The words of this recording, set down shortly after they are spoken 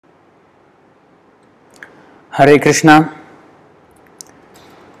Hare Krishna.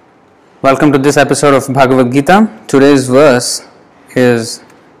 Welcome to this episode of Bhagavad Gita. Today's verse is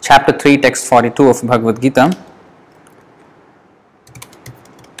chapter 3, text 42 of Bhagavad Gita.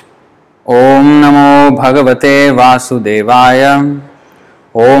 Om Namo Bhagavate Vasudevaya.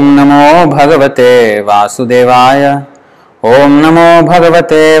 Om Namo Bhagavate Vasudevaya. Om Namo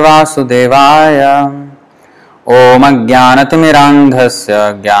Bhagavate Vasudevaya. Om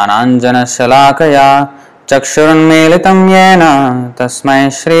Ajnanatimirandhasya Jnananjana Shalakaya चक्षुरुन्मीलितं येन तस्मै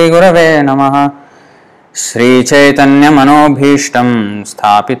श्रीगुरवे नमः। श्रीचैतन्यमनोभीष्टं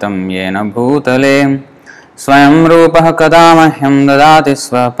स्थापितं येन भूतले स्वयं रूपः कदा मह्यं ददाति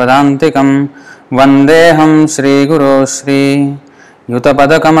स्वपदान्तिकं वन्देऽहं श्रीगुरो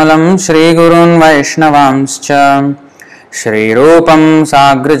श्रीयुतपदकमलं श्रीगुरून् वैष्णवांश्च श्रीरूपं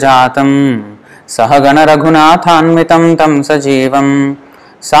साग्रजातं सहगणरघुनाथान्वितं तं सजीवं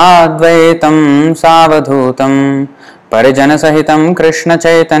साद्वैतं सावधूतं परिजनसहितं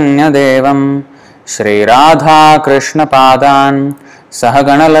कृष्णचैतन्यदेवं श्रीराधा कृष्णपादान्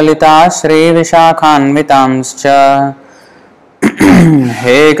सहगणललिता श्रीविशाखान्वितांश्च।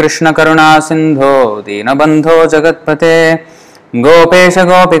 हे कृष्णकरुणा सिन्धो दीनबन्धो जगत्पते गोपेश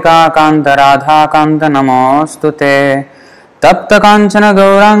गोपिकान्त राधाकान्त नमोऽस्तुते। तप्त कांचन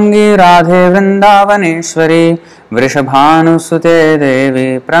गौरांगी राधे वृंदावनेश्वरी वृषभानुसुते देवी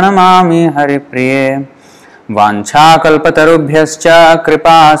प्रणमामि हरिप्रिये। वाञ्छाकल्पतरुभ्यश्च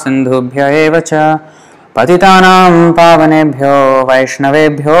कृपा सिन्धुभ्य एव च पतितानां पावनेभ्यो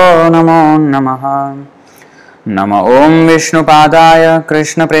वैष्णवेभ्यो नमो नमः। नमो ओं विष्णुपादाय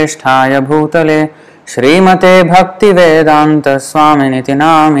कृष्णप्रेष्ठाय भूतले श्रीमते भक्तिवेदान्त स्वामिनिति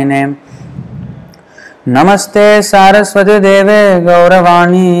नामिने। नमस्ते सारस्वती देवे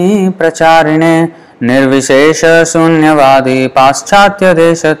गौरवाणी प्रचारिणे निर्विशेष शून्यवादी पाश्चात्य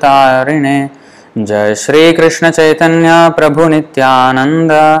देशतारिणे। जय श्री कृष्ण चैतन्य प्रभु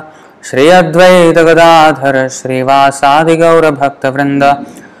नित्यानंद श्री अद्वैत गदाधर श्रीवासादि गौर भक्त वृंद।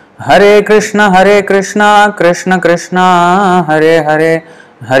 हरे Krishna Krishna Krishna Hare Hare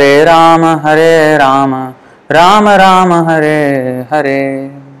Hare Ram Ram Ram Hare Hare.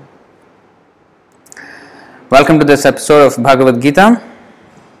 Welcome to this episode of Bhagavad Gita,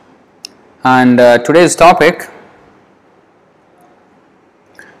 and today's topic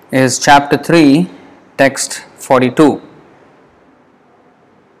is chapter 3, text 42.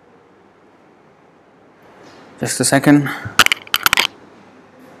 Just a second.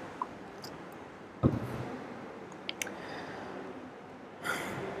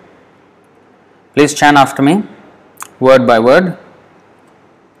 Please chant after me, word by word.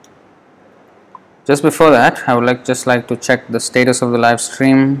 Just before that, I would like to check the status of the live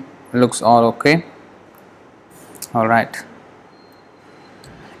stream. It looks all okay. All right.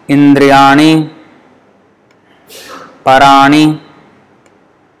 Indriyani parani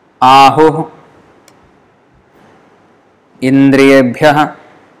ahuh indriyebhyah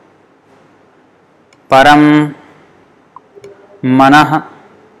param manah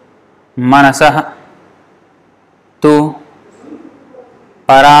manasah tu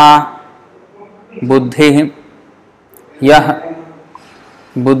para बुद्धि यह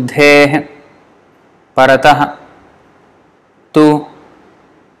बुद्धेः परतः तु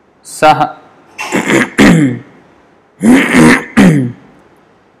सः।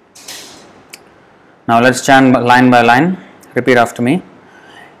 Now let's chant line by line. Repeat after me.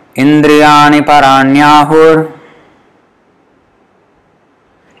 Indriyani paranyahur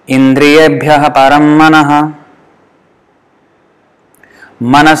indriyebhyah param manah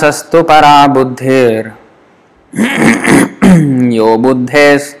मनसस्तु परा बुद्धिर यो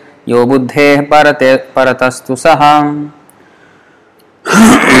बुद्धेः परतस्तु सः।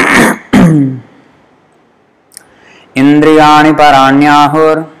 इंद्रियाणि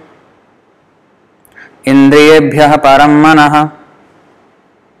पराण्याहुर इंद्रियेभ्यः परं मनः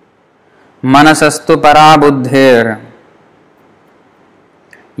मनसस्तु परा बुद्धिर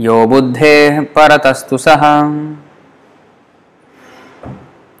यो बुद्धेः परतस्तु सः।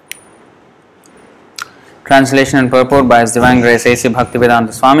 Translation and purport by His Divine Grace A.C.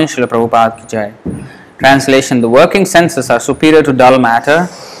 Bhaktivedanta Swami Srila Prabhupada Ki Jai. Translation: the working senses are superior to dull matter,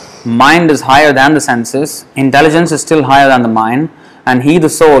 mind is higher than the senses, intelligence is still higher than the mind, and he, the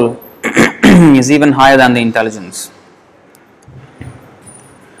soul, is even higher than the intelligence.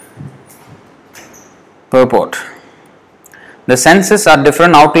 Purport: the senses are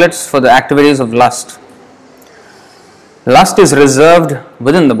different outlets for the activities of lust. Lust is reserved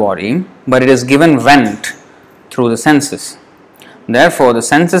within the body, but it is given vent through the senses. Therefore, the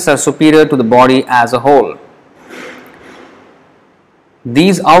senses are superior to the body as a whole.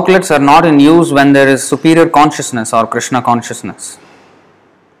 These outlets are not in use when there is superior consciousness or Krishna consciousness.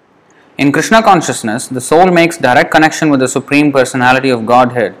 In Krishna consciousness, the soul makes direct connection with the Supreme Personality of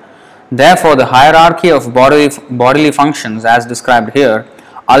Godhead. Therefore, the hierarchy of bodily functions, as described here,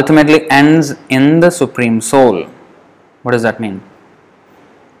 ultimately ends in the Supreme Soul. What does that mean?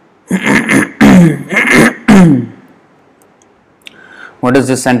 What does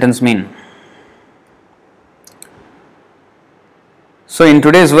this sentence mean? So, in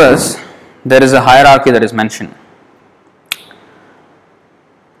today's verse, there is a hierarchy that is mentioned.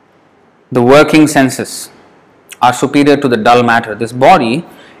 The working senses are superior to the dull matter. This body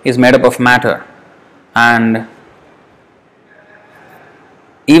is made up of matter, and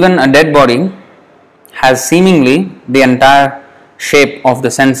even a dead body has seemingly the entire shape of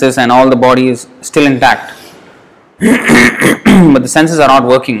the senses and all the body is still intact. But the senses are not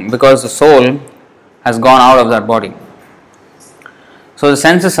working because the soul has gone out of that body. So the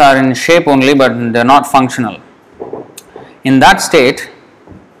senses are in shape only, but they are not functional. In that state,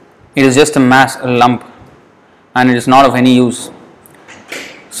 it is just a mass, a lump, and it is not of any use.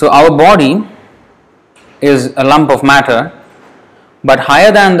 So our body is a lump of matter, but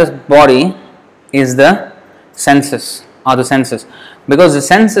higher than the body is the senses, because the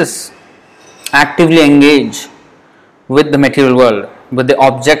senses actively engage with the material world, with the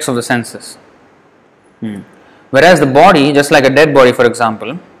objects of the senses. Whereas the body, just like a dead body for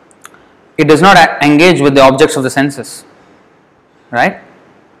example, it does not engage with the objects of the senses, right?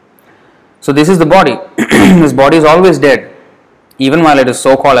 So this is the body. This body is always dead. Even while it is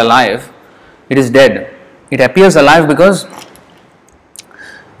so-called alive, it is dead. It appears alive because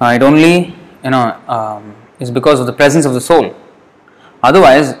it only is because of the presence of the soul.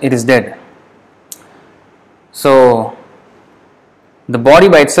 Otherwise, it is dead. So the body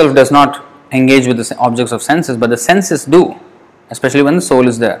by itself does not engage with the objects of senses, but the senses do, especially when the soul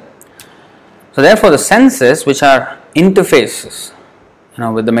is there. So therefore, the senses, which are interfaces,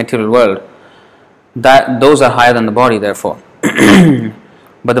 with the material world, those are higher than the body. Therefore,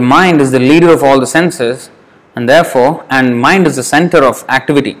 but the mind is the leader of all the senses, and mind is the center of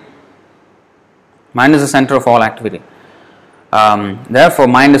activity. Mind is the center of all activity. Therefore,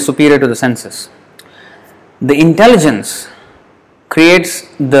 mind is superior to the senses. The intelligence creates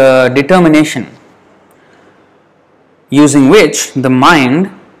the determination using which the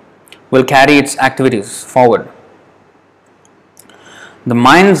mind will carry its activities forward. The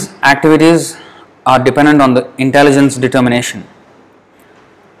mind's activities are dependent on the intelligence determination.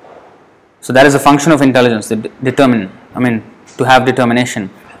 So that is a function of intelligence, to have determination.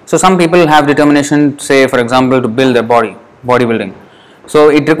 So some people have determination, say for example, to build their bodybuilding. So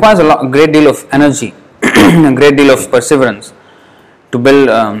it requires a great deal of energy, a great deal of perseverance to build,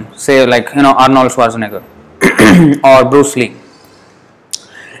 Arnold Schwarzenegger or Bruce Lee.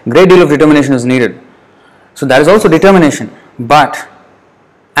 Great deal of determination is needed. So that is also determination.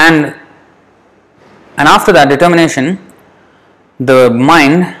 And after that determination, the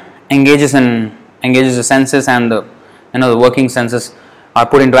mind engages the senses, and the working senses are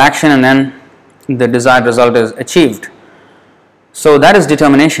put into action, and then the desired result is achieved. So that is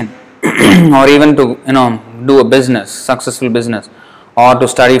determination. Or even to do a successful business, or to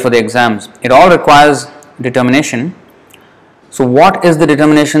study for the exams. It all requires determination. So what is the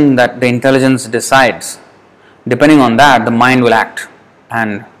determination that the intelligence decides? Depending on that, the mind will act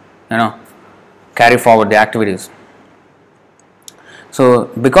and carry forward the activities. So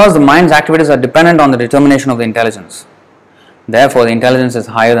because the mind's activities are dependent on the determination of the intelligence, therefore the intelligence is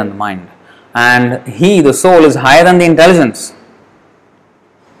higher than the mind, and the soul is higher than the intelligence.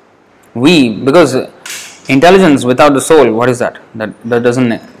 Because intelligence without the soul, what is that?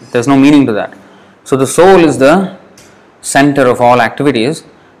 There's no meaning to that. So the soul is the center of all activities,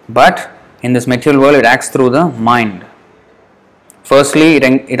 but in this material world it acts through the mind. Firstly,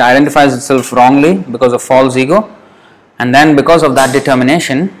 it identifies itself wrongly because of false ego, and then because of that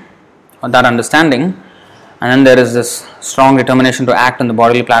determination or that understanding, and then there is this strong determination to act on the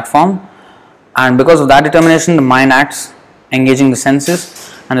bodily platform, and because of that determination the mind acts, engaging the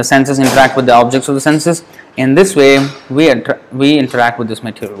senses, and the senses interact with the objects of the senses. In this way we interact with this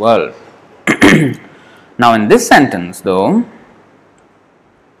material world. Now in this sentence though,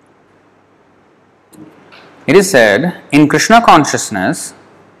 it is said, in Krishna consciousness,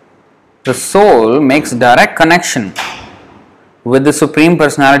 the soul makes direct connection with the Supreme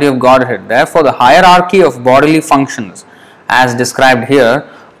Personality of Godhead. Therefore, the hierarchy of bodily functions, as described here,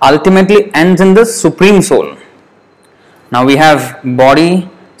 ultimately ends in the Supreme Soul. Now we have body,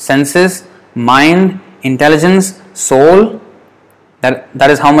 senses, mind, intelligence, soul. That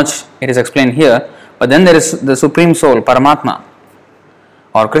is how much it is explained here. But then there is the Supreme Soul, Paramatma.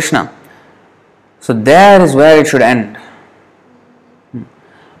 or Krishna. So there is where it should end.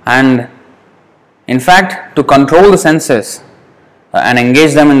 And in fact, to control the senses and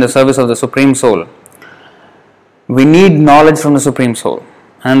engage them in the service of the Supreme Soul, we need knowledge from the Supreme Soul,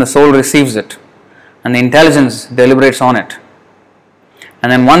 and the soul receives it, and the intelligence deliberates on it.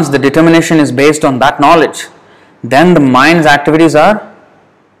 And then once the determination is based on that knowledge, then the mind's activities are,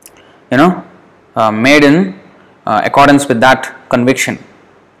 made in accordance with that conviction.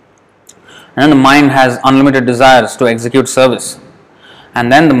 And then the mind has unlimited desires to execute service.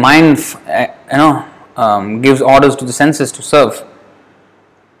 And then the mind, gives orders to the senses to serve.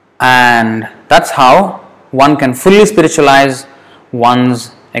 And that's how one can fully spiritualize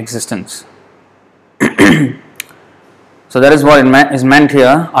one's existence. So that is what is meant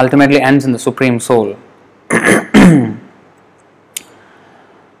here, ultimately ends in the Supreme Soul.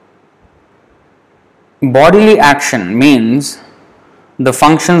 Bodily action means the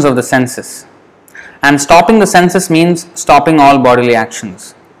functions of the senses, and stopping the senses means stopping all bodily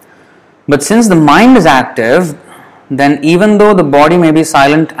actions. But since the mind is active, then even though the body may be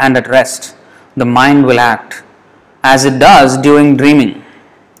silent and at rest, the mind will act, as it does during dreaming.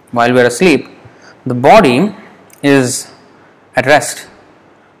 While we are asleep, the body is at rest,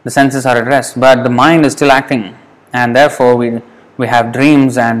 the senses are at rest, but the mind is still acting, and therefore we have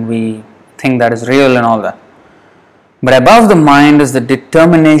dreams and we think that is real and all that. But above the mind is the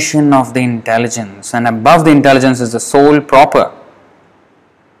determination of the intelligence, and above the intelligence is the soul proper.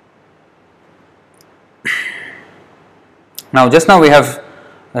 Now, just now we have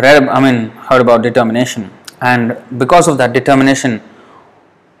heard about determination, and because of that determination,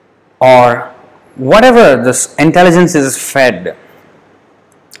 or whatever this intelligence is fed,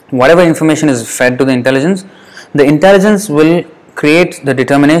 whatever information is fed to the intelligence will create the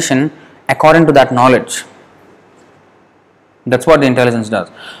determination according to that knowledge. That's what the intelligence does.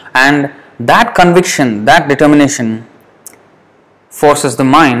 And that conviction, that determination forces the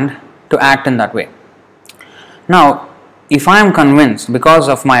mind to act in that way. Now, if I am convinced because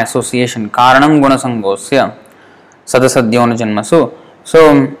of my association, karanam gunasangosya sadasadhyona janmasu,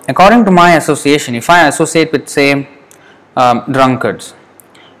 so according to my association, if I associate with, say, drunkards,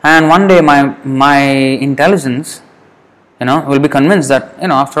 and one day my intelligence, will be convinced that,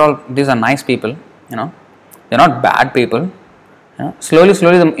 after all, these are nice people, they're not bad people. Slowly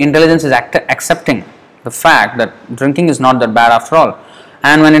the intelligence is accepting the fact that drinking is not that bad after all.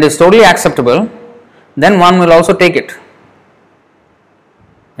 And when it is totally acceptable, then one will also take it.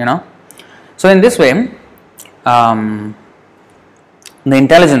 So in this way, the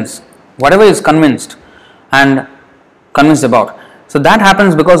intelligence, whatever is convinced about, so that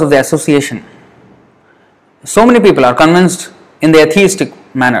happens because of the association. So many people are convinced in the atheistic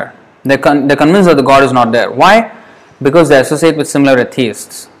manner. They're convinced that the God is not there. Why? Because they associate with similar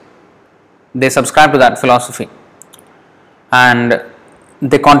atheists. They subscribe to that philosophy, and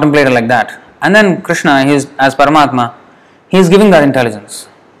they contemplate it like that. And then Krishna, as Paramatma, he is giving that intelligence.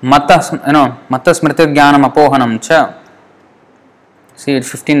 Matta smriti jnanam apohanam cha. See, at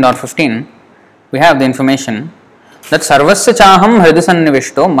 15.15, we have the information that sarvasya chaham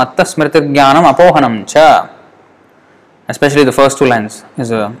hridasannivishto matta smriti jnanam apohanam cha. Especially the first two lines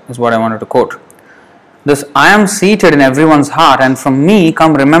is what I wanted to quote. This, I am seated in everyone's heart, and from me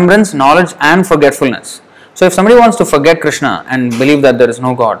come remembrance, knowledge and forgetfulness. So if somebody wants to forget Krishna and believe that there is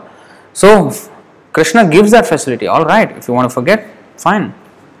no God, so Krishna gives that facility. All right, if you want to forget, fine.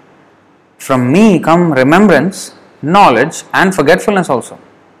 From me come remembrance, knowledge and forgetfulness also.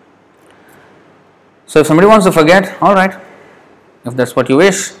 So if somebody wants to forget, all right, if that's what you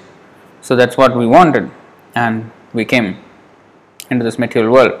wish, so that's what we wanted, and we came into this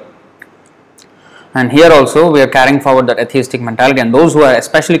material world. And here also we are carrying forward that atheistic mentality, and those who are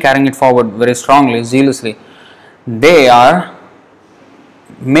especially carrying it forward very strongly, zealously, they are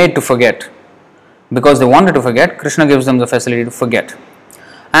made to forget. Because they wanted to forget, Krishna gives them the facility to forget.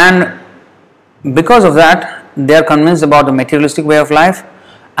 And because of that, they are convinced about the materialistic way of life,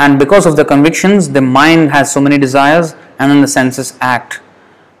 and because of the convictions, the mind has so many desires, and then the senses act,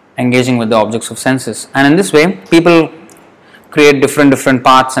 engaging with the objects of senses. And in this way, people create different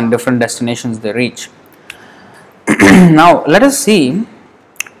paths and different destinations they reach. Now, let us see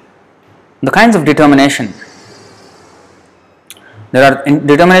the kinds of determination. There are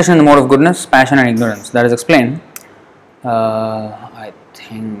determination in the mode of goodness, passion and ignorance. That is explained. I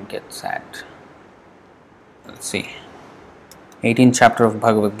think it's at, let's see, 18th chapter of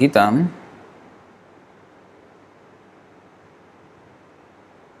Bhagavad Gita.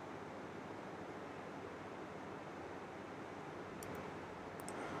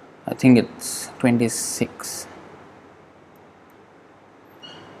 I think it's 26.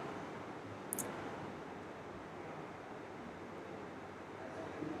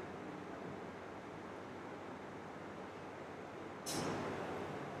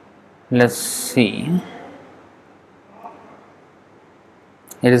 Let's see.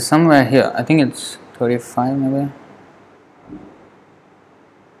 It is somewhere here. I think it's 35 maybe.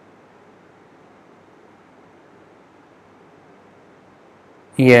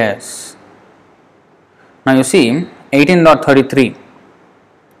 Yes. Now you see 18.33.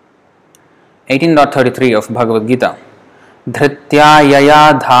 18.33 of Bhagavad Gita. Dhritya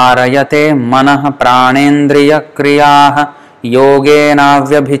yaya dharayate manah pranendriya kriyah yogena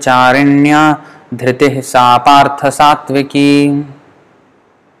vyabhicharinya dhritih sa partha satviki.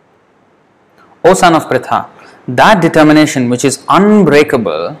 O son of Pritha, that determination which is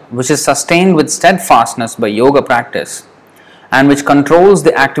unbreakable, which is sustained with steadfastness by yoga practice, and which controls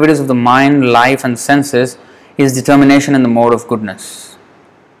the activities of the mind, life and senses, is determination in the mode of goodness.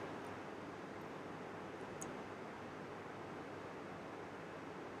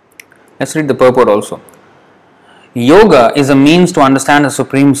 Let's read the purport also. Yoga is a means to understand the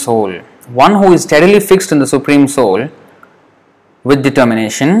Supreme Soul. One who is steadily fixed in the Supreme Soul with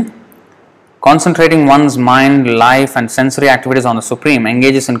determination, concentrating one's mind, life and sensory activities on the Supreme,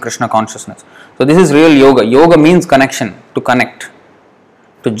 engages in Krishna consciousness. So this is real yoga. Yoga means connection, to connect,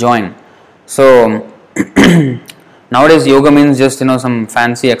 to join. So nowadays yoga means just some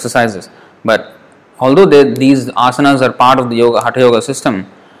fancy exercises. But although these asanas are part of the yoga, Hatha Yoga system,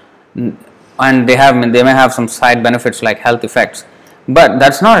 and they may have some side benefits like health effects, but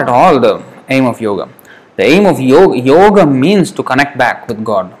that's not at all the aim of yoga. The aim of yoga means to connect back with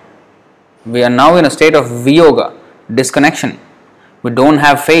God. We are now in a state of viyoga, disconnection. We don't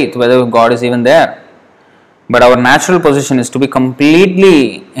have faith whether God is even there. But our natural position is to be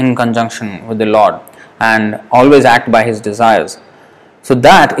completely in conjunction with the Lord and always act by His desires. So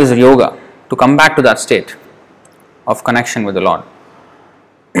that is yoga, to come back to that state of connection with the Lord.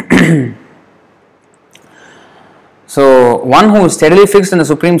 So one who is steadily fixed in the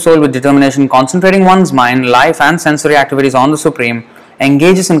Supreme Soul with determination, concentrating one's mind, life and sensory activities on the Supreme,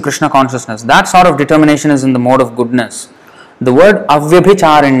 engages in Krishna consciousness. That sort of determination is in the mode of goodness. The word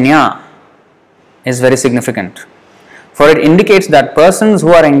avyabhicharinya is very significant, for it indicates that persons who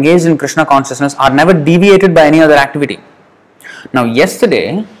are engaged in Krishna consciousness are never deviated by any other activity. Now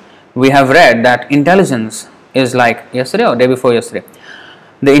yesterday we have read that intelligence is like, yesterday or day before yesterday,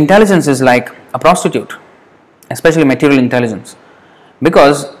 the intelligence is like a prostitute, especially material intelligence,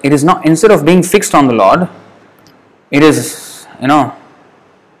 because it is not, instead of being fixed on the Lord, it is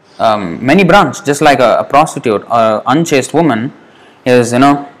many branch, just like a prostitute or unchaste woman is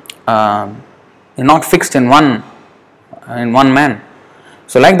not fixed in one man.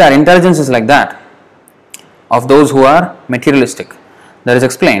 So like that, intelligence is like that of those who are materialistic. That is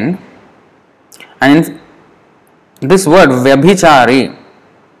explained. And in this word vyabhichari,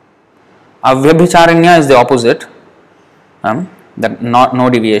 avyabhicharinya is the opposite, that no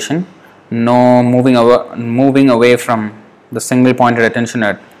deviation, no moving away from the single pointed attention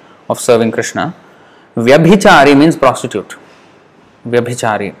of serving Krishna. Vyabhichari means prostitute.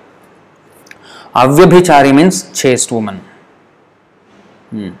 Vyabhichari. Avyabhichari means chaste woman.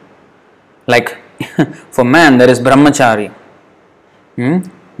 Like for man there is brahmachari.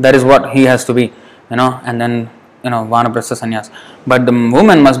 That is what he has to be, and then vanaprastha sannyas. But the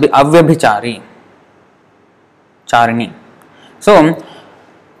woman must be avyabhichari, charini. So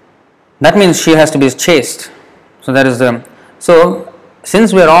that means she has to be chaste. So that is so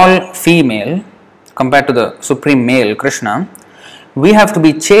since we are all female compared to the supreme male Krishna, we have to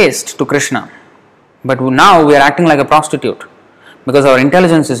be chaste to Krishna. But now we are acting like a prostitute because our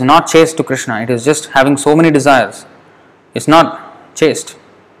intelligence is not chaste to Krishna. It is just having so many desires. It's not chaste.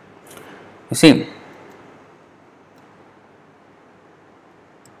 You see.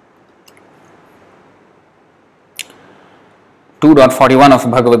 2.41 of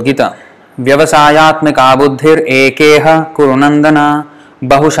Bhagavad Gita. Vyavasayatmika buddhir ekeha kurunandana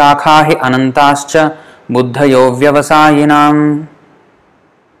bahushakha hi anantascha buddhayo vyavasayinam.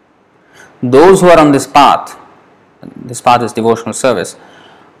 Those who are on this path is devotional service,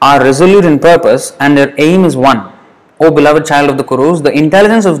 are resolute in purpose and their aim is one. O beloved child of the Kurus, the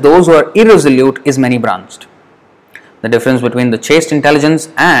intelligence of those who are irresolute is many branched. The difference between the chaste intelligence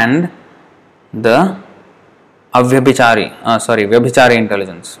and the vyabhichari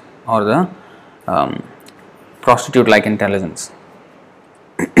intelligence, or the prostitute-like intelligence.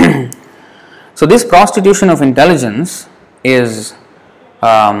 So this prostitution of intelligence is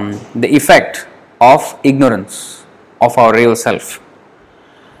the effect of ignorance of our real self.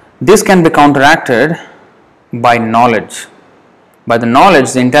 This can be counteracted by knowledge. By the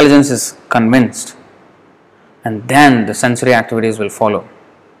knowledge, the intelligence is convinced, and then the sensory activities will follow.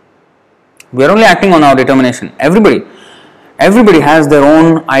 We are only acting on our determination. Everybody everybody has their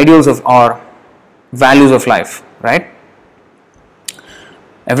own ideals of or values of life, right?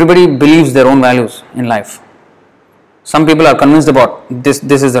 Everybody believes their own values in life. Some people are convinced about this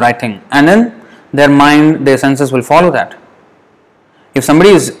is the right thing, and then their mind, their senses will follow that. If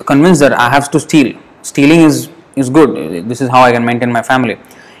somebody is convinced that I have to steal, stealing is good, this is how I can maintain my family.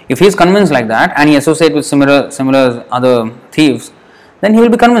 If he is convinced like that and he associates with similar other thieves, then he will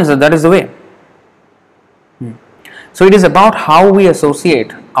be convinced that that is the way. So it is about how we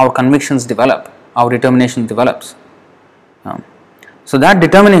associate, our convictions develop, our determination develops. So that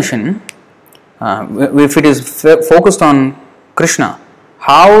determination, if it is focused on Krishna,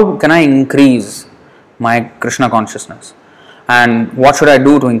 how can I increase my Krishna consciousness? And what should I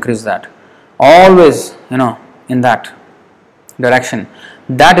do to increase that? Always, in that direction.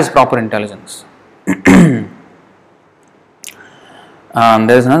 That is proper intelligence. There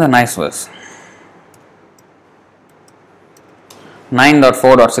is another nice verse.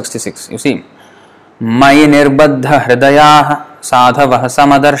 9.4.66. You see, Mayi nirbaddha hridayah sadhavah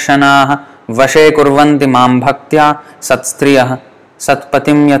samadarshanaah vashe kurvanti mam bhaktya satstriyah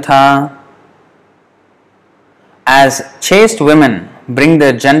satpatim yatha. As chaste women bring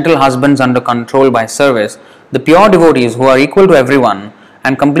their gentle husbands under control by service, the pure devotees who are equal to everyone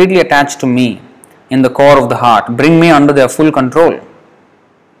and completely attached to me in the core of the heart bring me under their full control.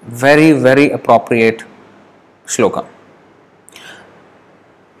 Very, very appropriate shloka.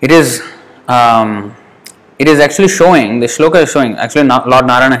 It is actually showing, the shloka is showing, actually Lord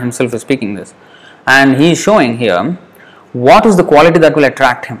Narayana himself is speaking this, and he is showing here what is the quality that will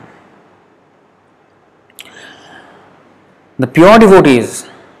attract him. The pure devotees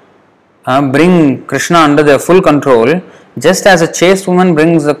bring Krishna under their full control, just as a chaste woman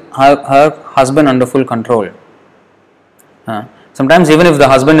brings her husband under full control. Sometimes even if the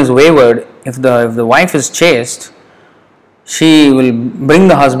husband is wayward, if the wife is chaste, she will bring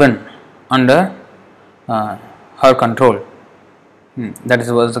the husband under her control. That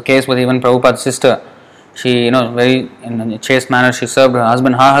was the case with even Prabhupada's sister. She, very in a chaste manner, she served her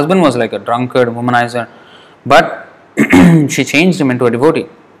husband. Her husband was like a drunkard, womanizer, but she changed him into a devotee.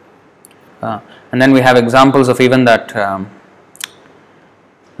 And then we have examples of even that,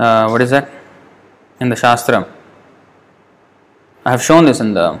 what is that? In the Shastra. I have shown this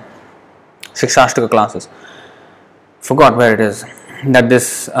in the Shikshashtaka classes. Forgot where it is. That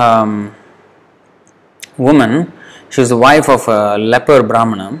this woman, she was the wife of a leper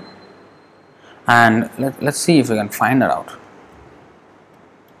Brahmana, and let's see if we can find her out.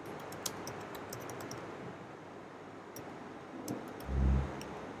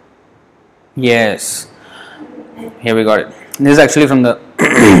 Yes, here we got it. This is actually from the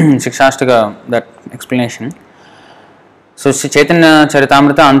Shikshashtaka, that explanation. So, Sri Chaitanya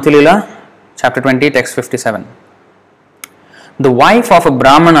Charitamrita Antilila, chapter 20, text 57. The wife of a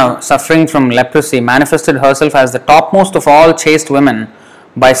Brahmana suffering from leprosy manifested herself as the topmost of all chaste women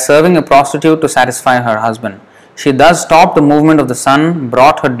by serving a prostitute to satisfy her husband. She thus stopped the movement of the sun,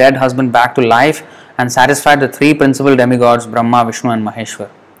 brought her dead husband back to life, and satisfied the three principal demigods Brahma, Vishnu, and Maheshwar.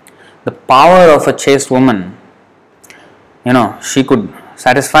 The power of a chaste woman, she could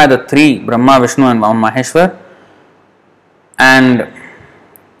satisfy the three, Brahma, Vishnu, and Maheshwar, and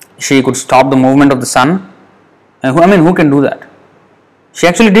she could stop the movement of the sun. Who can do that? She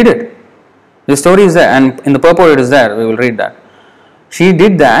actually did it. The story is there, and in the purport it is there. We will read that. She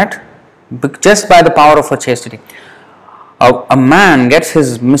did that just by the power of her chastity. A man gets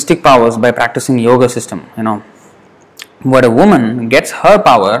his mystic powers by practicing yoga system, but a woman gets her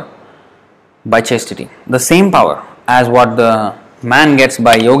power by chastity. The same power as what the man gets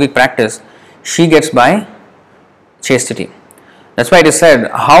by yogic practice, she gets by chastity. That's why it is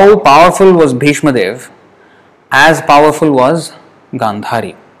said, how powerful was Bhishma Dev, as powerful was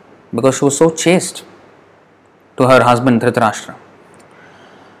Gandhari, because she was so chaste to her husband Dhritarashtra.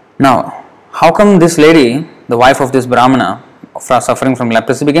 Now, how come this lady, the wife of this Brahmana, suffering from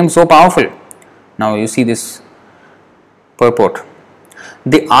leprosy, became so powerful? Now you see this purport.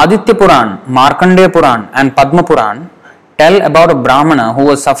 The Aditya Puran, Markandeya Puran, and Padma Puran tell about a Brahmana who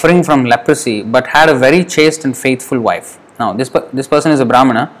was suffering from leprosy but had a very chaste and faithful wife. Now, this person is a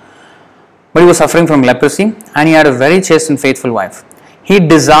Brahmana, but he was suffering from leprosy and he had a very chaste and faithful wife. He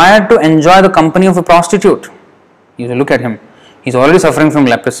desired to enjoy the company of a prostitute. You look at him, he's already suffering from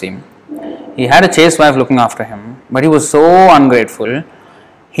leprosy. He had a chaste wife looking after him, but he was so ungrateful,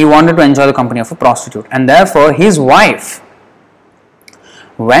 he wanted to enjoy the company of a prostitute. And therefore, his wife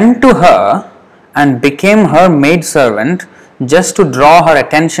went to her and became her maidservant just to draw her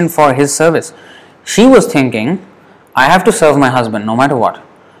attention for his service. She was thinking, I have to serve my husband no matter what.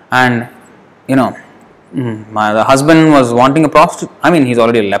 And, The husband was wanting a prostitute. I mean, he's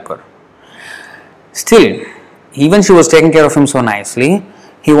already a leper. Still, even she was taking care of him so nicely,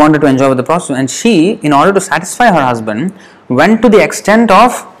 he wanted to enjoy with the prostitute. And she, in order to satisfy her husband, went to the extent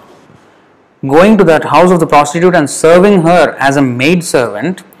of going to that house of the prostitute and serving her as a maid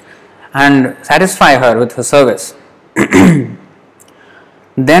servant and satisfy her with her service.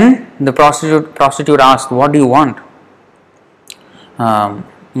 Then the prostitute asked, "What do you want?"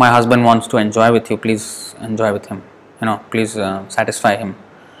 "My husband wants to enjoy with you. Please enjoy with him. Please satisfy him."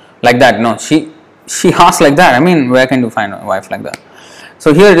 Like that. No, she asked like that. I mean, where can you find a wife like that?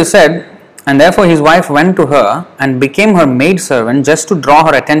 So here it is said, and therefore his wife went to her and became her maid servant just to draw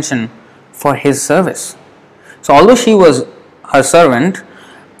her attention for his service. So although she was her servant,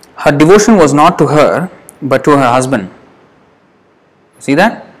 her devotion was not to her but to her husband. See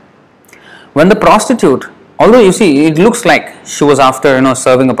that? When the prostitute, although you see it looks like she was after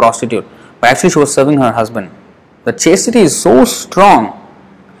serving a prostitute, but actually she was serving her husband. The chastity is so strong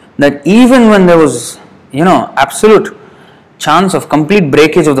that even when there was absolute chance of complete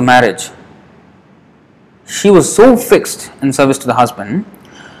breakage of the marriage, she was so fixed in service to the husband.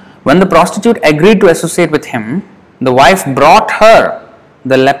 When the prostitute agreed to associate with him, the wife brought her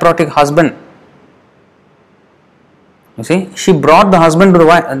the leprotic husband. You see, she brought the husband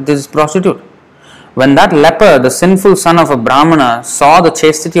to this prostitute. When that leper, the sinful son of a Brahmana, saw the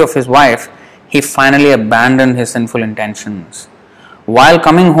chastity of his wife, he finally abandoned his sinful intentions. While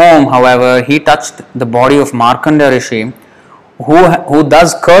coming home, however, he touched the body of Markandeya Rishi, who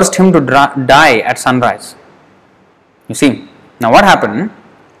thus cursed him to die at sunrise. You see, now what happened?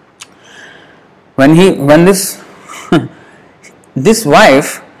 When this this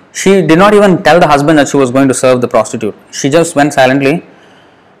wife, she did not even tell the husband that she was going to serve the prostitute. She just went silently,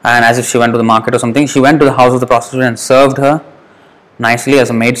 and as if she went to the market or something, she went to the house of the prostitute and served her nicely as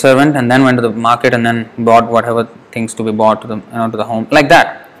a maid servant, and then went to the market and then bought whatever things to be bought to the home, like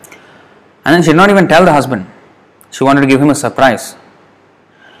that. And then she did not even tell the husband. She wanted to give him a surprise.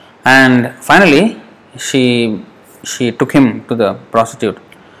 And finally, she took him to the prostitute.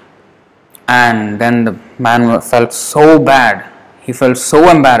 And then the man felt so bad. He felt so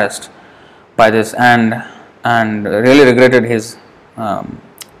embarrassed by this and really regretted his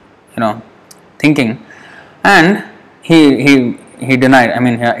thinking. And he denied. I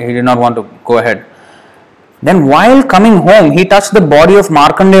mean, he did not want to go ahead. Then while coming home, he touched the body of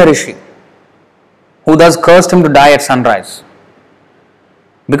Markandeya Rishi, who thus cursed him to die at sunrise.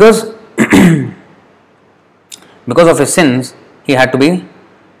 Because of his sins,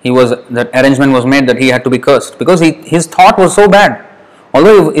 that arrangement was made that he had to be cursed. Because his thought was so bad.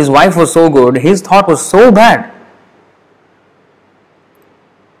 Although his wife was so good, his thought was so bad.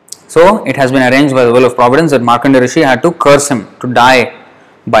 So it has been arranged by the will of Providence that Markandeya Rishi had to curse him to die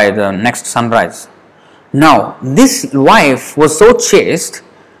by the next sunrise. Now, this wife was so chaste.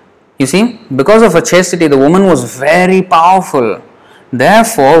 You see, because of her chastity, the woman was very powerful.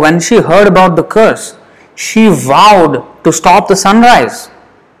 Therefore, when she heard about the curse, she vowed to stop the sunrise.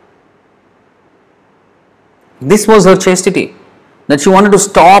 This was her chastity, that she wanted to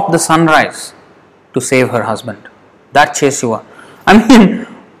stop the sunrise to save her husband. That chaste she was. I mean,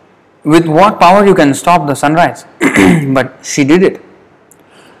 with what power you can stop the sunrise? But she did it.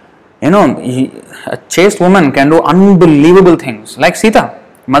 A chaste woman can do unbelievable things. Like Sita,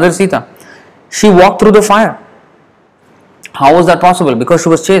 Mother Sita. She walked through the fire. How was that possible? Because she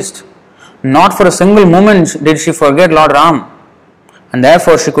was chaste. Not for a single moment did she forget Lord Ram. And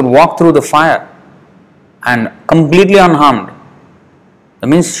therefore she could walk through the fire and completely unharmed. That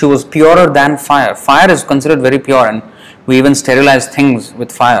means she was purer than fire. Fire is considered very pure, and we even sterilize things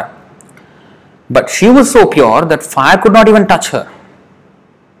with fire. But she was so pure that fire could not even touch her.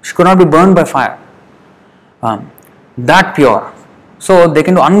 She could not be burned by fire. That pure. So they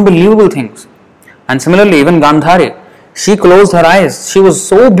can do unbelievable things. And similarly, even Gandhari, she closed her eyes. She was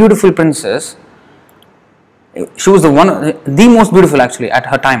so beautiful princess. She was the most beautiful actually at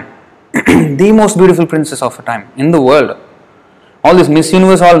her time. The most beautiful princess of her time in the world. All these Miss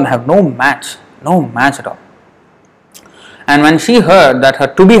Universe all have no match at all. And when she heard that her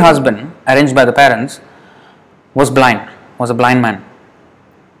to-be husband, arranged by the parents, was a blind man,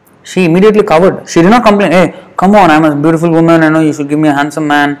 she immediately covered. She did not complain, "Hey, come on, I'm a beautiful woman, you should give me a handsome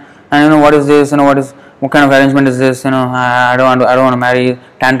man, and what is this, what kind of arrangement is this, I don't want to marry,"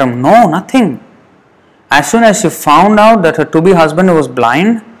 tantrum. No, nothing. As soon as she found out that her to-be husband was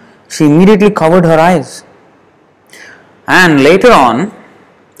blind, she immediately covered her eyes. And later on,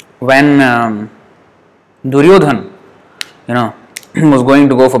 when Duryodhan, was going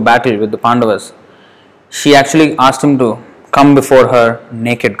to go for battle with the Pandavas, she actually asked him to come before her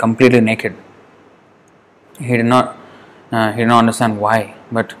naked, completely naked. he did not understand why.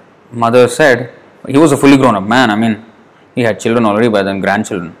 But mother said, he was a fully grown up man. I mean, he had children already, by then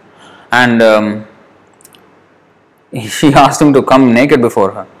grandchildren, and she asked him to come naked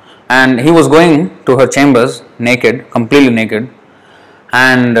before her, and he was going to her chambers naked, completely naked,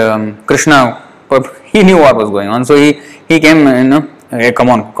 and Krishna, he knew what was going on, so he came, hey, come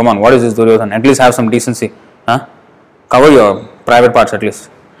on, what is this, Duryodhana? At least have some decency, huh? Cover your private parts at least.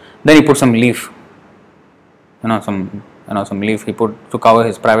 Then he put some leaf, some leaf he put to cover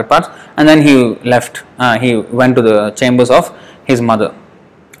his private parts, and then he left. He went to the chambers of his mother.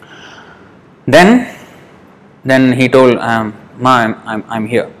 Then he told, Ma, I'm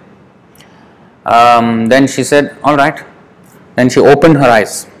here. Then she said, all right. Then she opened her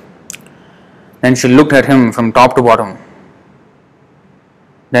eyes. Then she looked at him from top to bottom.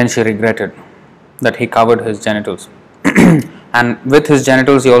 Then she regretted that he covered his genitals. And with his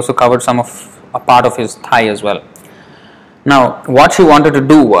genitals, he also covered a part of his thigh as well. Now, what she wanted to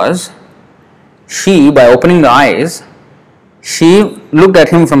do was, by opening the eyes, she looked at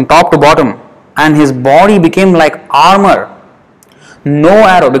him from top to bottom, and his body became like armor. No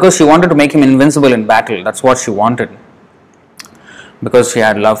arrow, because she wanted to make him invincible in battle. That's what she wanted, because she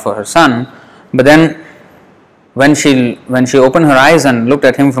had love for her son. But then, when she opened her eyes and looked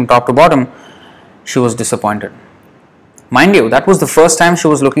at him from top to bottom, she was disappointed. Mind you, that was the first time she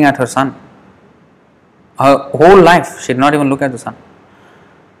was looking at her son. Her whole life, she did not even look at the son.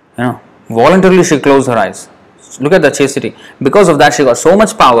 Voluntarily she closed her eyes. Look at the chastity. Because of that, she got so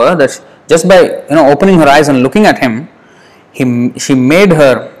much power that just by opening her eyes and looking at him, she made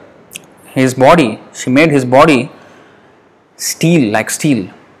his body steel, like steel.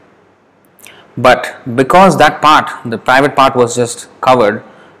 But because that part, the private part, was just covered,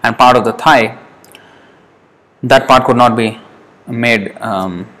 and part of the thigh, that part could not be made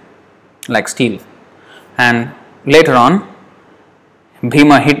like steel. And later on,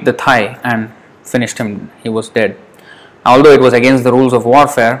 Bhima hit the thigh and finished him. He was dead. Although it was against the rules of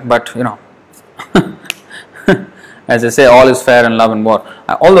warfare, but as they say, all is fair in love and war.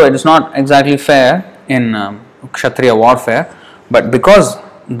 Although it is not exactly fair in Kshatriya warfare, but because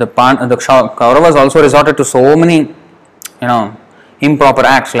the Kauravas also resorted to so many, improper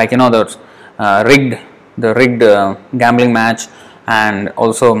acts, like the rigged gambling match, and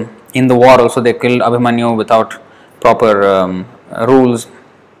also in the war also they killed Abhimanyu without proper rules.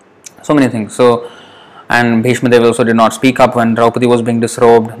 So many things. And Bhishma Dev also did not speak up when Draupadi was being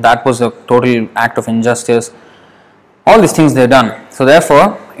disrobed. That was a total act of injustice. All these things they done. So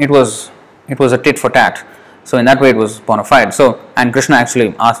therefore, it was a tit for tat. So in that way, it was bona fide. And Krishna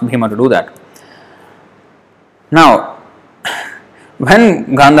actually asked Bhima to do that. Now,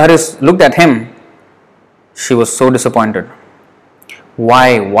 when Gandhari looked at him, she was so disappointed.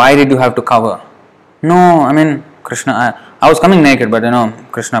 Why? Why did you have to cover? No, I mean, Krishna, I was coming naked, but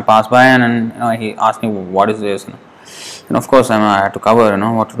Krishna passed by and he asked me, what is this? And of course, I had to cover,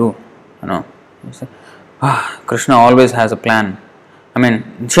 what to do. Krishna always has a plan. I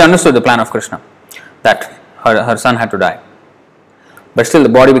mean, she understood the plan of Krishna, that her son had to die. But still, the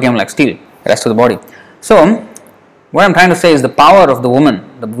body became like steel, the rest of the body. So, what I'm trying to say is the power of the woman.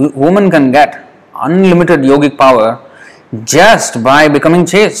 The woman can get unlimited yogic power just by becoming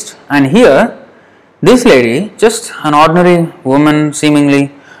chaste. And here, this lady, just an ordinary woman,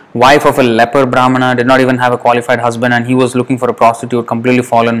 seemingly wife of a leper brahmana, did not even have a qualified husband, and he was looking for a prostitute, completely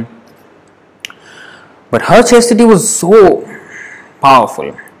fallen. But her chastity was so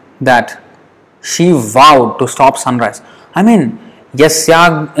powerful that she vowed to stop sunrise. I mean,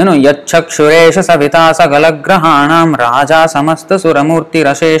 yachak shuresha savita sagalagrahanam raja samasta suramurti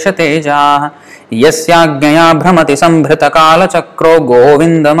rashesha teja yasyagnyaya bhramati sambhrita kala chakro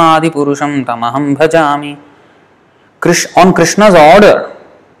govindamadi purusham tamaham bhajami. On Krishna's order,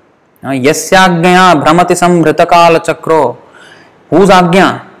 yasyagnyaya bhramati sambhrita kala chakro, whose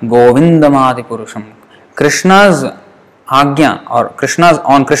agnya? Govindamadi purusham. Krishna's agnya, or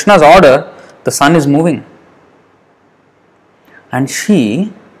on Krishna's order, the sun is moving. And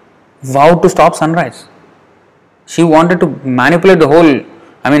she vowed to stop sunrise. She wanted to manipulate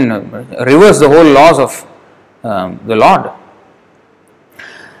reverse the whole laws of the Lord.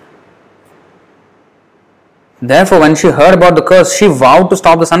 Therefore, when she heard about the curse, she vowed to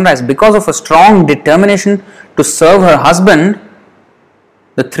stop the sunrise. Because of a strong determination to serve her husband,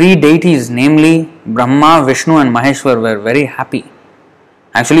 the three deities, namely Brahma, Vishnu and Maheshwar, were very happy.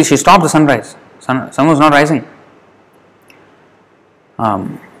 Actually, she stopped the sunrise. Sun was not rising.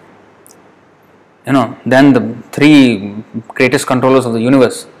 Then the three greatest controllers of the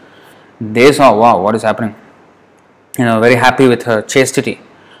universe, they saw, wow, what is happening? Very happy with her chastity.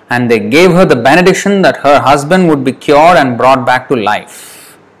 and they gave her the benediction that her husband would be cured and brought back to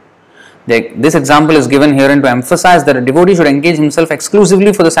life. This example is given herein to emphasize that a devotee should engage himself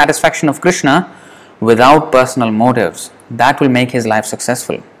exclusively for the satisfaction of Krishna without personal motives. That will make his life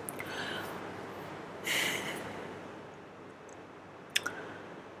successful.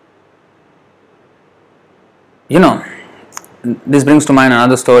 You know, this brings to mind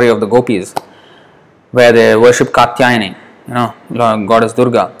another story of the gopis, where they worship Katyayani, goddess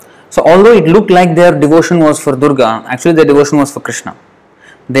Durga. So although it looked like their devotion was for Durga, actually their devotion was for Krishna.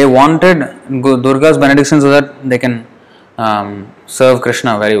 They wanted Durga's benediction so that they can serve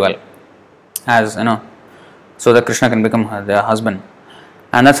Krishna very well, as so that Krishna can become their husband.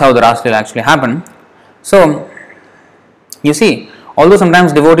 And that's how the Ras Leela actually happened. So, you see, although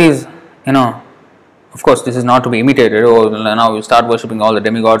sometimes devotees, of course this is not to be imitated, now we start worshipping all the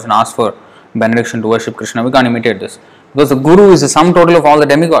demigods and ask for benediction to worship Krishna. We can't imitate this, because the Guru is the sum total of all the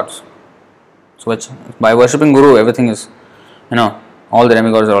demigods. So by worshipping Guru, everything is, all the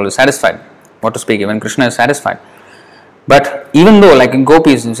demigods are always satisfied. What to speak, even Krishna is satisfied. But even though, like in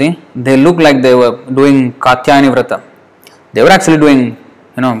gopis, you see, they look like they were doing Katyayani Vrata, they were actually doing,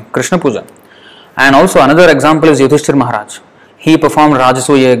 Krishna Puja. And also another example is Yudhishthir Maharaj. He performed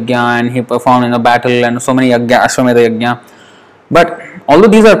Rajasuya Yajna and he performed in a battle and so many Yajna, Ashwamedha Yajna. But although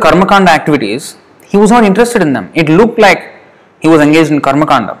these are Karmakanda activities, he was not interested in them. It looked like he was engaged in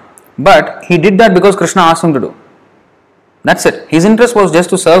Karmakanda. But he did that because Krishna asked him to do. That's it. His interest was just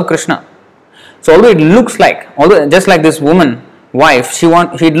to serve Krishna. So although it looks like, just like this woman, wife,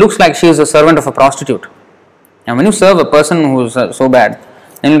 it looks like she is a servant of a prostitute. And when you serve a person who is so bad,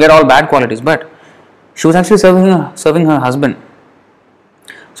 then you get all bad qualities. But she was actually serving her husband.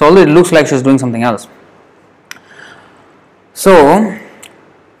 So although it looks like she is doing something else. So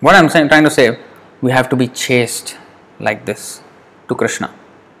what I am trying to say, we have to be chaste like this to Krishna.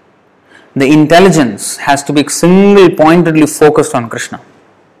 The intelligence has to be single-pointedly focused on Krishna.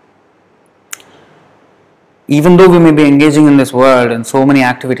 Even though we may be engaging in this world in so many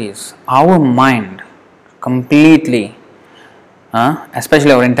activities, our mind completely,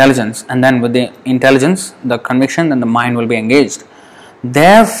 especially our intelligence, and then with the intelligence, the conviction, then the mind will be engaged.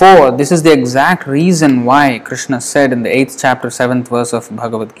 Therefore, this is the exact reason why Krishna said in the 8th chapter, 7th verse of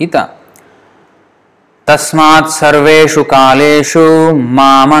Bhagavad Gita, Tasmat sarveshu kaleshu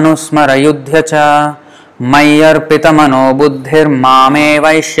mamanusmara yudhyacha mayyarpita mano buddhir mame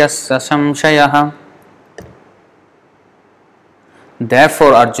vaishyasya samshayah.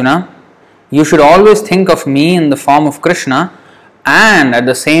 Therefore, Arjuna, you should always think of me in the form of Krishna and at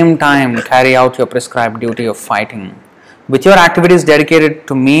the same time carry out your prescribed duty of fighting. With your activities dedicated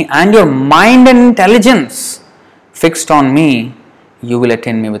to me and your mind and intelligence fixed on me, you will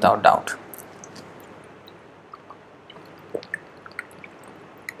attain me without doubt.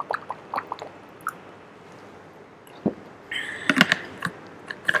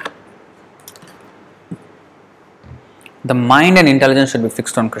 The mind and intelligence should be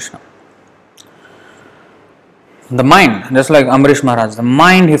fixed on Krishna. The mind, just like Ambarish Maharaj, the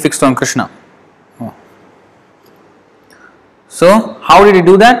mind he fixed on Krishna. So, how did he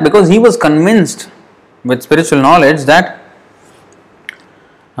do that? Because he was convinced with spiritual knowledge that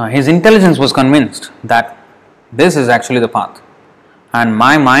his intelligence was convinced that this is actually the path and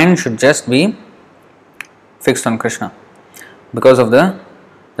my mind should just be fixed on Krishna. Because of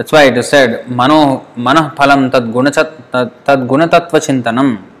that's why it is said, manah phalam tad gunatattva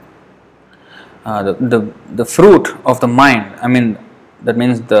chintanam. The fruit of the mind, that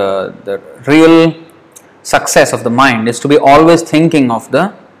means the real success of the mind is to be always thinking of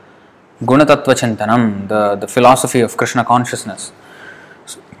the gunatattva chintanam, the philosophy of Krishna consciousness.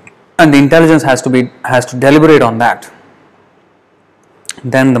 And the intelligence has to deliberate on that.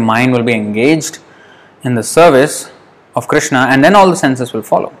 Then the mind will be engaged in the service of Krishna, and then all the senses will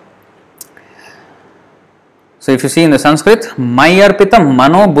follow. So if you see in the Sanskrit, Mayarpita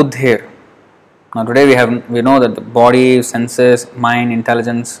Mano Buddhir. Now today we know that the body, senses, mind,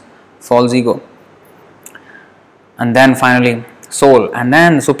 intelligence, false ego. And then finally soul, and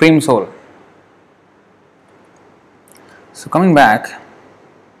then the Supreme Soul. So coming back,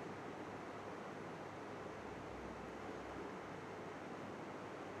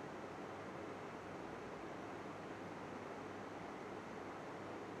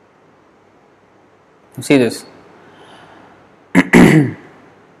 you see this.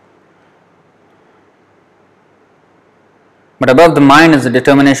 But above the mind is the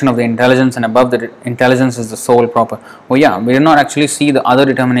determination of the intelligence, and above the intelligence is the soul proper. Oh yeah, we did not actually see the other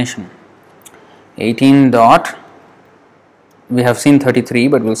determination. 18 dot, we have seen 33,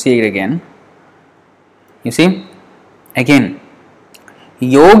 but we'll see it again. You see, again,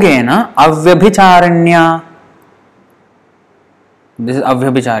 Yogena avyabhicharanya. This is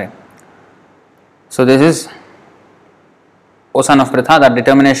avyabhichari. So this is, O son of Pritha, that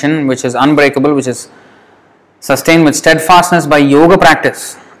determination which is unbreakable, which is sustained with steadfastness by yoga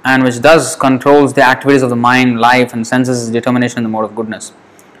practice, and which thus controls the activities of the mind, life and senses, is determination in the mode of goodness.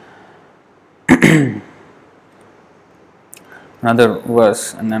 Another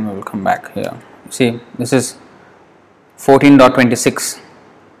verse, and then we will come back here. See, this is 14.26.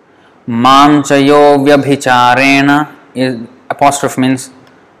 Mam chayo vyabhicharena, apostrophe means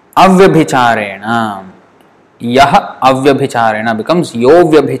avyabhicharena. Yah avyabhicharena becomes yo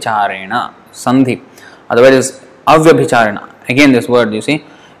vyabhicharena, sandhi. Otherwise it is avyabhicharena. Again this word, you see.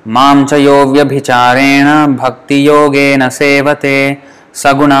 Mam chayo vyabhicharena bhakti yogena sevate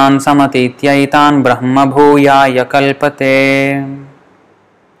sagunan samatityaitan brahma bhuyaya kalpate.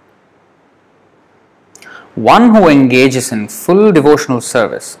 One who engages in full devotional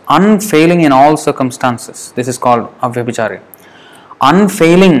service, unfailing in all circumstances, this is called avyabhichari.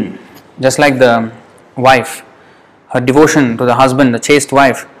 Unfailing, just like the wife, her devotion to the husband, the chaste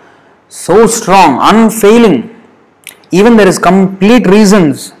wife, so strong, unfailing. Even there is complete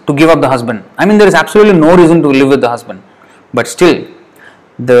reasons to give up the husband. I mean, there is absolutely no reason to live with the husband. But still,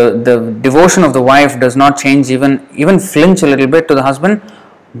 the devotion of the wife does not change, even flinch a little bit to the husband.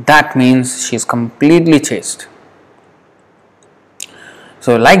 That means she is completely chaste.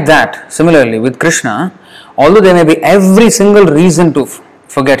 So like that, similarly with Krishna, although there may be every single reason to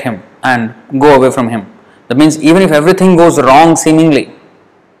forget him and go away from him, that means even if everything goes wrong seemingly,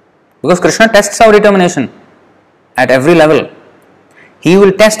 because Krishna tests our determination at every level, he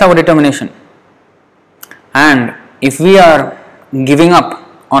will test our determination. And if we are giving up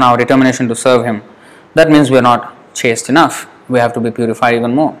on our determination to serve him, that means we are not chaste enough. We have to be purified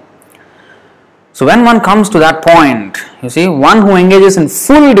even more. So when one comes to that point, you see, one who engages in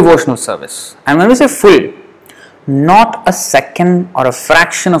full devotional service, and when we say full, not a second or a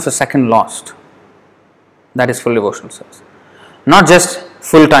fraction of a second lost, that is full devotional service. Not just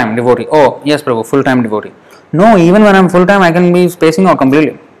full-time devotee. Oh, yes, Prabhu, full-time devotee. No, even when I am full-time, I can be spacing out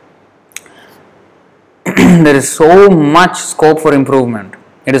completely. There is so much scope for improvement.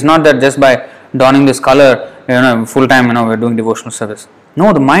 It is not that just by donning this color, full time, we're doing devotional service.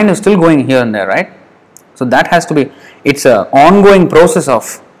 No, the mind is still going here and there, right? So that has to be, it's an ongoing process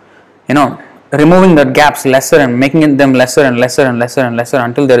of, removing the gaps lesser and making them lesser and lesser and lesser and lesser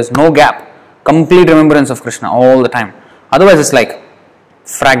until there is no gap. Complete remembrance of Krishna all the time. Otherwise it's like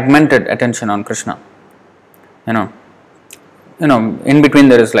fragmented attention on Krishna. In between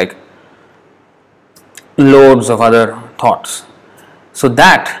there is like loads of other thoughts. So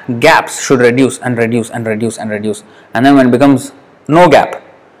that gaps should reduce and reduce and reduce and reduce. And then when it becomes no gap,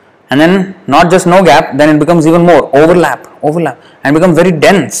 and then not just no gap, then it becomes even more overlap, and become very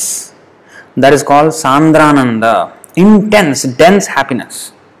dense. That is called Sandrananda, intense, dense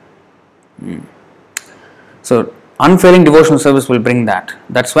happiness. So unfailing devotional service will bring that.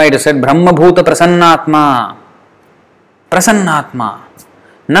 That's why it is said, Brahma Bhuta Prasannatma,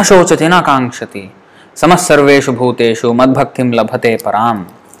 na shochati na kankshati. Samas sarveshu bhuteshu madbhaktim labhate param.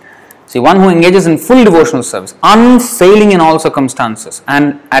 See, one who engages in full devotional service, unfailing in all circumstances,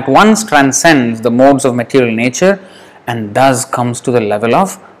 and at once transcends the modes of material nature and thus comes to the level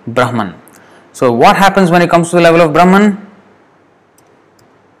of Brahman. So what happens when it comes to the level of Brahman?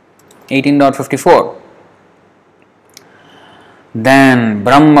 18.54. Then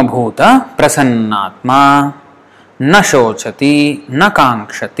Brahma Bhuta Prasannatma na shochati na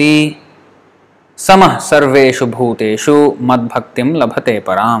kankshati samah sarveshu bhuteshu madbhaktim labhate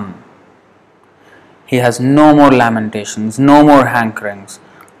param. He has no more lamentations, no more hankerings,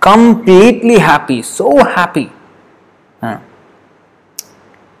 completely happy, so happy.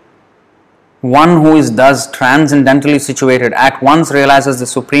 One who is thus transcendentally situated at once realizes the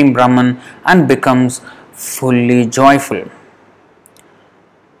Supreme Brahman and becomes fully joyful.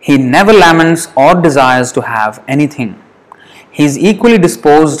 He never laments or desires to have anything. He is equally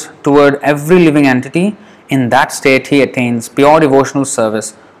disposed toward every living entity. In that state he attains pure devotional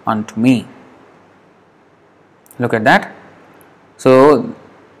service unto me. Look at that. So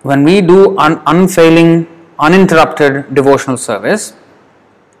when we do unfailing, uninterrupted devotional service,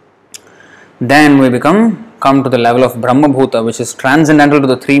 then we come to the level of Brahma Bhuta, which is transcendental to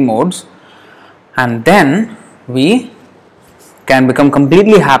the three modes, and then we can become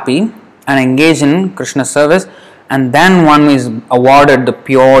completely happy and engage in Krishna service, and then one is awarded the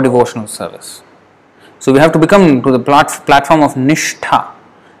pure devotional service. So we have to become to the platform of Nishtha.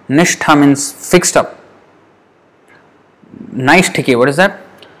 Nishtha means fixed up. Naishtiki, what is that?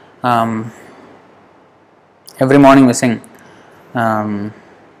 Every morning we sing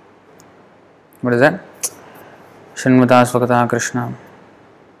what is that? Shinmata Svakata Krishna.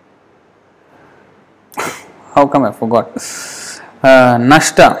 How come I forgot?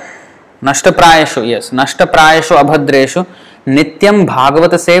 Nashta Prayashu, yes. Nashta Prayashu Abhadreshu Nityam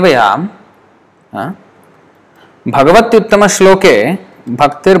Bhagavata Sevaya Bhagavatyuttama Shloke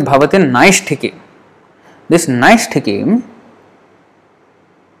Bhaktir Bhavati Naishtiki. This Naishtiki,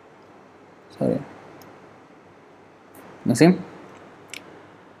 sorry, you see,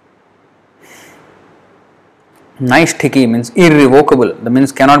 Naishtiki means irrevocable. That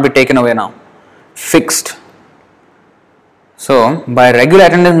means cannot be taken away now, fixed. So, by regular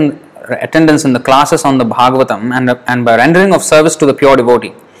attendance in the classes on the Bhagavatam and by rendering of service to the pure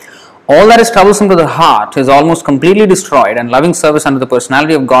devotee, all that is troublesome to the heart is almost completely destroyed, and loving service under the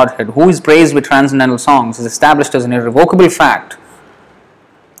personality of Godhead, who is praised with transcendental songs, is established as an irrevocable fact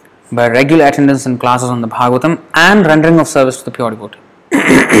by regular attendance in classes on the Bhagavatam and rendering of service to the pure devotee.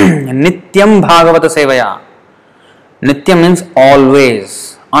 Nityam Bhagavata Sevaya. Nityam means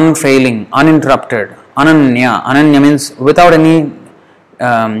always, unfailing, uninterrupted. Ananya. Ananya means without any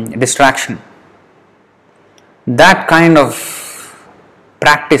distraction. That kind of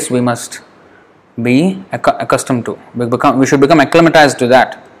practice we must be accustomed to. We should become acclimatized to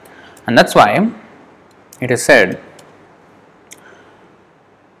that. And that's why it is said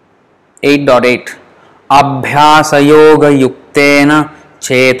 8.8 Abhyasa yoga yuktena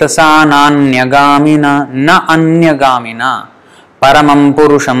chetasa nanyagamina na anyagamina paramam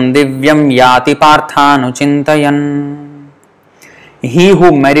purusham divyam yati parthanu chintayan. He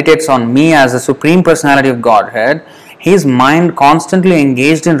who meditates on me as the Supreme Personality of Godhead, his mind constantly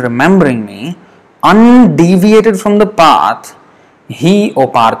engaged in remembering me, undeviated from the path, he, O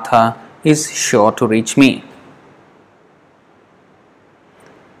Partha, is sure to reach me.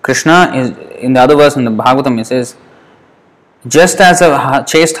 Krishna is, in the other verse in the Bhagavatam, he says, just as a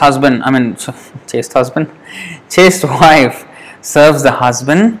chaste wife serves the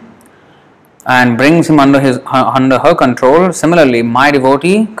husband and brings him under her control, similarly, my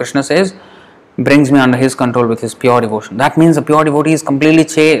devotee, Krishna says, brings me under his control with his pure devotion. That means the pure devotee is completely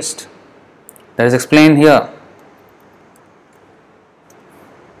chaste. That is explained here.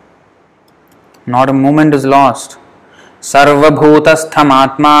 Not a moment is lost. Sarvabhutastham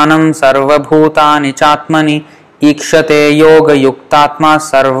atmanam sarvabhutani chatmani ikshate yoga yuktatma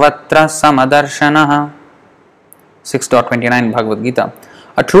sarvatra samadarshanaha. 6.29 Bhagavad Gita.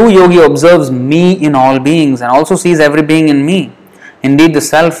 A true yogi observes me in all beings and also sees every being in me. Indeed, the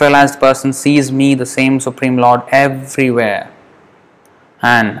self-realized person sees me, the same Supreme Lord, everywhere.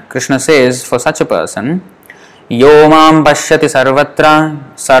 And Krishna says, for such a person, Yo mam pashyati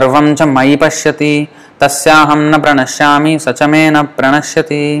sarvatra sarvam cha mayi pashyati tasyaham na pranashyami sachame na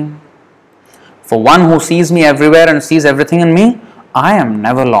pranashyati. For one who sees me everywhere and sees everything in me, I am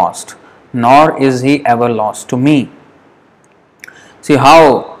never lost, nor is he ever lost to me. See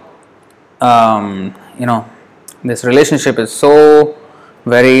how, this relationship is so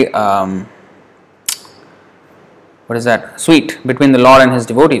very, sweet between the Lord and his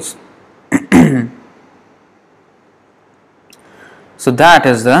devotees. So that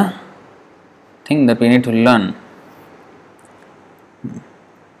is the thing that we need to learn.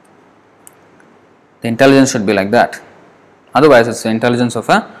 The intelligence should be like that. Otherwise, it's the intelligence of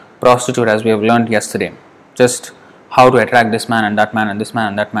a prostitute, as we have learned yesterday. Just how to attract this man and that man and this man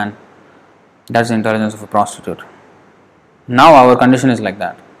and that man. That's the intelligence of a prostitute. Now our condition is like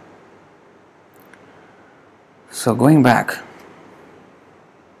that. So going back,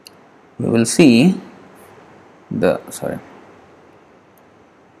 we will see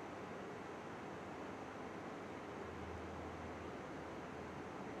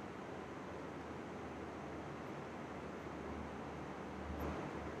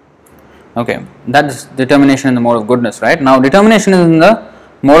Okay, that's determination in the mode of goodness, right? Now determination is in the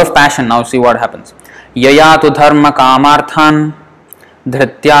mode of passion. Now see what happens. Yayatu dharma kamarthan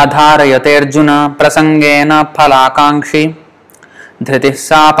dhrityadharayate arjuna prasangena phalakankshi dhritih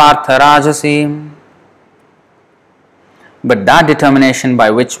sa partha rajasi. But that determination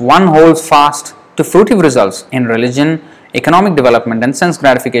by which one holds fast to fruitive results in religion, economic development and sense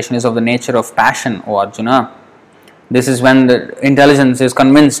gratification is of the nature of passion, O Arjuna. This is when the intelligence is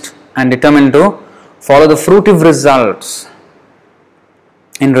convinced and determined to follow the fruitive results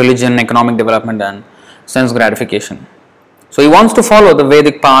in religion, economic development and sense gratification. So he wants to follow the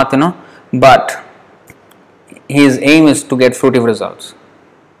Vedic path, but his aim is to get fruitive results.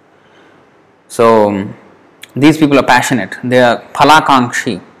 So these people are passionate. They are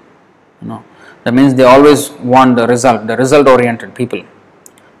phalakankshi. That means they always want the result oriented people.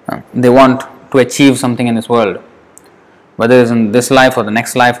 They want to achieve something in this world. whether it's in this life or the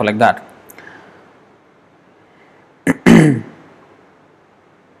next life or like that.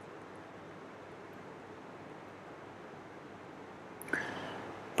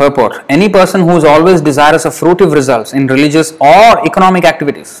 Purport: any person who is always desirous of fruitive results in religious or economic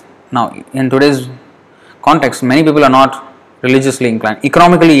activities. Now, in today's context, many people are not religiously inclined.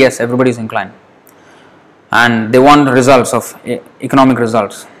 Economically, yes, everybody is inclined, and they want results of economic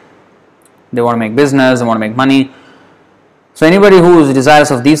results. They want to make business, they want to make money. So anybody who is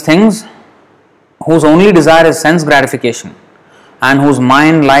desirous of these things, whose only desire is sense gratification, and whose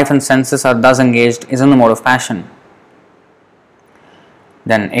mind, life and senses are thus engaged, is in the mode of passion.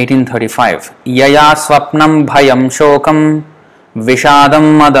 Then 1835, Yaya swapnam bhayam shokam vishadam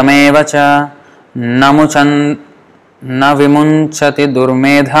madameva cha namuchan na vimunchati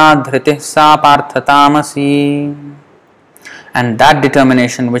durmedha dhritih sa parthatamasi. And that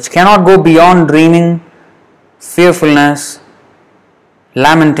determination which cannot go beyond dreaming, fearfulness,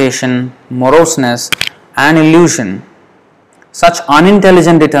 lamentation, moroseness and illusion, such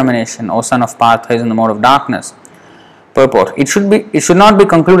unintelligent determination, O son of Partha, is in the mode of darkness. Purport: it should not be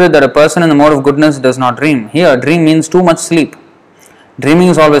concluded that a person in the mode of goodness does not dream. Here, dream means too much sleep. Dreaming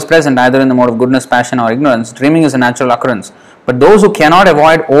is always present, either in the mode of goodness, passion or ignorance. Dreaming is a natural occurrence. But those who cannot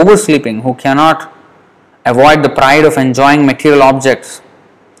avoid oversleeping, who cannot avoid the pride of enjoying material objects,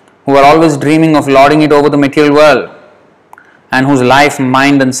 who are always dreaming of lording it over the material world, and whose life,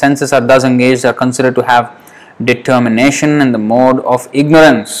 mind and senses are thus engaged, are considered to have determination in the mode of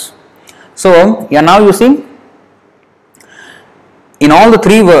ignorance. So, now you see, in all the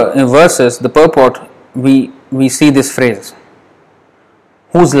three verses, the purport, we see this phrase,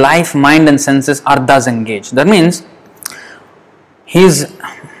 whose life, mind and senses are thus engaged. That means his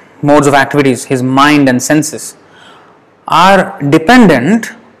modes of activities, his mind and senses are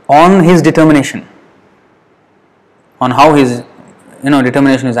dependent on his determination, on how his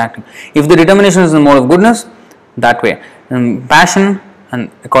determination is acting. If the determination is in the mode of goodness, that way, and passion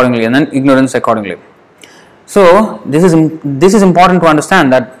and accordingly, and then ignorance accordingly. So this is important to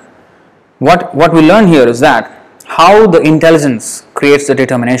understand, that what we learn here is that how the intelligence creates the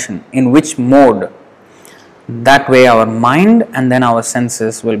determination, in which mode, that way our mind and then our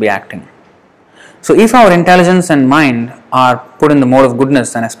senses will be acting. So if our intelligence and mind are put in the mode of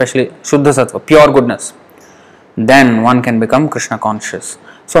goodness, and especially Shuddha Sattva, pure goodness, then one can become Krishna conscious.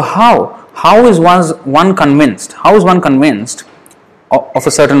 So how is one convinced? How is one convinced of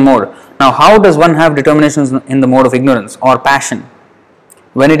a certain mode? Now, how does one have determinations in the mode of ignorance or passion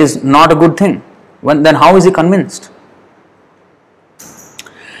when it is not a good thing? Then how is he convinced?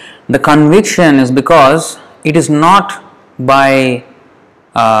 The conviction is because it is not by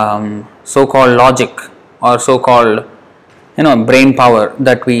so-called logic or so-called brain power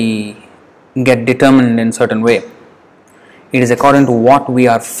that we get determined in certain way. It is according to what we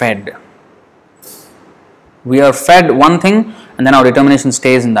are fed. We are fed one thing, and then our determination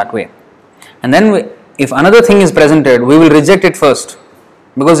stays in that way. And then if another thing is presented, we will reject it first,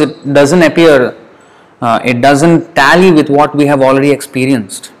 because it doesn't appear, it doesn't tally with what we have already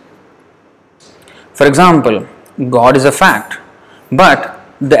experienced. For example, God is a fact, but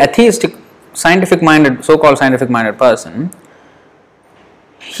the atheistic, so-called scientific-minded person,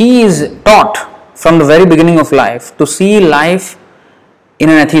 he is taught from the very beginning of life to see life in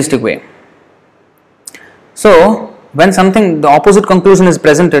an atheistic way. So, when the opposite conclusion is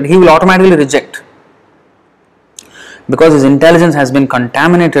presented, he will automatically reject, because his intelligence has been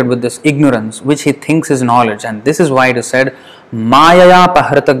contaminated with this ignorance which he thinks is knowledge. And this is why it is said, Mayaya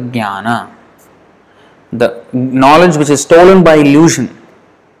pahrita jnana, the knowledge which is stolen by illusion.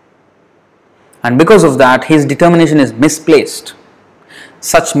 And because of that, his determination is misplaced.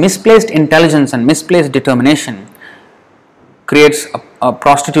 Such misplaced intelligence and misplaced determination creates a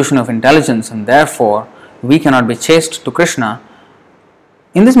prostitution of intelligence, and therefore we cannot be chaste to Krishna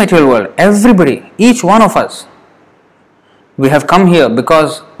in this material world. Everybody, each one of us, we have come here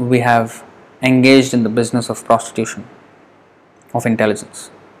because we have engaged in the business of prostitution of intelligence,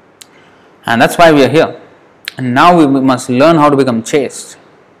 and that's why we are here. And now we must learn how to become chaste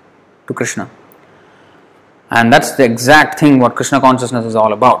to Krishna. And that's the exact thing what Krishna consciousness is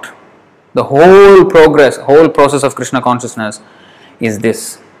all about. The whole process of Krishna consciousness is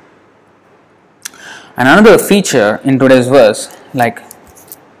this. And another feature in today's verse, like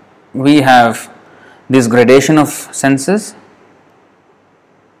we have this gradation of senses,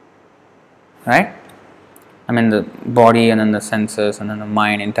 right? I mean the body and then the senses and then the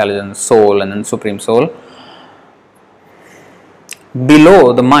mind, intelligence, soul and then supreme soul.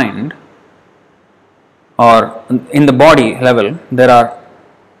 Below the mind or in the body level, there are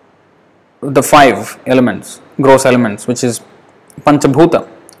the five elements, gross elements, which is Panchabhuta.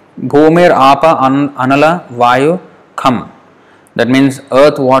 Bhumir, Apa, Anala, Vayu, Kham. That means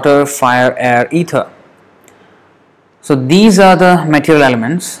earth, water, fire, air, ether. So these are the material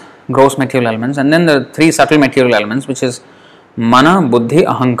elements, gross material elements, and then the three subtle material elements, which is Mana, Buddhi,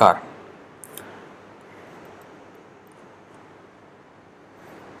 Ahankar.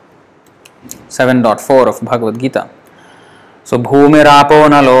 7.4 of Bhagavad Gita. So Bhumirapo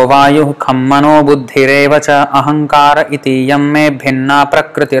nalo vayu khammano buddhirevacha ahankara iti yamme bhinna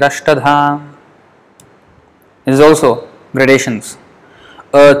prakritirashtadha. There is also gradations.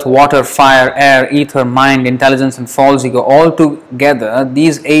 Earth, water, fire, air, ether, mind, intelligence and false ego, all together,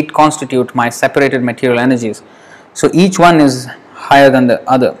 these 8 constitute my separated material energies. So each one is higher than the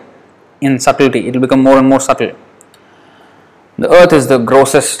other in subtlety. It will become more and more subtle. The earth is the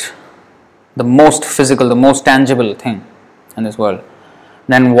grossest, the most physical, the most tangible thing in this world.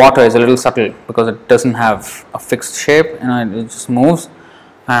 Then water is a little subtle because it doesn't have a fixed shape, it just moves,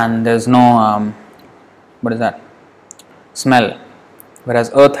 and there's no what is that? Smell.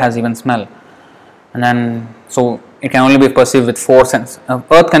 Whereas earth has even smell. And then so it can only be perceived with 4 senses.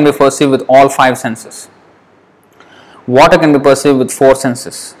 Earth can be perceived with all 5 senses. Water can be perceived with 4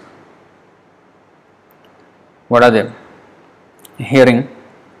 senses. What are they? Hearing,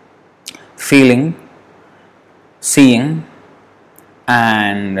 feeling, seeing,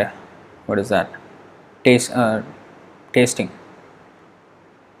 and what is that? Tasting.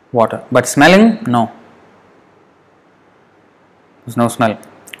 Water. But smelling? No. There's no smell.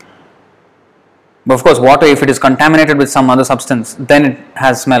 But of course, water, if it is contaminated with some other substance, then it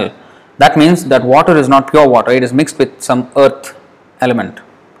has smell. That means that water is not pure water, it is mixed with some earth element,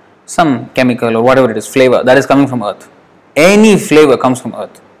 some chemical or whatever it is, flavor that is coming from earth. Any flavor comes from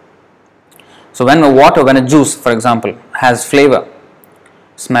earth. So when a juice, for example, has flavor,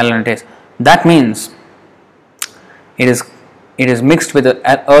 smell and taste, that means it is mixed with the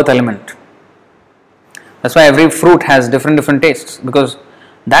earth element. That's why every fruit has different tastes, because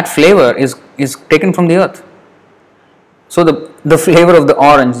that flavor is taken from the earth. So the flavor of the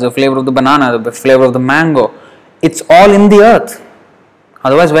orange, the flavor of the banana, the flavor of the mango, it's all in the earth.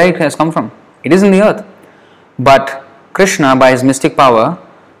 Otherwise, where it has come from? It is in the earth. But Krishna, by his mystic power,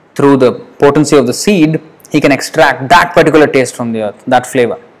 through the potency of the seed, he can extract that particular taste from the earth, that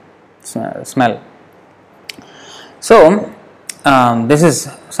flavor, smell. So this is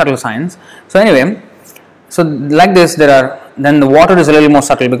subtle science. So anyway, so like this, then the water is a little more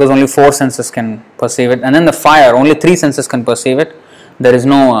subtle because only 4 senses can perceive it, and then the fire, only 3 senses can perceive it. There is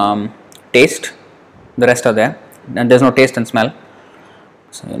no taste, the rest are there, and there is no taste and smell.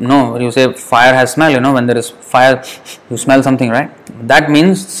 So, you say fire has smell, when there is fire, you smell something, right? That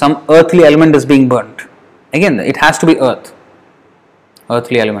means some earthly element is being burnt. Again, it has to be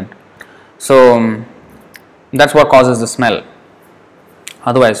earthly element. So that's what causes the smell.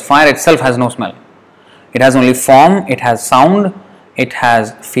 Otherwise, fire itself has no smell. It has only form, it has sound, it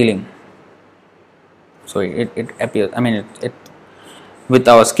has feeling. So it appears, with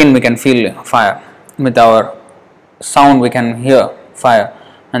our skin we can feel fire, with our sound we can hear fire,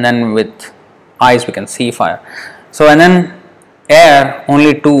 and then with eyes we can see fire. So and then air,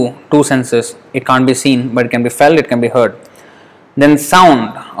 only two senses, it can't be seen but it can be felt, it can be heard. Then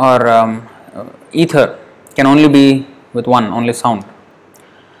sound or ether can only be with one, only sound.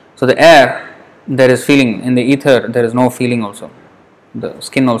 So the air, there is feeling. In the ether, there is no feeling also. The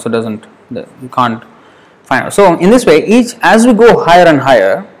skin also doesn't, you can't find it. So in this way, as we go higher and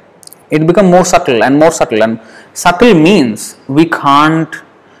higher, it becomes more subtle and more subtle. And subtle means we can't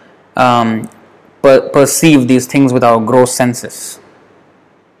perceive these things with our gross senses.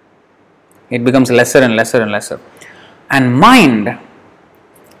 It becomes lesser and lesser and lesser. And mind,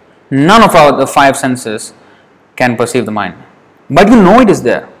 none of the 5 senses can perceive the mind. But it is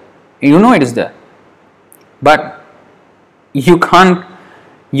there. It is there. But you can't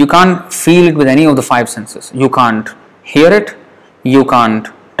feel it with any of the 5 senses. You can't hear it, you can't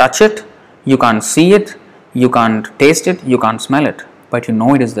touch it, you can't see it, you can't taste it, you can't smell it. But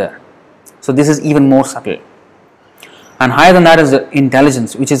it is there. So this is even more subtle. And higher than that is the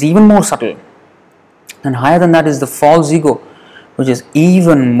intelligence, which is even more subtle. And higher than that is the false ego, which is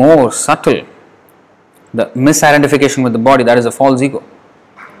even more subtle. The misidentification with the body, that is the false ego.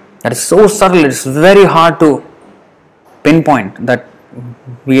 That is so subtle, it's very hard to pinpoint that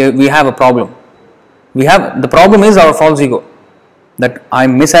we have a problem. The problem is our false ego, that I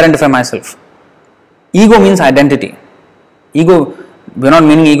misidentify myself. Ego means identity. Ego, we're not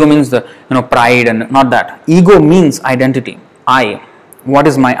meaning ego means the pride, and not that. Ego means identity. What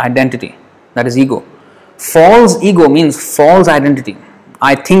is my identity? That is ego. False ego means false identity.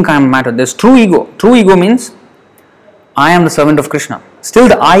 I think I am matter. There's true ego. True ego means I am the servant of Krishna. Still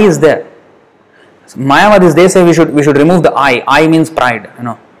the I is there. Mayavadis, they say we should remove the I. I means pride.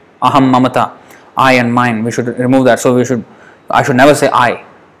 Aham, mamata, I and mine. We should remove that. So I should never say I.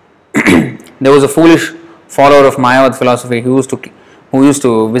 There was a foolish follower of Mayavad philosophy who used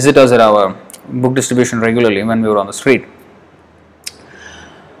to visit us at our book distribution regularly when we were on the street.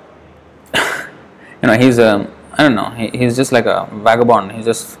 He's I don't know. He's just like a vagabond. He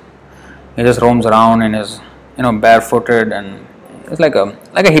just roams around and is barefooted, and it's like a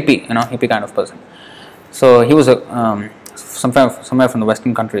hippie, hippie kind of person. So he was somewhere from the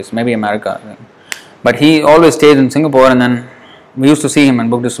Western countries, maybe America, I think. But he always stayed in Singapore, and then we used to see him in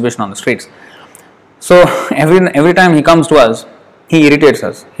book distribution on the streets. So every time he comes to us, he irritates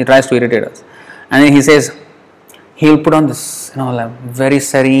us. He tries to irritate us, and then he says he'll put on this like very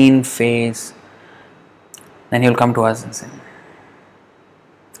serene face. Then he'll come to us and say,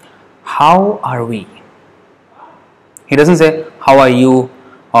 "How are we?" He doesn't say, "How are you?"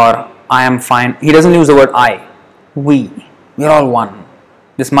 or "I am fine." He doesn't use the word I. We are all one.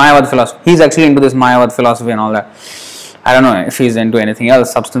 This Mayavad philosophy. He's actually into this Mayavad philosophy and all that. I don't know if he's into anything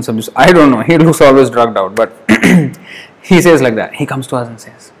else, substance abuse. I don't know. He looks always drugged out, but he says like that. He comes to us and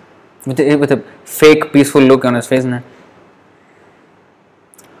says, with a fake peaceful look on his face, and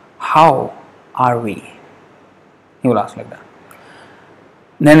 "How are we?" He will ask like that.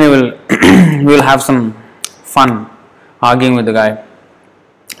 Then we will have some fun arguing with the guy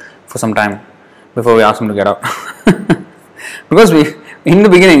for some time before we ask him to get out. Because in the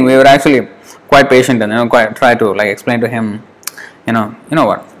beginning we were actually quite patient and quite try to explain to him, you know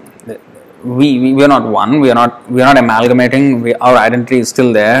what, we are not one, we are not amalgamating. Our identity is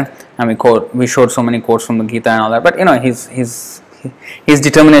still there, and we showed so many quotes from the Gita and all that. But his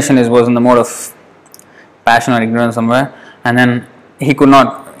determination was in the mode of passion or ignorance somewhere, and then he could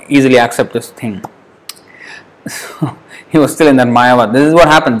not easily accept this thing. So he was still in that Mayavad. This is what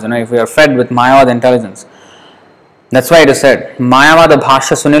happens, if we are fed with Mayavad intelligence. That's why it is said, Mayavada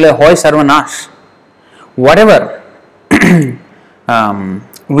bhashya sunile hoy sarvanash. Whatever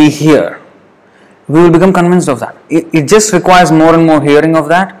we hear, we will become convinced of that. It just requires more and more hearing of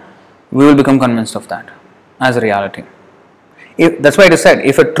that. We will become convinced of that as a reality. That's why it is said,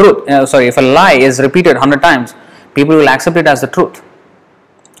 if a lie is repeated 100 times, people will accept it as the truth.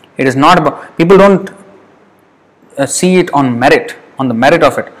 It is not about, people don't see it on the merit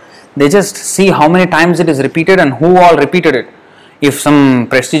of it. They just see how many times it is repeated and who all repeated it. If some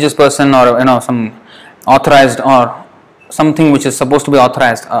prestigious person or some authorized or something which is supposed to be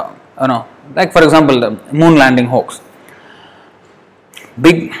authorized, like for example the moon landing hoax.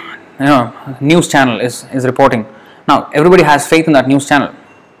 Big news channel is reporting. Now everybody has faith in that news channel.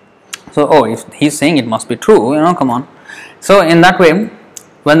 So if he's saying it must be true, come on. So in that way,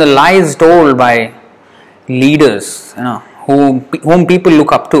 when the lie is told by leaders, whom people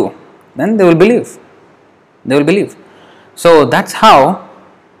look up to, then they will believe. So that's how.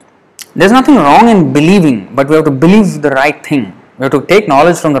 There's nothing wrong in believing, but we have to believe the right thing. We have to take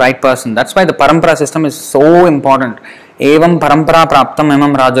knowledge from the right person. That's why the parampara system is so important. Evam parampara praptam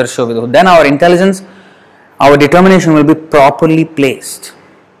emam rajarsho viduh. Then our intelligence, our determination will be properly placed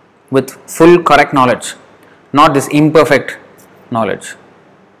with full correct knowledge, not this imperfect knowledge,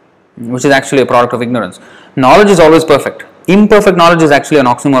 which is actually a product of ignorance. Knowledge is always perfect. Imperfect knowledge is actually an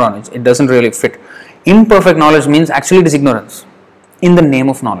oxymoron. It doesn't really fit. Imperfect knowledge means actually it is ignorance in the name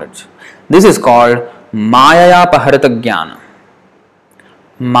of knowledge. This is called Mayaya Apaharita Jnana.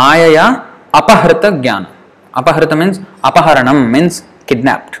 Mayaya Apaharita Jnana. Apaharita means Apaharanam means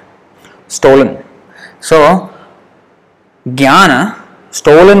kidnapped, stolen. So Jnana,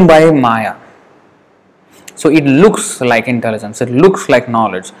 stolen by Maya. So it looks like intelligence, it looks like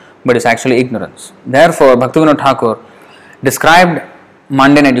knowledge, but it's actually ignorance. Therefore, Bhaktivinoda Thakur described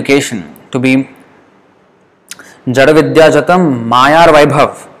mundane education to be Jada Vidya Jatam Mayar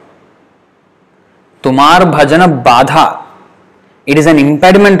Vaibhav, Tumar Bhajana Badha. It is an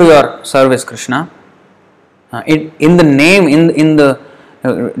impediment to your service, Krishna. In the name, in the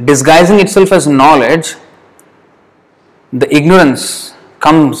disguising itself as knowledge, the ignorance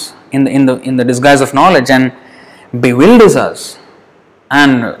comes in the disguise of knowledge and bewilders us,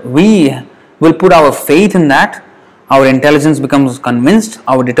 and we will put our faith in that. Our intelligence becomes convinced,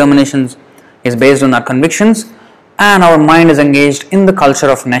 our determination is based on our convictions, and our mind is engaged in the culture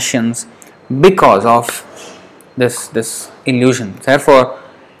of nescience because of this illusion. Therefore,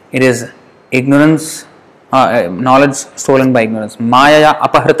 it is ignorance, knowledge stolen by ignorance. Maya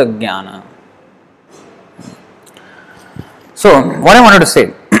apahrita jnana. So, what I wanted to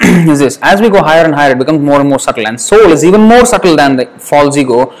say is this: as we go higher and higher, it becomes more and more subtle, and soul is even more subtle than the false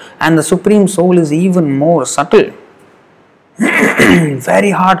ego, and the supreme soul is even more subtle.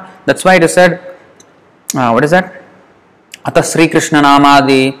 Very hard. That's why it is said, what is that? Ata Sri Krishna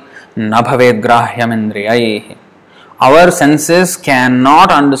Namadi na bhaved grahyam indriyaihi. Our senses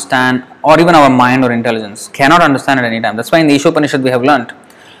cannot understand, or even our mind or intelligence cannot understand at any time. That's why in the Ishopanishad we have learnt,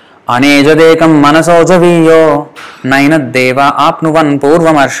 Anejadekam manasojaviyo nainad deva apnuvan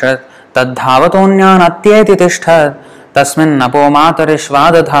purvamarshad tadhavatonyaan atyeti tishthat tasmin napo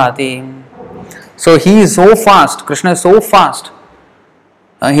matarishvadadhati. So he is so fast, Krishna is so fast,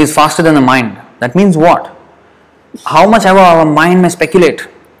 he is faster than the mind. That means what? How much ever our mind may speculate,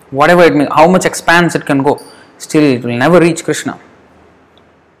 whatever it means, how much expanse it can go, still it will never reach Krishna.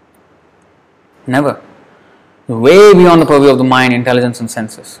 Never. Way beyond the purview of the mind, intelligence and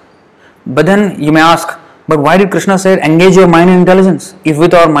senses. But then you may ask, but why did Krishna say engage your mind and intelligence? If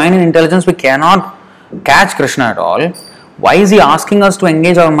with our mind and intelligence we cannot catch Krishna at all, why is he asking us to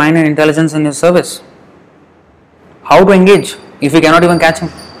engage our mind and intelligence in his service? How to engage if we cannot even catch him?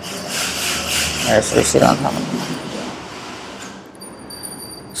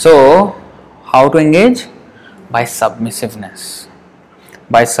 So, how to engage? By submissiveness,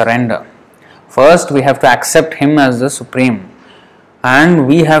 by surrender. First, we have to accept him as the supreme, and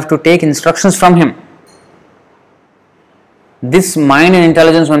we have to take instructions from him. This mind and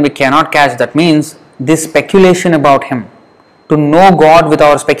intelligence, when we cannot catch, that means this speculation about him, to know God with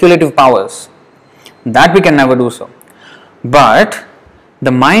our speculative powers, that we can never do so. But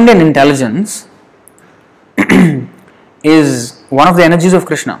the mind and intelligence is one of the energies of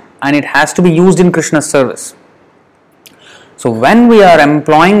Krishna, and it has to be used in Krishna's service. So when we are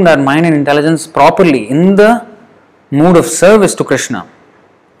employing that mind and intelligence properly in the mood of service to Krishna,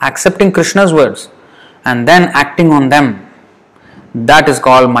 accepting Krishna's words and then acting on them, that is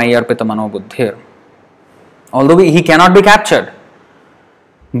called Mayi Arpita Mano Buddhir. Although he cannot be captured,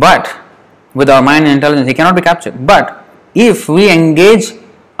 but with our mind and intelligence he cannot be captured. But if we engage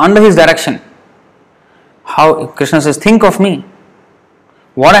under his direction, how Krishna says, think of me,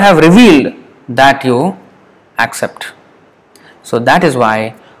 what I have revealed, that you accept. So that is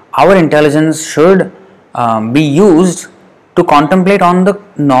why our intelligence should be used to contemplate on the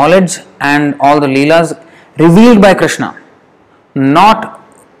knowledge and all the leelas revealed by Krishna, not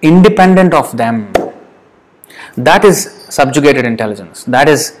independent of them. That is subjugated intelligence, that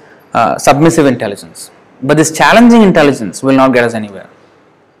is submissive intelligence. But this challenging intelligence will not get us anywhere.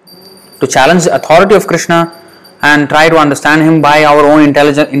 To challenge the authority of Krishna and try to understand him by our own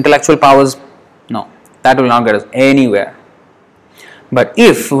intellectual powers, no, that will not get us anywhere. But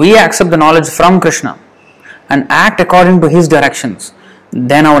if we accept the knowledge from Krishna and act according to his directions,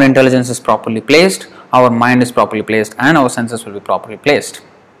 then our intelligence is properly placed, our mind is properly placed, and our senses will be properly placed.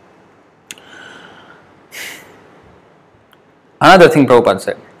 Another thing Prabhupada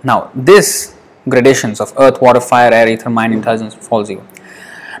said. Now, this gradations of earth, water, fire, air, ether, mind, intelligence, false ego.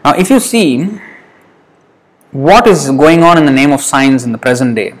 Now, if you see what is going on in the name of science in the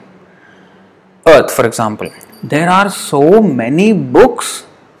present day, earth, for example, there are so many books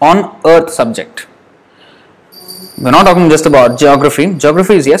on earth subject. We're not talking just about geography.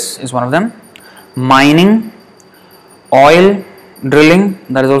 Geography is one of them. Mining, oil, drilling,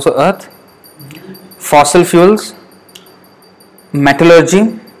 that is also earth. Fossil fuels,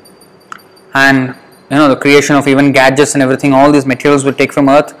 metallurgy, and the creation of even gadgets and everything, all these materials we take from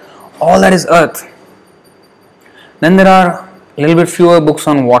earth, all that is earth. Then there are a little bit fewer books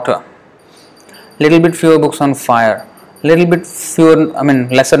on water, little bit fewer books on fire, little bit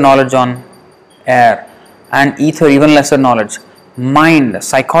lesser knowledge on air, and ether, even lesser knowledge. Mind,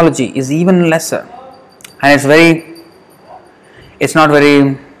 psychology is even lesser, and it's not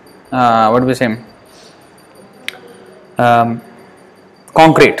very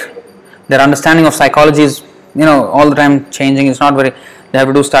concrete. Their understanding of psychology is all the time changing. It's not very, they have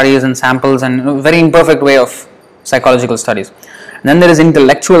to do studies and samples and very imperfect way of psychological studies. And then there is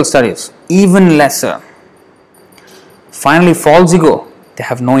intellectual studies, even lesser. Finally, false ego, they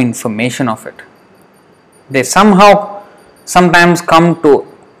have no information of it. They somehow sometimes come to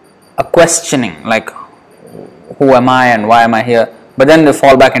a questioning like, who am I and why am I here? But then they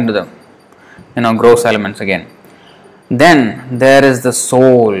fall back into the gross elements again. Then there is the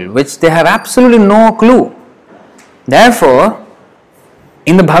soul, which they have absolutely no clue. Therefore,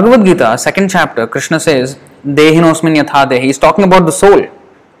 in the Bhagavad Gita, 2nd chapter, Krishna says, Dehinosmin yatha dehi. He is talking about the soul.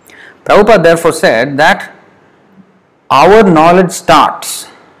 Prabhupada therefore said that our knowledge starts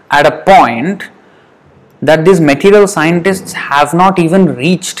at a point that these material scientists have not even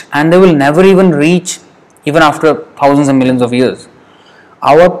reached, and they will never even reach even after thousands and millions of years.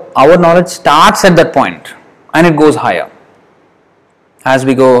 our knowledge starts at that point and it goes higher. As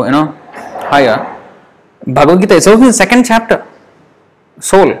we go, higher. Bhagavad Gita itself is the second chapter.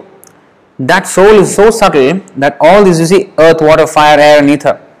 Soul. That soul is so subtle that all these, you see, earth, water, fire, air and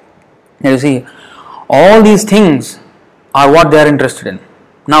ether. You see, all these things are what they are interested in.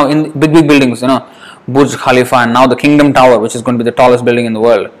 Now in big buildings, Burj Khalifa and now the Kingdom Tower, which is going to be the tallest building in the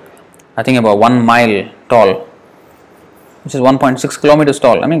world. I think about 1 mile tall, which is 1.6 kilometers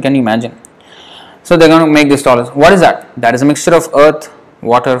tall. I mean, can you imagine? So they're going to make this tallest. What is that? That is a mixture of earth,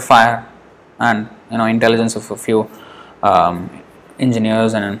 water, fire and intelligence of a few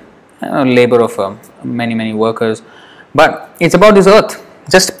engineers and labor of many workers. But it's about this earth.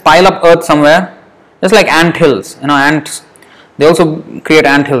 Just pile up earth somewhere, just like ant hills. Ants, they also create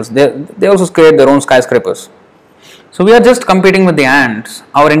ant hills. They also create their own skyscrapers. So we are just competing with the ants.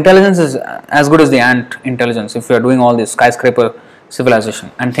 Our intelligence is as good as the ant intelligence. If we are doing all this skyscraper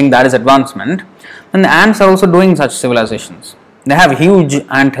civilization and think that is advancement, then the ants are also doing such civilizations. They have huge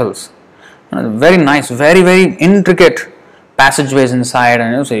ant hills, very nice, very intricate passageways inside,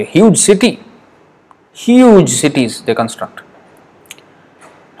 and it's a huge city. Huge cities they construct,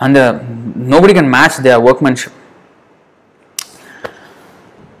 and nobody can match their workmanship.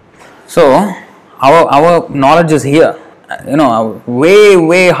 So our knowledge is here,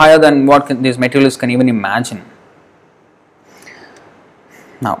 way higher than what these materialists can even imagine.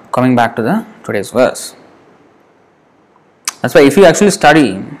 Now, coming back to today's verse. That's why if you actually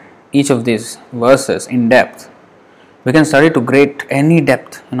study each of these verses in depth, we can study to any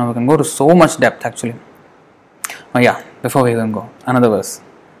depth. We can go to so much depth actually. Oh yeah, before we even go, another verse.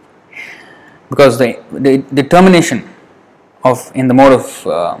 Because the determination in the mode of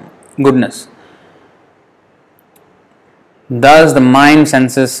goodness, thus the mind,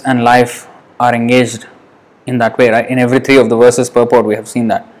 senses and life are engaged in that way, right? In every 3 of the verses purport we have seen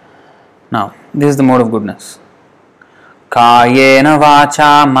that. Now, this is the mode of goodness. Kayena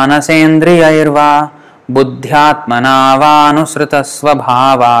vacha manasendriyairva buddhyatmana vanusrita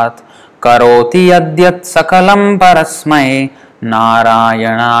svabhavat karoti yadyat sakalam parasmai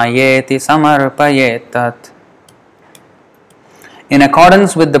narayanayeti samarpayetat. In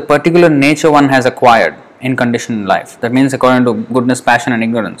accordance with the particular nature one has acquired in conditioned life. That means according to goodness, passion and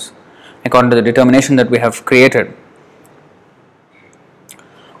ignorance. According to the determination that we have created.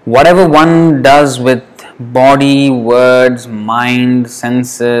 Whatever one does with body, words, mind,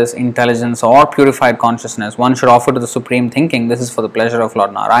 senses, intelligence or purified consciousness, one should offer to the supreme thinking, this is for the pleasure of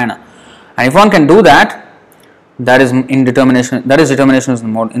Lord Narayana. And if one can do that, that is determination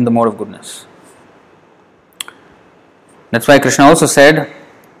in the mode of goodness. That's why Krishna also said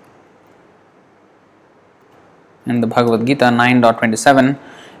in the Bhagavad Gita 9.27,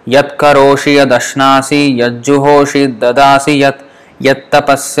 Yat karoshi yad ashnasi yad juhoshi dadasi yat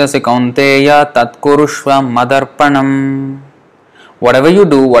tapasyasi kaunteya tat kurushva madarpanam. Whatever you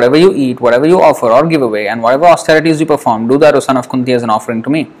do, whatever you eat, whatever you offer or give away, and whatever austerities you perform, do that, O son of Kunti, as an offering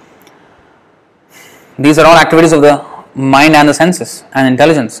to me. These are all activities of the mind and the senses and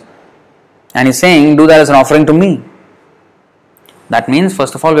intelligence. And he's saying, do that as an offering to me. That means,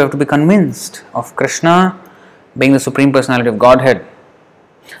 first of all, we have to be convinced of Krishna being the Supreme Personality of Godhead.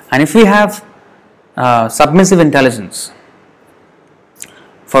 And if we have submissive intelligence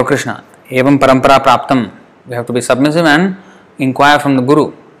for Krishna, evam parampara praptam, we have to be submissive and inquire from the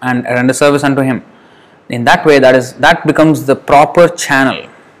Guru and render service unto him. In that way, that becomes the proper channel.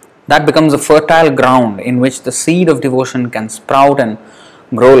 That becomes a fertile ground in which the seed of devotion can sprout and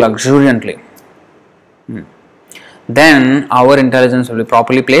grow luxuriantly. Then our intelligence will be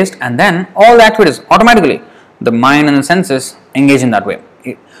properly placed, and then all the activities, automatically, the mind and the senses engage in that way.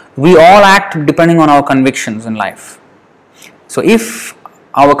 We all act depending on our convictions in life. So if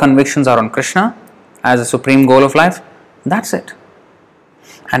our convictions are on Krishna as a supreme goal of life, that's it.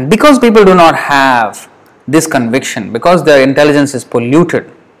 And because people do not have this conviction, because their intelligence is polluted,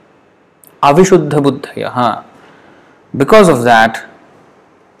 avishuddha buddhaya, because of that,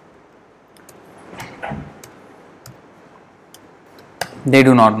 they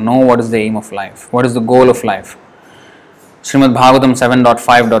do not know what is the aim of life, what is the goal of life. Srimad Bhagavatam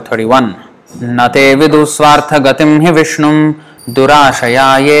 7.5.31 Nate vidu swartha gatim hi vishnum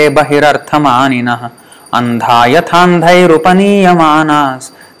durashayaye bahirarthamaninaha andhayathandhai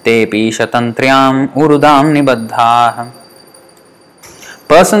rupaniyamanas tepi shatantriyam urudam nibaddha.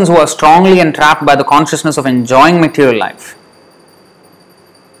 Persons who are strongly entrapped by the consciousness of enjoying material life.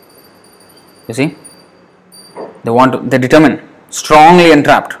 You see? They determine, strongly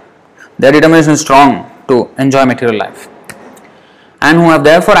entrapped. Their determination is strong to enjoy material life. And who have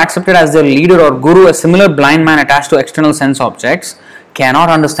therefore accepted as their leader or guru a similar blind man attached to external sense objects, cannot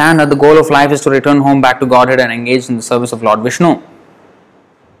understand that the goal of life is to return home back to Godhead and engage in the service of Lord Vishnu.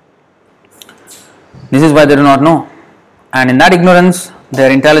 This is why they do not know. And in that ignorance,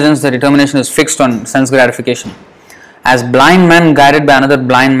 their intelligence, their determination is fixed on sense gratification. As blind men guided by another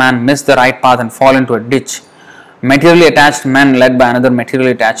blind man miss the right path and fall into a ditch, materially attached men led by another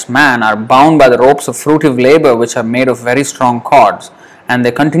materially attached man are bound by the ropes of fruitive labor which are made of very strong cords, and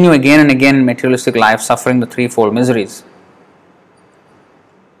they continue again and again in materialistic life, suffering the threefold miseries.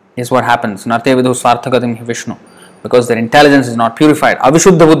 This is what happens. Narte vidhu svarthagatim hi Vishnu. Because their intelligence is not purified.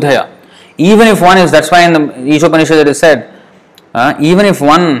 Avishuddha buddhaya. Even if one is, that's why in the Ishopanishad it is said, even if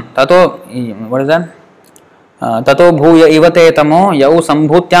one, what is that? Tato bhuya ivate tamo yau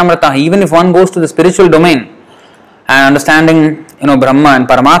sambhutyamrata. Even if one goes to the spiritual domain and understanding, Brahma and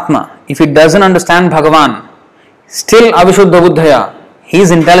Paramatma, if he doesn't understand Bhagavan, still avishuddha buddhaya,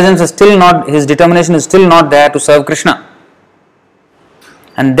 his intelligence is still not, his determination is still not there to serve Krishna.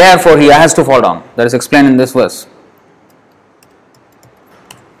 And therefore he has to fall down. That is explained in this verse.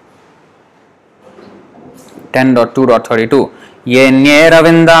 10.2.32 Yenye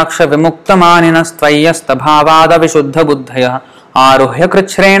ravindaksha vimuktamaninas tvayasta bhavada vishuddha buddhaya aruhya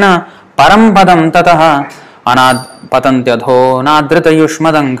krichrena parampadam tataha anad patantyadho nadrita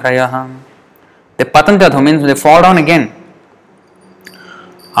yushmadankrayah. The patantyadho means they fall down again.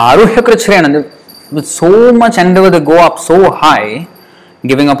 Aruhya krichrena, with so much endeavor they go up so high,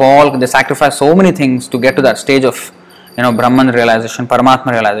 giving up all, they sacrifice so many things to get to that stage of Brahman realization,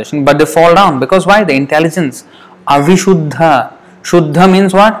 Paramatma realization, but they fall down. Because why? The intelligence, avishuddha. Shuddha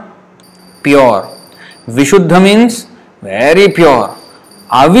means what? Pure. Vishuddha means very pure.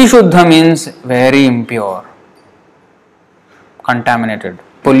 Avishuddha means very impure, contaminated,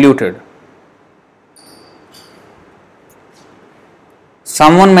 polluted.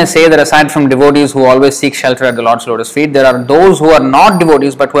 Someone may say that aside from devotees who always seek shelter at the Lord's lotus feet, there are those who are not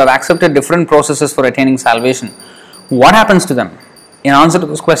devotees but who have accepted different processes for attaining salvation. What happens to them? In answer to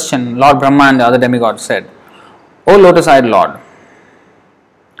this question, Lord Brahma and the other demigods said, O lotus-eyed Lord,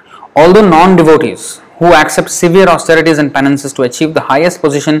 although non-devotees who accept severe austerities and penances to achieve the highest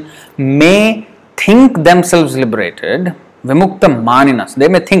position may think themselves liberated, vimukta maninas, they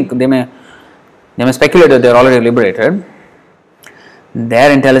may think, they may speculate that they are already liberated,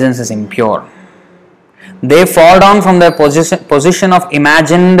 their intelligence is impure. They fall down from their position of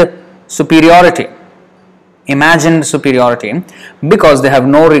imagined superiority because they have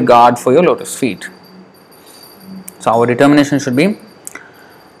no regard for your lotus feet. So our determination should be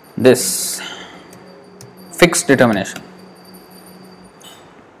this fixed determination.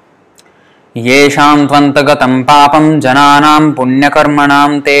 Yesham tvantagatam papam jananam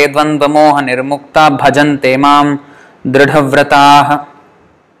punyakarmanam te dvandvamoha nirmukta bhajante mam dridhavratah.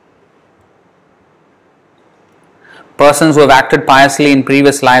 Persons who have acted piously in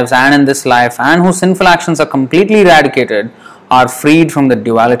previous lives and in this life and whose sinful actions are completely eradicated are freed from the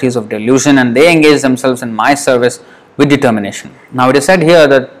dualities of delusion and they engage themselves in my service with determination. Now it is said here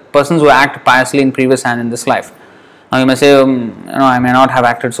that persons who act piously in previous and in this life. Now you may say, I may not have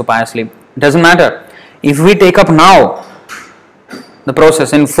acted so piously. It doesn't matter. If we take up now the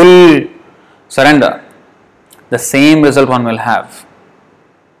process in full surrender, the same result one will have.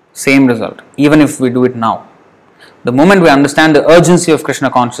 Same result, even if we do it now. The moment we understand the urgency of Krishna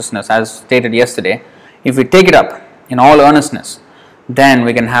consciousness, as stated yesterday, if we take it up in all earnestness, then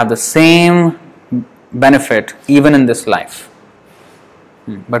we can have the same benefit even in this life.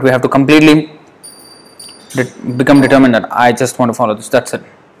 But we have to completely become determined that I just want to follow this, that's it.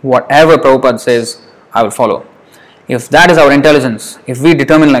 Whatever Prabhupada says, I will follow. If that is our intelligence, if we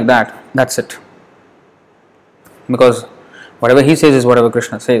determine like that, that's it. Because whatever he says is whatever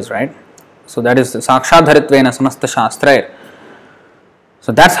Krishna says, right? So that is sakshadharitvena samasta shastrair.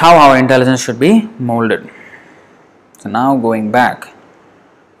 So that's how our intelligence should be molded. So now going back,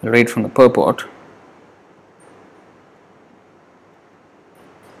 we'll read from the purport.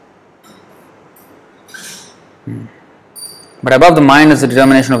 But above the mind is the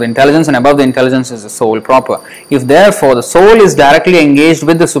determination of the intelligence, and above the intelligence is the soul proper. If therefore the soul is directly engaged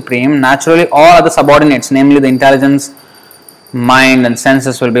with the Supreme, naturally all other subordinates, namely the intelligence, mind and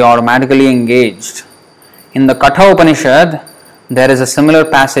senses, will be automatically engaged. In the Katha Upanishad, there is a similar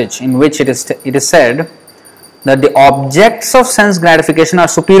passage in which it is said that the objects of sense gratification are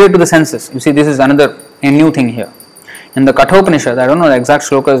superior to the senses. You see, this is a new thing here. In the Katha Upanishad, I don't know, the exact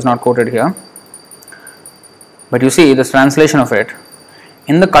shloka is not quoted here, but you see this translation of it.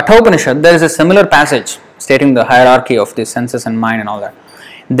 In the Katha Upanishad, there is a similar passage stating the hierarchy of the senses and mind and all that.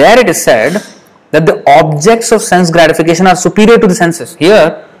 There it is said that the objects of sense gratification are superior to the senses.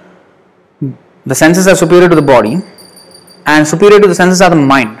 Here, the senses are superior to the body, and superior to the senses are the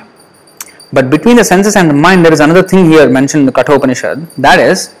mind. But between the senses and the mind, there is another thing here mentioned in the Katha Upanishad, that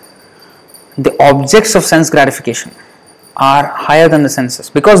is, the objects of sense gratification are higher than the senses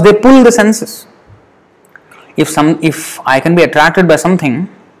because they pull the senses. If I can be attracted by something,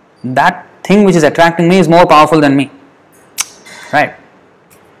 that thing which is attracting me is more powerful than me, right?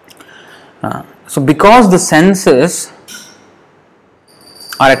 So because the senses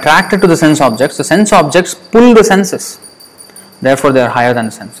are attracted to the sense objects pull the senses, therefore they are higher than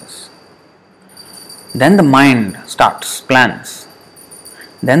the senses. Then the mind starts, plans.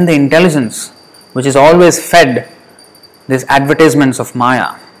 Then the intelligence, which is always fed these advertisements of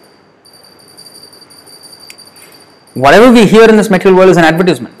Maya. Whatever we hear in this material world is an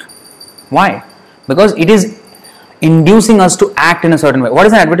advertisement. Why? Because it is inducing us to act in a certain way. What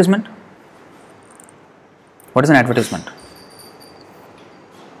is an advertisement? What is an advertisement?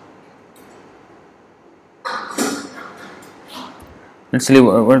 Let's see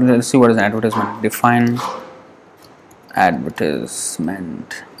what is an advertisement. Define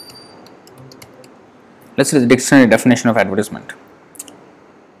advertisement. Let's see the dictionary definition of advertisement.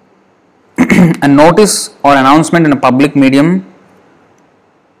 A notice or announcement in a public medium.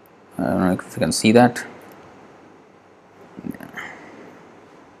 I don't know if you can see that.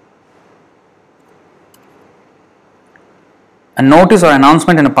 A notice or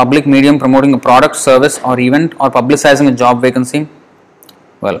announcement in a public medium promoting a product, service or event or publicizing a job vacancy.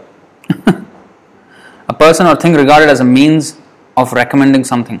 Well, a person or thing regarded as a means of recommending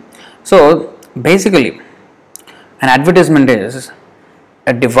something. So basically, an advertisement is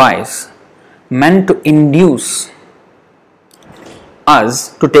a device meant to induce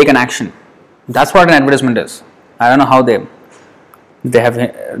us to take an action. That's what an advertisement is. I don't know how they have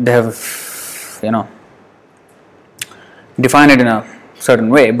define it in a certain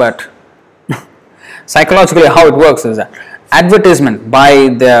way, but psychologically how it works is that advertisement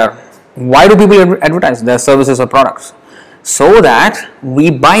why do people advertise their services or products? So that we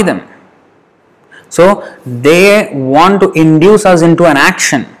buy them. So they want to induce us into an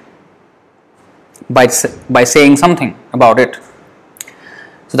action by saying something about it.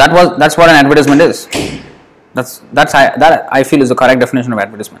 So that's what an advertisement is. That I feel is the correct definition of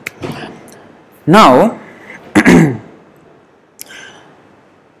advertisement. Now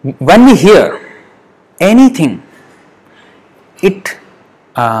when we hear anything, it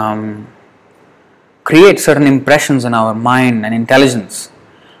creates certain impressions in our mind and intelligence,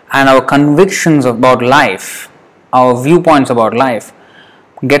 and our convictions about life, our viewpoints about life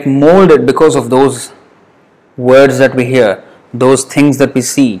get molded because of those words that we hear, those things that we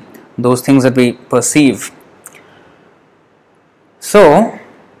see, those things that we perceive. So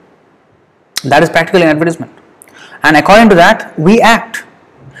that is practically an advertisement, and according to that we act.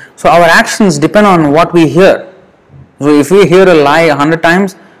 So our actions depend on what we hear. So if we hear a lie 100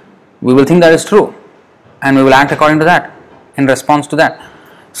 times, we will think that is true, and we will act according to that, in response to that.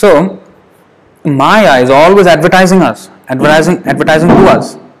 So Maya is always advertising us, advertising to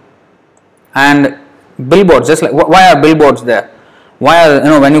us. And billboards, just like, why are billboards there? Why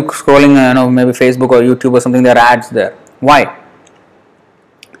are, when you're scrolling, maybe Facebook or YouTube or something, there are ads there. Why?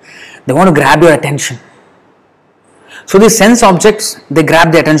 They want to grab your attention. So these sense objects, they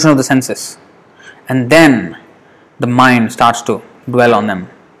grab the attention of the senses, and then the mind starts to dwell on them.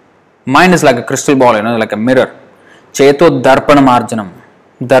 Mind is like a crystal ball, like a mirror. Cheto darpana marjanam.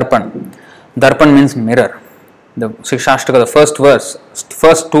 Darpan. Darpan means mirror. The Shikshashtaka, the first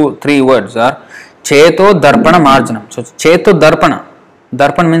 2-3 words are Cheto darpana marjanam. So Cheto darpana.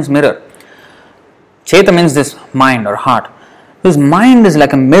 Darpan means mirror. Cheta means this mind or heart. This mind is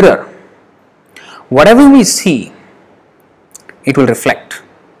like a mirror. Whatever we see, it will reflect.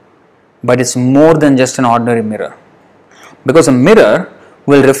 But it's more than just an ordinary mirror. Because a mirror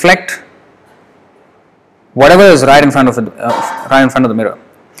will reflect whatever is right in front of the mirror.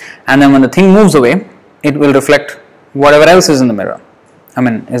 And then when the thing moves away, it will reflect whatever else is in the mirror.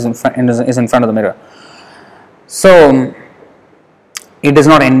 Is in front of the mirror. So it does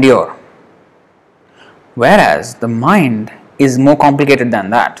not endure. Whereas the mind is more complicated than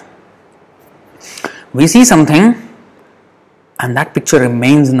that. We see something, and that picture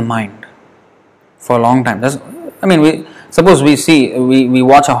remains in the mind for a long time. Suppose we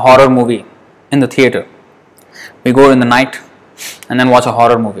watch a horror movie in the theater. We go in the night and then watch a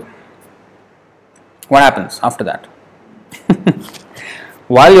horror movie. What happens after that?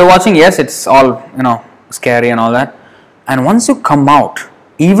 While you're watching, yes, it's all scary and all that. And once you come out,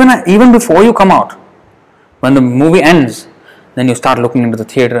 even before you come out, when the movie ends, then you start looking into the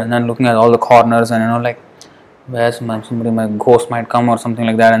theater and then looking at all the corners and where's my ghost might come or something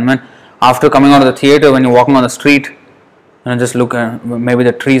like that. And when after coming out of the theater, when you're walking on the street, Just look at maybe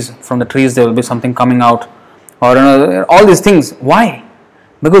the trees. From the trees there will be something coming out, or all these things. Why?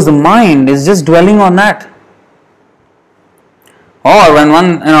 Because the mind is just dwelling on that. Or when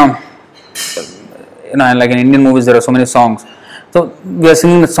one, like in Indian movies, there are so many songs. So we are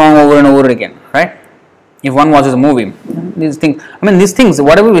singing the song over and over again, right? If one watches a movie, these things,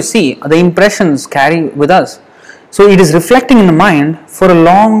 whatever we see, the impressions carry with us. So it is reflecting in the mind for a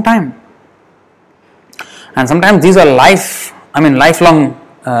long time. And sometimes these are lifelong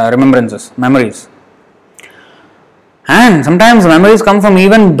remembrances, memories. And sometimes memories come from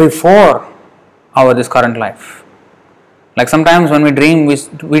even before this current life. Like sometimes when we dream,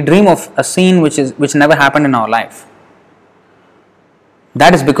 we dream of a scene which never happened in our life.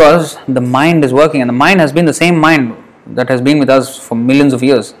 That is because the mind is working, and the mind has been the same mind that has been with us for millions of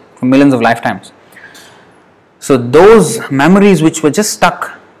years, for millions of lifetimes. So those memories which were just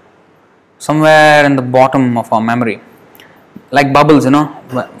stuck somewhere in the bottom of our memory, like bubbles,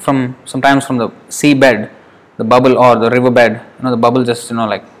 sometimes from the seabed, the bubble, or the riverbed, the bubble just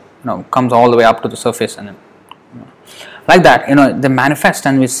comes all the way up to the surface, and then, like that, they manifest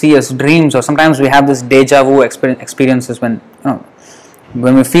and we see as dreams, or sometimes we have this deja vu experiences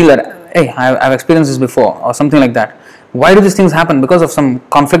when we feel that, hey, I've experienced this before, or something like that. Why do these things happen? Because of some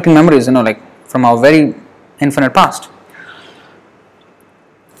conflicting memories, from our very infinite past.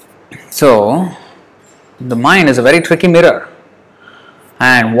 So, the mind is a very tricky mirror,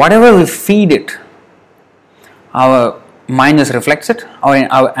 and whatever we feed it, our mind just reflects it,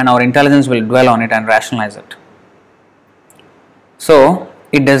 and our intelligence will dwell on it and rationalize it. So,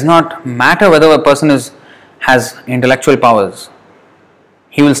 it does not matter whether a person has intellectual powers.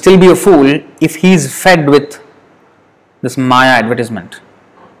 He will still be a fool if he is fed with this Maya advertisement.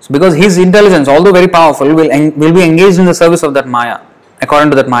 So because his intelligence, although very powerful, will be engaged in the service of that Maya, according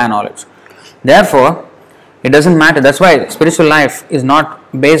to that Maya knowledge. Therefore, it doesn't matter. That's why spiritual life is not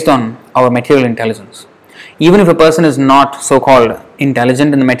based on our material intelligence. Even if a person is not so-called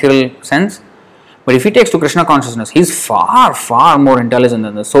intelligent in the material sense, but if he takes to Krishna consciousness, he is far, far more intelligent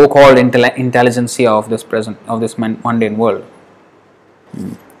than the so-called intelligentsia of this mundane world.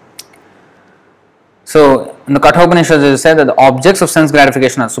 So, in the Kathopanishads it is said that the objects of sense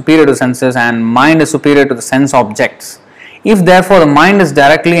gratification are superior to senses, and mind is superior to the sense objects. If therefore the mind is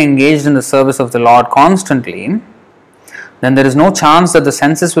directly engaged in the service of the Lord constantly, then there is no chance that the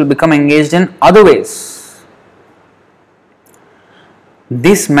senses will become engaged in other ways.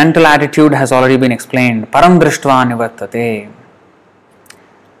 This mental attitude has already been explained. Param drishtva nivartate.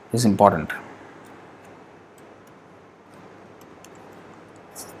 This is important.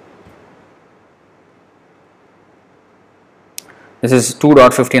 This is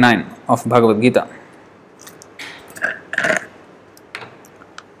 2.59 of Bhagavad Gita.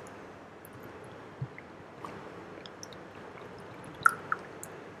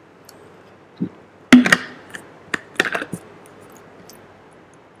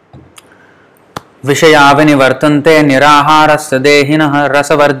 Vishayaavinivartante niraharasya dehinah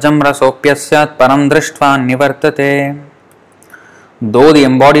rasavarjam rasopyasyat param drishtva nivartate. Though the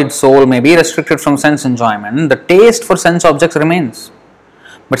embodied soul may be restricted from sense enjoyment, the taste for sense objects remains.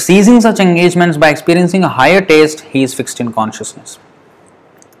 But ceasing such engagements by experiencing a higher taste, he is fixed in consciousness.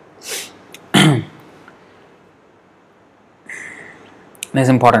 This is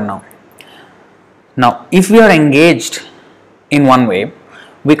important now. Now, if we are engaged in one way,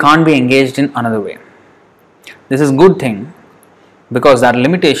 we can't be engaged in another way. This is a good thing because that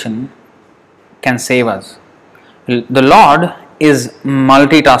limitation can save us. The Lord is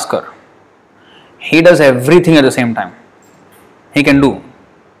multitasker. He does everything at the same time. He can do.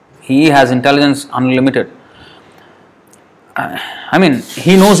 He has intelligence unlimited.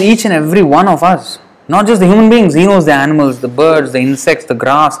 He knows each and every one of us. Not just the human beings. He knows the animals, the birds, the insects, the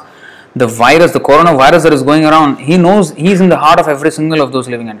grass, the virus, the coronavirus that is going around. He knows. He is in the heart of every single of those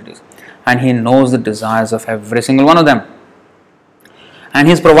living entities. And He knows the desires of every single one of them. And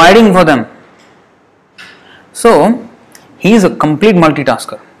He is providing for them. So, He is a complete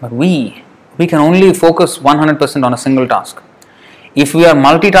multitasker, but we can only focus 100% on a single task. If we are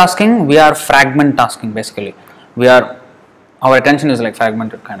multitasking, we are fragment tasking basically. Our attention is like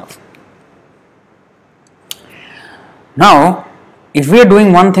fragmented kind of. Now, if we are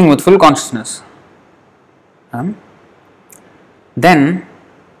doing one thing with full consciousness, then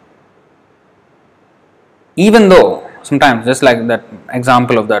even though sometimes, just like that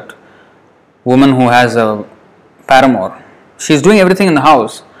example of that woman who has a paramour, she is doing everything in the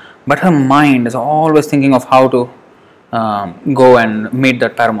house, but her mind is always thinking of how to go and meet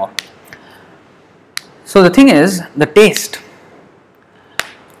that paramour. So the thing is, the taste.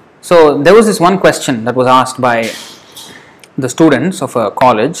 So there was this one question that was asked by the students of a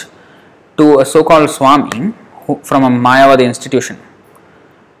college to a so-called Swami from a Mayavadi institution.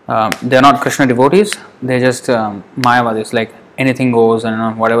 They are not Krishna devotees, they are just Mayavadis, like anything goes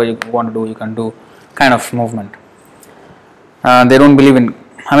and whatever you want to do, you can do kind of movement. They don't believe in,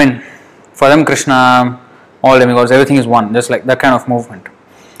 for them Krishna, all demigods, everything is one, just like that kind of movement.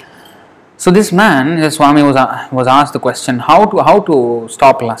 So this man, the Swami, was asked the question, how to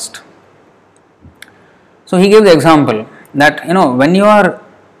stop lust. So he gave the example that, when you are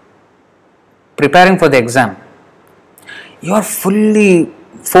preparing for the exam, you are fully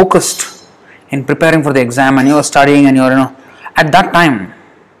focused in preparing for the exam and you are studying and you are, at that time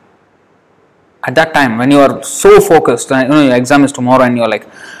when you are so focused and your exam is tomorrow and you are like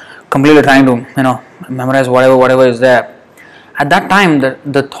completely trying to, memorize whatever is there. At that time,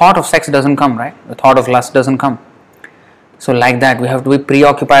 the thought of sex doesn't come, right? The thought of lust doesn't come. So like that, we have to be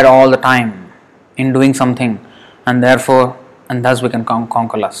preoccupied all the time in doing something, and thus we can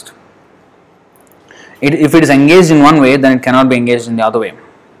conquer lust. If it is engaged in one way, then it cannot be engaged in the other way,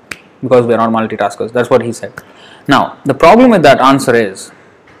 because we are not multitaskers. That's what he said. Now, the problem with that answer is,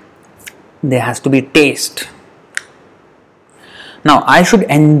 there has to be taste. Now, I should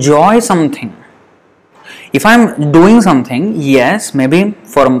enjoy something. If I am doing something, yes, maybe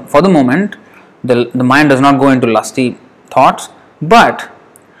for the moment, the mind does not go into lusty thoughts, but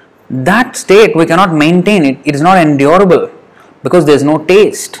that state we cannot maintain it. It is not endurable because there is no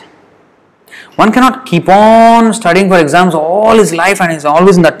taste. One cannot keep on studying for exams all his life and is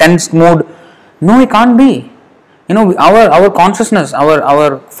always in the tense mode. No, it can't be. Our consciousness,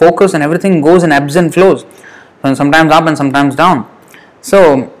 our focus and everything goes in ebbs and flows, and sometimes up and sometimes down.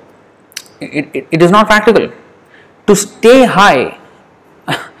 So it is not practical to stay high.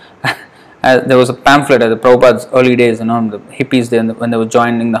 There was a pamphlet at the Prabhupada's early days, the hippies, when they were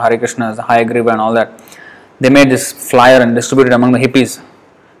joining the Hare Krishnas, the Hayagriva and all that, they made this flyer and distributed among the hippies,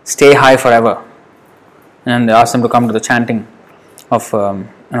 stay high forever. And they asked them to come to the chanting of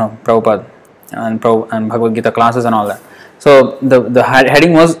Prabhupada and Bhagavad Gita classes and all that. So the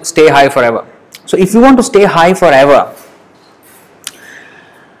heading was stay high forever. So if you want to stay high forever,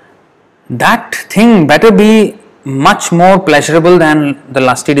 that thing better be much more pleasurable than the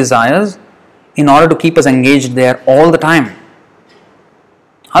lusty desires in order to keep us engaged there all the time.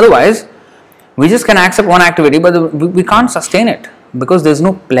 Otherwise, we just can accept one activity, but we can't sustain it because there is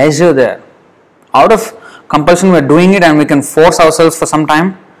no pleasure there. Out of compulsion we are doing it and we can force ourselves for some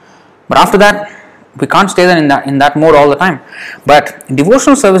time, but after that we can't stay there in that mode all the time. But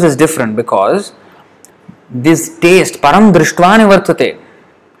devotional service is different because this taste, param drishtva nivartate,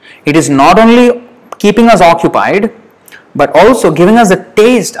 it is not only keeping us occupied, but also giving us a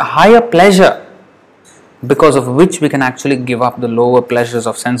taste, a higher pleasure, because of which we can actually give up the lower pleasures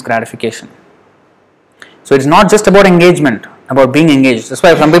of sense gratification. So it's not just about engagement, about being engaged. That's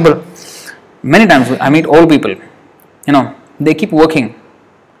why some people, many times I meet old people, they keep working.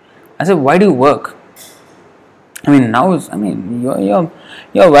 I say, why do you work? Now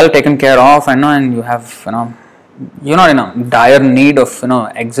you're well taken care of, and you have, you're not in a dire need of,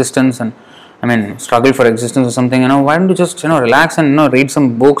 existence and, struggle for existence or something. Why don't you just, relax and, read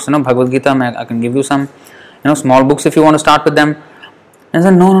some books, Bhagavad Gita, I can give you some, small books if you want to start with them. And I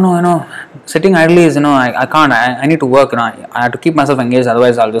said, no, sitting idly is, I can't, I need to work, I have to keep myself engaged,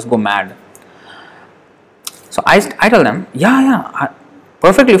 otherwise I'll just go mad. So I tell them,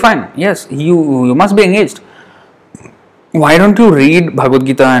 perfectly fine, yes, you must be engaged. Why don't you read Bhagavad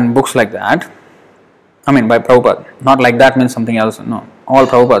Gita and books like that? By Prabhupada. Not like that means something else, no, all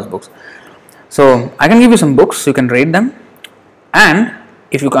Prabhupada's books. So I can give you some books, you can read them, and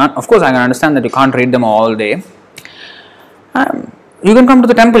if you can't, of course I can understand that you can't read them all day. You can come to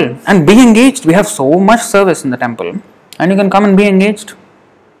the temple and be engaged. We have so much service in the temple, and you can come and be engaged.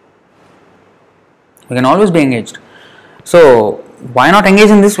 You can always be engaged. So why not engage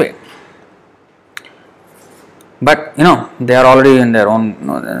in this way? But they are already in their own.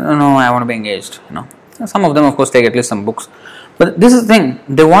 No, I want to be engaged. Some of them, of course, take at least some books. But this is the thing: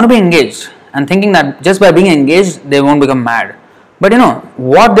 they want to be engaged, and thinking that just by being engaged, they won't become mad. But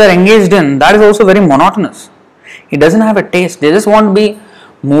what they are engaged in, that is also very monotonous. It doesn't have a taste. They just want to be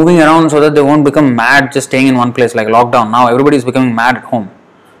moving around so that they won't become mad just staying in one place like lockdown. Now everybody is becoming mad at home.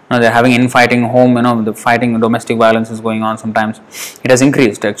 They're having infighting home. The fighting, domestic violence is going on sometimes. It has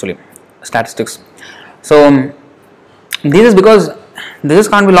increased actually, statistics. So this is because they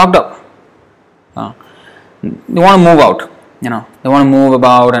just can't be locked up. They want to move out. They want to move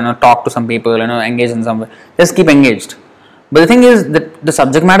about and talk to some people. Engage in some way. Just keep engaged. But the thing is that the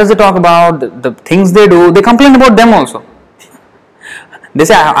subject matters they talk about, the things they do, they complain about them also. They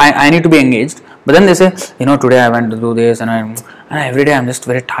say, I need to be engaged, But then they say, today I went to do this, and every day I'm just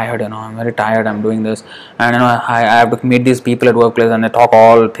very tired, I'm very tired, I'm doing this, and I have to meet these people at workplace, and they talk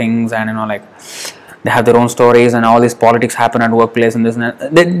all things, and like they have their own stories, and all these politics happen at workplace, and this and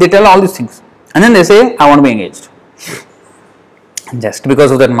that. They tell all these things, and then they say, I want to be engaged. Just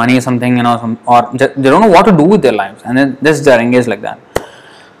because of that money, something, or they don't know what to do with their lives, and then just they're engaged like that.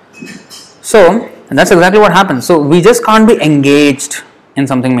 So, and that's exactly what happens. So, we just can't be engaged in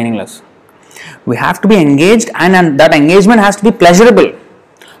something meaningless. We have to be engaged, and that engagement has to be pleasurable.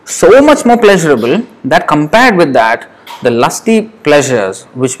 So much more pleasurable that compared with that, the lusty pleasures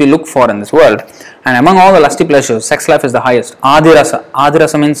which we look for in this world, and among all the lusty pleasures, sex life is the highest. Adirasa.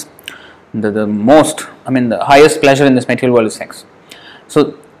 Adirasa means the most, the highest pleasure in this material world is sex.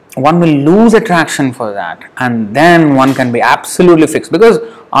 So, one will lose attraction for that, and then one can be absolutely fixed, because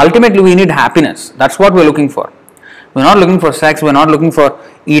ultimately we need happiness. That's what we're looking for. We're not looking for sex, we're not looking for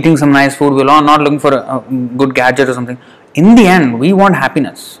eating some nice food, we're not looking for a good gadget or something. In the end, we want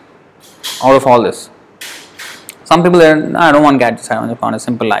happiness out of all this. Some people say, I don't want gadgets, I want a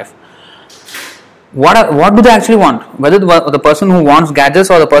simple life. What do they actually want? Whether the person who wants gadgets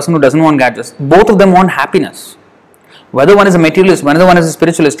or the person who doesn't want gadgets, both of them want happiness. Whether one is a materialist, whether one is a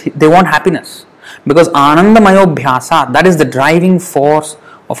spiritualist, they want happiness. Because Anandamayo Bhyasa, that is the driving force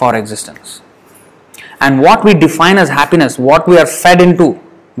of our existence. And what we define as happiness, what we are fed into,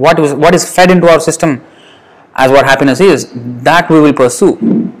 what is fed into our system as what happiness is, that we will pursue.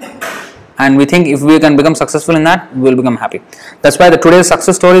 And we think if we can become successful in that, we will become happy. That's why today's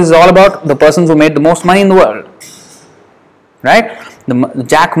success story is all about the persons who made the most money in the world. Right? The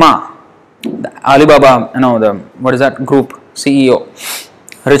Jack Ma, the Alibaba, what is that group, CEO,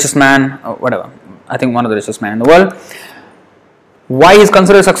 richest man, whatever. I think one of the richest men in the world. Why is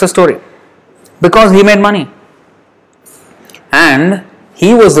considered a success story? Because he made money. And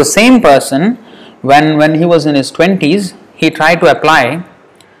he was the same person when he was in his 20s, he tried to apply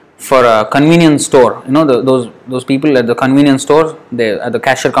for a convenience store. Those people at the convenience store, at the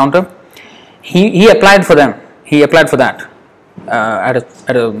cashier counter. He applied for them. He applied for that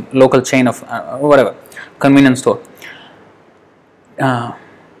at a local chain of whatever convenience store.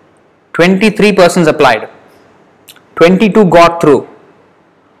 23 persons applied. 22 got through.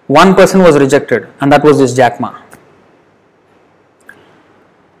 One person was rejected, and that was this Jack Ma.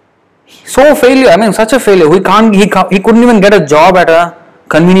 So failure, such a failure. He couldn't even get a job at a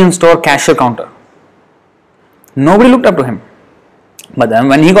convenience store cashier counter. Nobody looked up to him. But then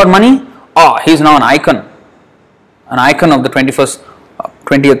when he got money, he's now an icon of the 20th,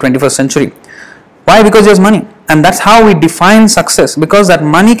 21st century. Why? Because he has money. And that's how we define success, because that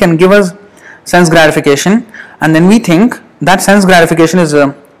money can give us sense gratification, and then we think that sense gratification is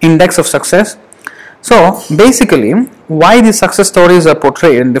an index of success. So basically, why these success stories are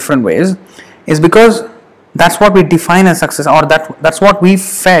portrayed in different ways is because that's what we define as success, or that's what we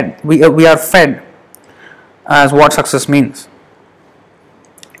are fed as what success means.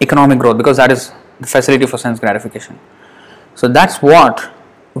 Economic growth, because that is the facility for sense gratification. So that's what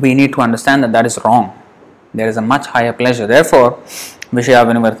we need to understand, that is wrong. There is a much higher pleasure. Therefore, Vishaya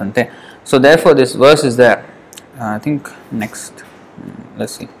Vinivartante. So therefore, this verse is there. I think next.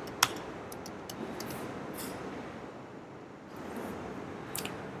 Let's see.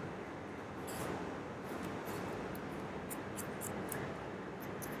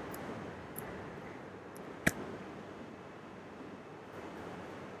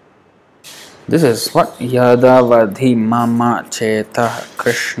 This is what? Yadavadhi mama cheta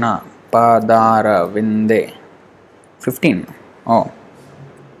Krishna padara vinde. 15. Oh.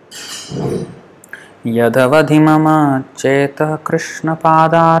 Yadavadhi mama cheta Krishna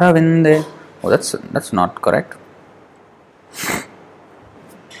padara vinde. Oh, that's not correct.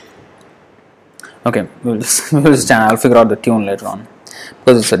 Okay, we'll just chant. I'll figure out the tune later on,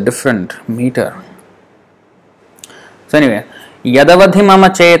 because it's a different meter. So anyway, Yadavadhi mama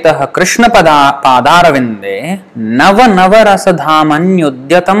chetah Krishna padarvinde nava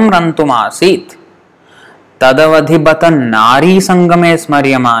rasadhamanyudyatam rantumasit tadavadhi batan nari sangame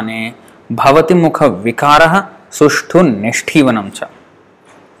smaryamane bhavati mukha vikaraha sushtu nishtivanam cha.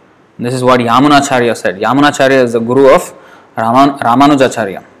 This is what Yamunacharya said. Yamunacharya is the guru of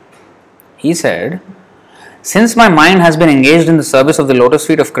Ramanujacharya. He said, since my mind has been engaged in the service of the lotus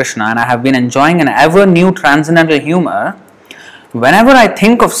feet of Krishna and I have been enjoying an ever new transcendental humor, whenever I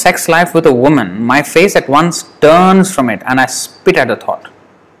think of sex life with a woman, my face at once turns from it and I spit at the thought.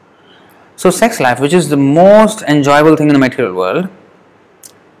 So sex life, which is the most enjoyable thing in the material world,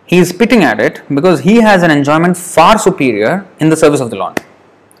 he is spitting at it because he has an enjoyment far superior in the service of the Lord.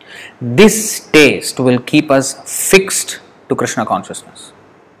 This taste will keep us fixed to Krishna consciousness.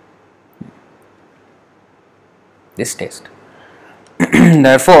 this taste.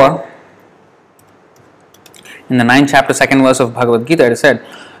 Therefore, in the 9th chapter, 2nd verse of Bhagavad Gita, it is said,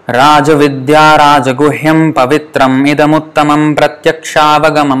 Raja Vidya Rajaguhyam Pavitram Idamuttamam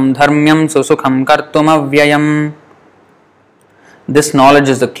Pratyakshaavagamam Dharmyam Susukham Kartum Avyayam. This knowledge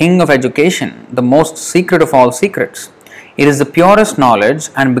is the king of education, the most secret of all secrets. It is the purest knowledge,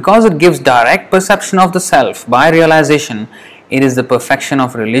 and because it gives direct perception of the self by realization, it is the perfection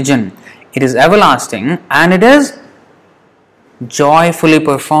of religion. It is everlasting and it is joyfully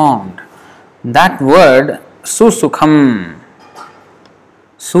performed. That word Susukham.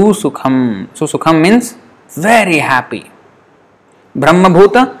 Susukham means very happy.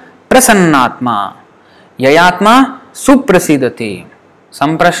 Brahmabhuta Prasannatma. Yayatma Suprasidati.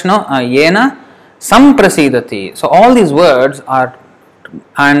 Samprashno Yena Samprasidati. So all these words are,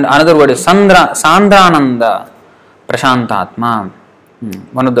 and another word is Sandrananda Prashantatma.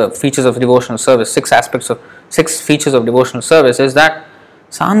 One of the features of devotional service, 6 features of devotional service is that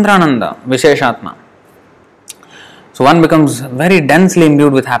Sandrananda, Visheshatma. So one becomes very densely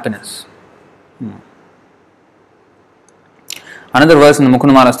imbued with happiness. Another verse in the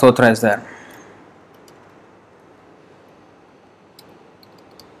Mukundamala Stotra is there.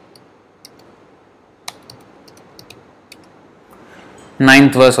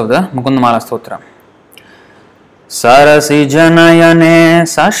 Ninth verse of the Mukundamala Stotra. Sarasi janayane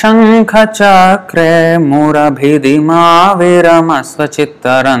sashankha chakre murabhidima viramasva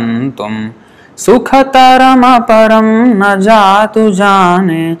chittarantum sukhataram aparam na jatu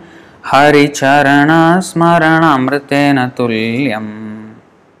jane hari charana smaranamritena tulyam.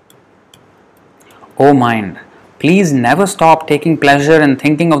 O mind, please never stop taking pleasure in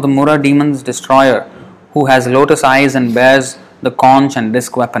thinking of the Mura demon's destroyer, who has lotus eyes and bears the conch and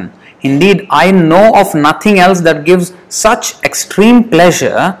disc weapon. Indeed, I know of nothing else that gives such extreme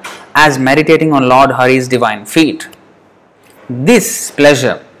pleasure as meditating on Lord Hari's divine feet. This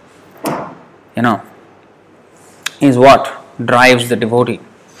pleasure, is what drives the devotee.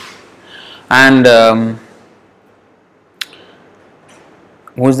 And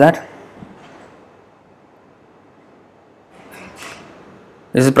who is that?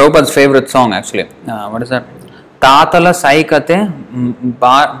 This is Prabhupada's favorite song actually. What is that? Tatala Saikate,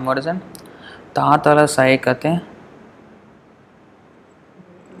 what is it? Tatala Saikate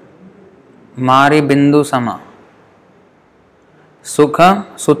Mari Bindu Sama Sukha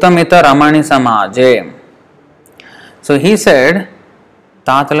Sutamita Ramani Samaje. So he said,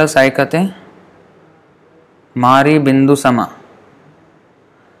 Tatala Saikate Mari Bindu Sama.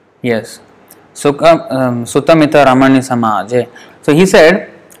 Yes. Sutamita Ramani Samaje. So he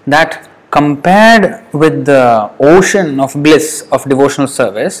said that compared with the ocean of bliss of devotional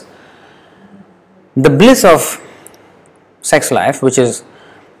service, the bliss of sex life, which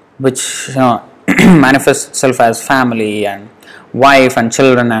manifests itself as family and wife and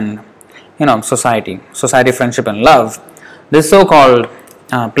children and society, friendship and love, this so-called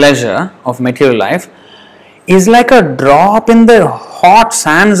pleasure of material life is like a drop in the hot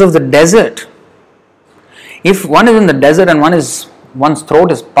sands of the desert. If one is in the desert and one's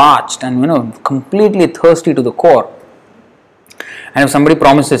throat is parched and completely thirsty to the core, and if somebody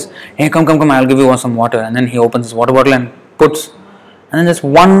promises, hey, come, I'll give you some water, and then he opens his water bottle and puts, and then just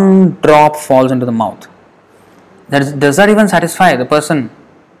one drop falls into the mouth, does that even satisfy the person?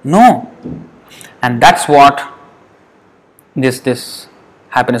 No. And that's what this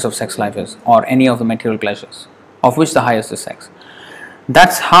happiness of sex life is, or any of the material pleasures, of which the highest is sex.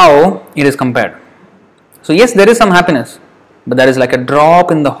 That's how it is compared. So yes, there is some happiness, but that is like a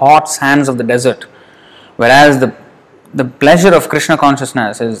drop in the hot sands of the desert. Whereas the pleasure of Krishna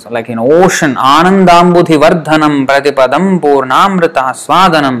consciousness is like an ocean. Anandambudhi vardhanam pratipadam purnamrita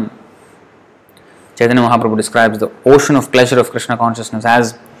swadanam. Chaitanya Mahaprabhu describes the ocean of pleasure of Krishna consciousness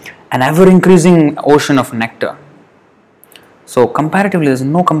as an ever-increasing ocean of nectar. So comparatively, there is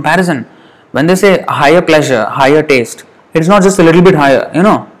no comparison. When they say higher pleasure, higher taste, it is not just a little bit higher,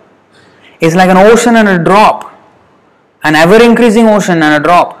 It's like an ocean and a drop. An ever-increasing ocean and a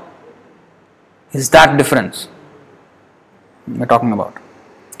drop. Is that difference we're talking about?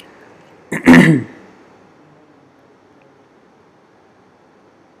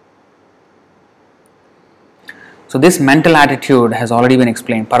 So this mental attitude has already been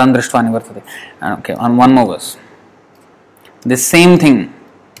explained. Parandrishtva nivartate. Okay, on one more verse. This same thing,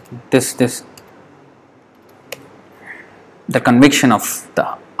 the conviction of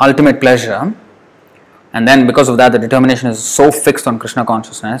the ultimate pleasure, and then because of that the determination is so fixed on Krishna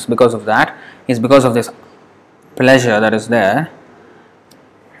consciousness, because of this pleasure that is there.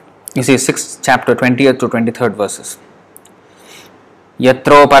 You see 6th chapter 20th to 23rd verses.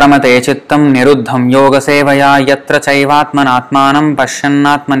 Yatro paramate chittam niruddham yoga sevaya yatra chaivatmanatmanam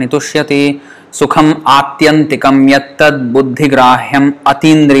pashyannatmani tushyati sukham atyantikam yattad buddhigrahyam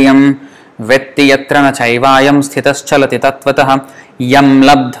atindriyam vetti yatra na chaivayam sthitas-chalati tatvatah yam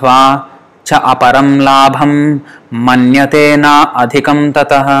labdhva cha aparam labham manyate na adhikam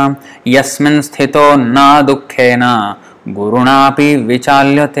tatah yasmin sthito na dukkhena gurunapi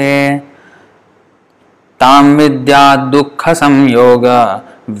vichalyate tam vidya dukkha samyoga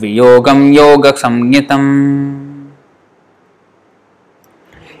viyogam yoga samgnitam.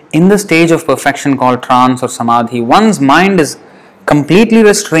 In the stage of perfection called trance or samadhi, one's mind is completely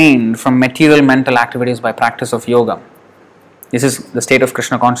restrained from material mental activities by practice of yoga. This is the state of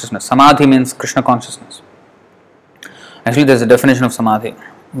Krishna consciousness. Samadhi means Krishna consciousness. Actually, there's a definition of samadhi.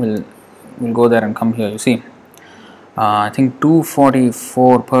 We'll go there and come here. You see, I think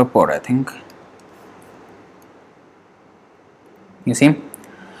 244 purport. I think. You see,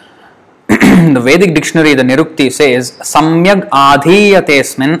 the Vedic dictionary, the Nirukti says, Samyag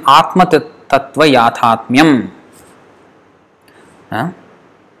adhiyatesmin atma tattva yathatmyam.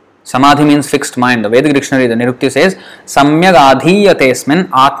 Samadhi means fixed mind. The Vedic dictionary, the Nirukti says, Samyag adhiyatesmin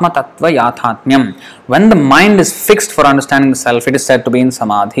atma tattva yathatmyam. When the mind is fixed for understanding the self, it is said to be in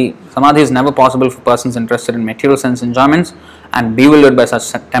samadhi. Samadhi is never possible for persons interested in material sense enjoyments and bewildered by such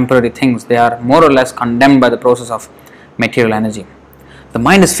temporary things. They are more or less condemned by the process of material energy. The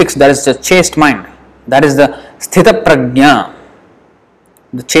mind is fixed, that is the chaste mind. That is the sthita prajna,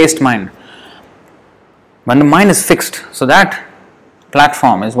 the chaste mind. When the mind is fixed, so that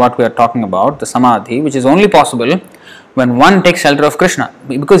platform is what we are talking about, the samadhi, which is only possible when one takes shelter of Krishna.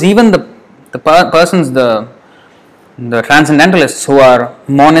 Because even the persons, the transcendentalists who are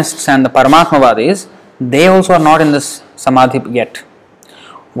monists and the Paramatmavadis, they also are not in this samadhi yet.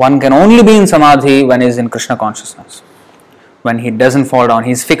 One can only be in samadhi when he is in Krishna consciousness. When he doesn't fall down,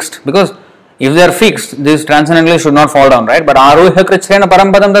 he is fixed. Because if they are fixed, these transcendentalists should not fall down, right? But aruhya krichrena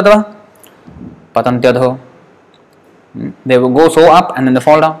parampadam tatva patantyadho. They will go so up and then they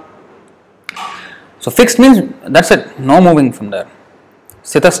fall down. So fixed means that's it, no moving from there.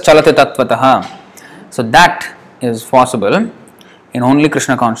 Sitas-chalati tatvatah. So that is possible in only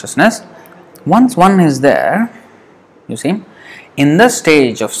Krishna consciousness. Once one is there, you see, in the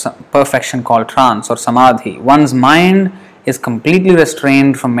stage of perfection called trance or samadhi, one's mind is completely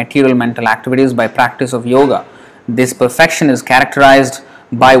restrained from material mental activities by practice of yoga. This perfection is characterized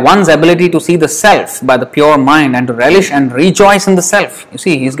by one's ability to see the self by the pure mind and to relish and rejoice in the self. You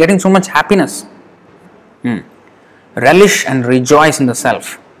see, he is getting so much happiness. Relish and rejoice in the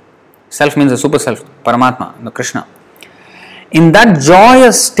self. Self means the super self, Paramatma, the Krishna. In that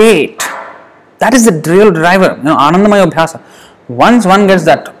joyous state, that is the real driver. Anandamaya Abhyasa. Once one gets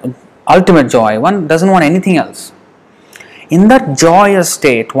that ultimate joy, one doesn't want anything else. In that joyous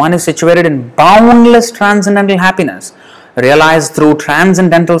state, one is situated in boundless transcendental happiness, realized through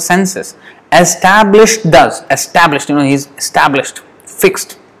transcendental senses. Established, he's established,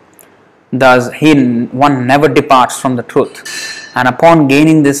 fixed. Thus, one never departs from the truth. And upon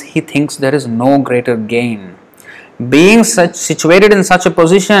gaining this, he thinks there is no greater gain. Being situated in such a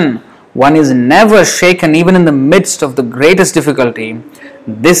position, one is never shaken even in the midst of the greatest difficulty.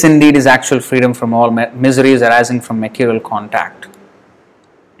 This indeed is actual freedom from all miseries arising from material contact.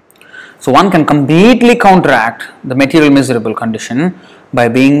 So one can completely counteract the material miserable condition by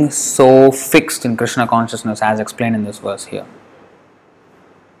being so fixed in Krishna consciousness as explained in this verse here.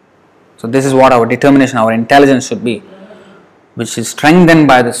 So this is what our determination, our intelligence should be, which is strengthened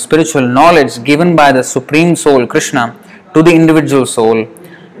by the spiritual knowledge given by the Supreme Soul Krishna to the individual soul,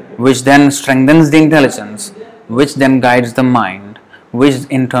 which then strengthens the intelligence, which then guides the mind, which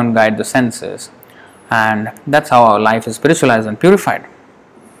in turn guides the senses. And that's how our life is spiritualized and purified.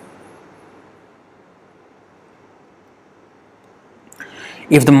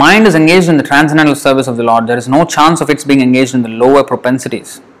 If the mind is engaged in the transcendental service of the Lord, there is no chance of its being engaged in the lower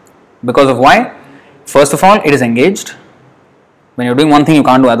propensities. Because of why? First of all, it is engaged. When you're doing one thing, you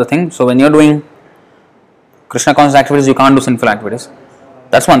can't do other thing. So when you're doing Krishna conscious activities, you can't do sinful activities.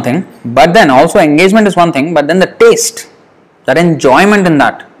 That's one thing. But then also engagement is one thing, but then the taste, that enjoyment in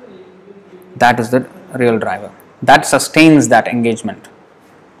that is the real driver. That sustains that engagement.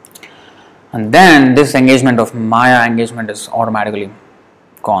 And then this engagement of Maya engagement is automatically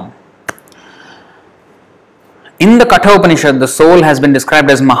gone. In the Katha Upanishad, the soul has been described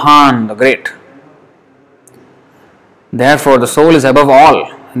as Mahan, the great. Therefore, the soul is above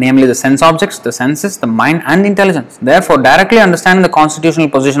all, namely the sense objects, the senses, the mind and the intelligence. Therefore, directly understanding the constitutional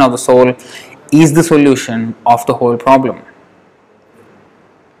position of the soul is the solution of the whole problem.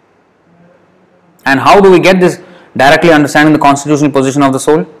 And how do we get this directly understanding the constitutional position of the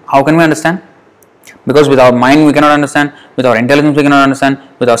soul? How can we understand? Because with our mind we cannot understand, with our intelligence we cannot understand,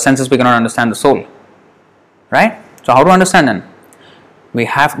 with our senses we cannot understand the soul. Right? So how to understand then? We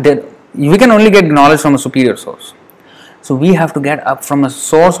can only get knowledge from a superior source. So we have to get up from a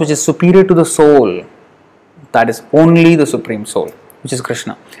source which is superior to the soul. That is only the Supreme Soul, which is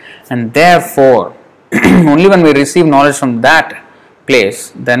Krishna. And therefore, only when we receive knowledge from that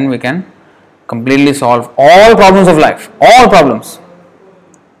place, then we can completely solve all problems of life. All problems.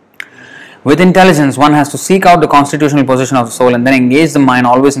 With intelligence, one has to seek out the constitutional position of the soul and then engage the mind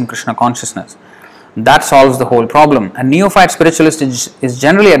always in Krishna consciousness. That solves the whole problem. A neophyte spiritualist is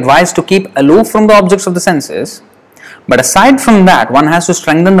generally advised to keep aloof from the objects of the senses. But aside from that, one has to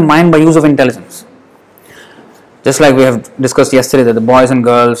strengthen the mind by use of intelligence. Just like we have discussed yesterday that the boys and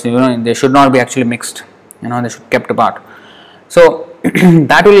girls, they should not be actually mixed. They should be kept apart. So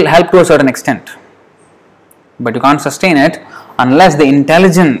that will help to a certain extent. But you can't sustain it unless the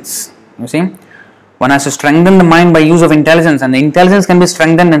intelligence, one has to strengthen the mind by use of intelligence, and the intelligence can be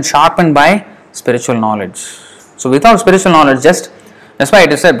strengthened and sharpened by spiritual knowledge. So without spiritual knowledge, that's why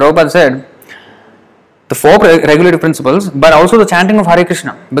it is said, Prabhupada said, the 4 regulative principles, but also the chanting of Hare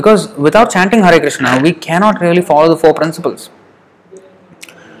Krishna. Because without chanting Hare Krishna, we cannot really follow the 4 principles.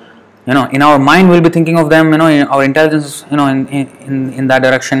 In our mind we'll be thinking of them, in our intelligence, in that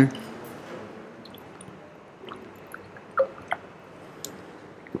direction.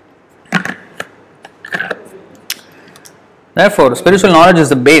 Therefore, spiritual knowledge is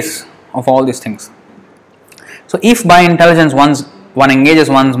the base of all these things. So if by intelligence one engages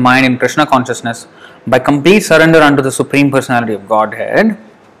one's mind in Krishna consciousness, by complete surrender unto the Supreme Personality of Godhead,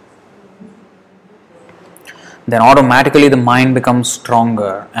 then automatically the mind becomes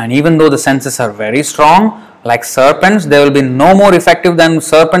stronger. And even though the senses are very strong, like serpents, they will be no more effective than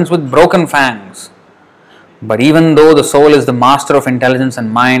serpents with broken fangs. But even though the soul is the master of intelligence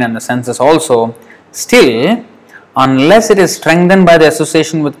and mind and the senses also, still, unless it is strengthened by the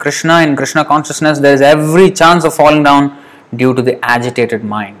association with Krishna in Krishna consciousness, there is every chance of falling down due to the agitated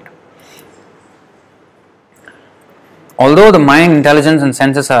mind. Although the mind, intelligence and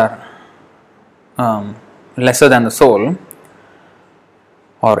senses are lesser than the soul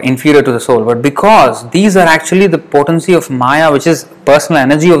or inferior to the soul, but because these are actually the potency of Maya, which is personal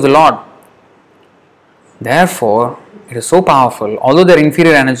energy of the Lord, therefore it is so powerful. Although they are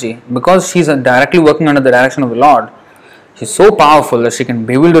inferior energy, because she is directly working under the direction of the Lord, she is so powerful that she can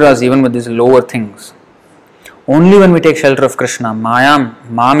bewilder us even with these lower things. Only when we take shelter of Krishna, Mayam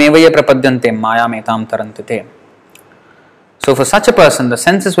mamevaya prapadyante mayam etam tarantite. So for such a person, the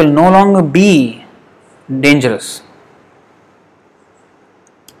senses will no longer be dangerous.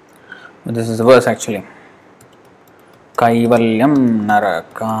 This is the verse actually. Kaivalyam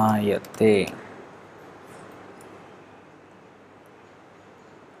narakayate.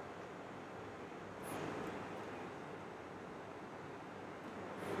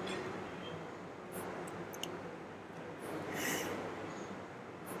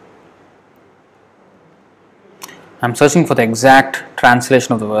 I am searching for the exact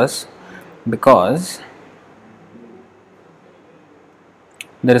translation of the verse because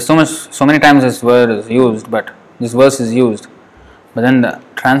there is so many times this word is used, but this verse is used, but then the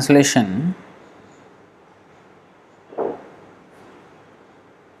translation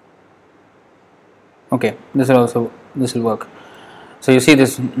okay, this will work. So you see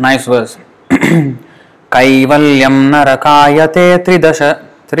this nice verse. Kaivalyam narakayate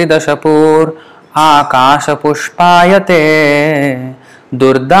tridashapur आकाश पुष्पायते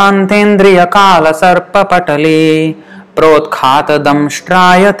दुर्दांतेन्द्रिय काल सर्प पटली प्रोत्खात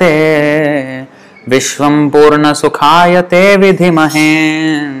दंष्ट्रायते विश्वं पूर्ण सुखायते विधि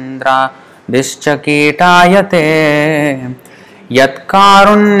महेन्द्रा दिश्चकीटायते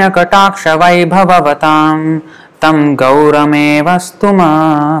यत्कारुण्य कटाक्ष वैभवतां तं गौरमेवस्तुमः.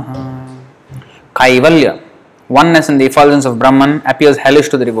 Kaivalya, oneness in the effulgence of Brahman, appears hellish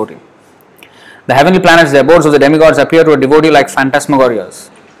to the devotee. The heavenly planets, the abodes of the demigods, appear to a devotee like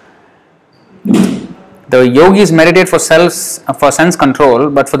phantasmagorias. The yogis meditate for sense control,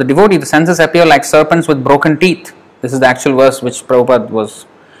 but for the devotee, the senses appear like serpents with broken teeth. This is the actual verse which Prabhupada was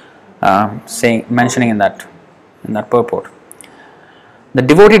mentioning in that purport. The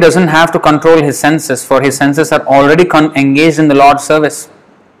devotee doesn't have to control his senses, for his senses are already engaged in the Lord's service.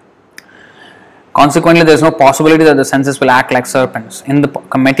 Consequently, there is no possibility that the senses will act like serpents. In the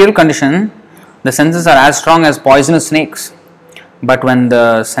material condition, the senses are as strong as poisonous snakes. But when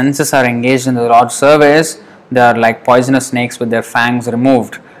the senses are engaged in the Lord's service, they are like poisonous snakes with their fangs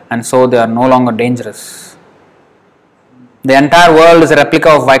removed, and so they are no longer dangerous. The entire world is a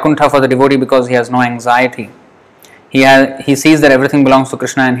replica of Vaikuntha for the devotee because he has no anxiety. He sees that everything belongs to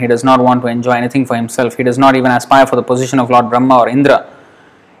Krishna and he does not want to enjoy anything for himself. He does not even aspire for the position of Lord Brahma or Indra.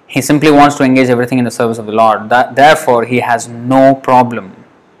 He simply wants to engage everything in the service of the Lord. Therefore, he has no problem.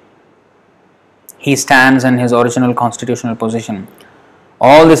 He stands in his original constitutional position.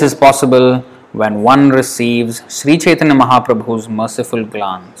 All this is possible when one receives Sri Chaitanya Mahaprabhu's merciful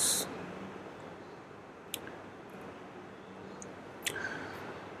glance.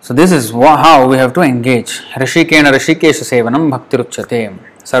 So this is how we have to engage. Rishikena Rishikesha Sevanam Bhaktiruchyate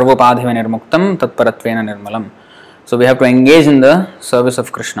Sarvopadhiva Nirmuktam Tatparatvena Nirmalam. So we have to engage in the service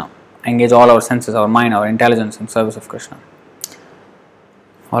of Krishna. Engage all our senses, our mind, our intelligence in service of Krishna.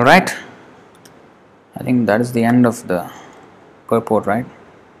 Alright. I think that is the end of the purport, right?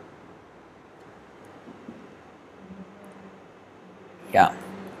 Yeah.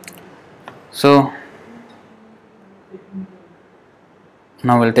 So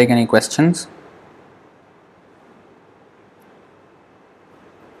now we'll take any questions.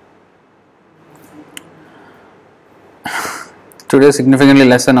 Today, significantly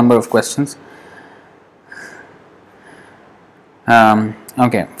lesser number of questions.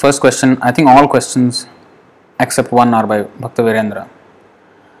 Okay, first question. I think all questions except one are by Bhakta Virendra.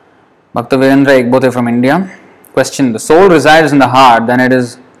 Bhakta Virendra Ekbote from India. Question: the soul resides in the heart, then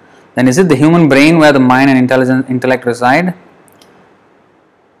is it the human brain where the mind and intellect reside?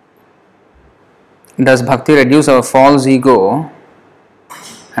 Does bhakti reduce our false ego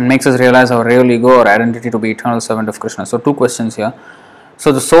and makes us realize our real ego or identity to be eternal servant of Krishna? So two questions here.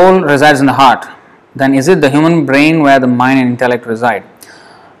 So the soul resides in the heart, then is it the human brain where the mind and intellect reside?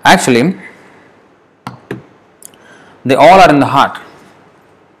 Actually, they all are in the heart.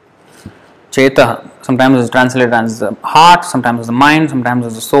 Cheta sometimes is translated as the heart, sometimes as the mind, sometimes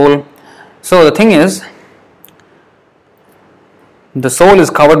as the soul. So the thing is, the soul is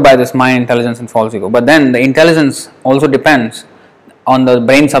covered by this mind, intelligence and false ego. But then the intelligence also depends on the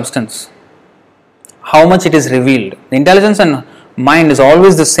brain substance. How much it is revealed. The intelligence and mind is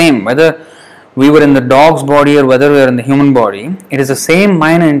always the same. Whether we were in the dog's body or whether we are in the human body, it is the same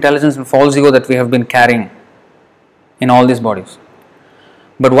mind and intelligence and false ego that we have been carrying in all these bodies.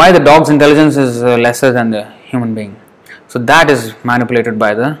 But why the dog's intelligence is lesser than the human being? So that is manipulated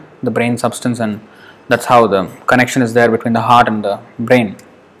by the brain substance, and that's how the connection is there between the heart and the brain.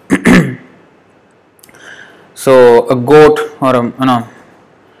 So a goat or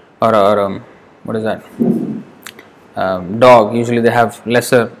what is that? Dog, usually they have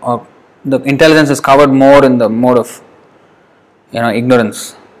lesser, or the intelligence is covered more in the mode of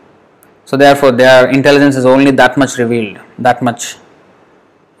ignorance. So therefore their intelligence is only that much revealed, that much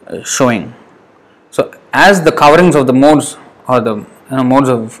showing. So as the coverings of the modes or the modes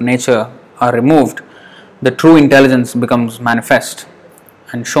of nature are removed, the true intelligence becomes manifest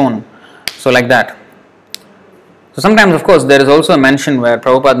and shown. So like that. So sometimes, of course, there is also a mention where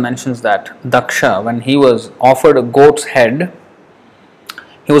Prabhupada mentions that Daksha, when he was offered a goat's head,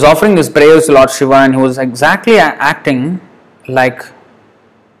 he was offering his prayers to Lord Shiva and he was exactly acting like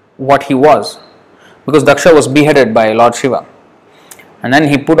what he was, because Daksha was beheaded by Lord Shiva and then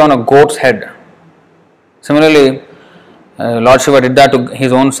he put on a goat's head. Similarly, Lord Shiva did that to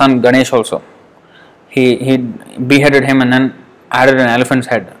his own son Ganesh also. He beheaded him and then added an elephant's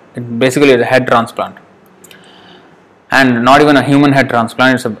head. It basically is a head transplant. And not even a human head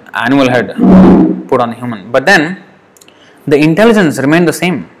transplant, it's an animal head put on a human. But then, the intelligence remained the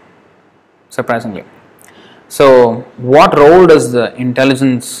same, surprisingly. So, what role does the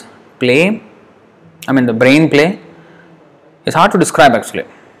intelligence play? The brain play? It's hard to describe actually.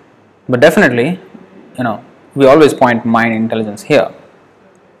 But definitely, we always point mind intelligence here.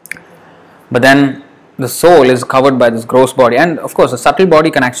 But then, the soul is covered by this gross body, and of course, a subtle body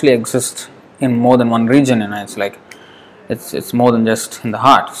can actually exist in more than one region. It's like it's more than just in the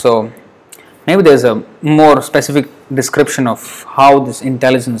heart. So maybe there's a more specific description of how this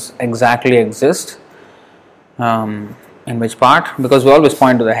intelligence exactly exists, in which part, because we always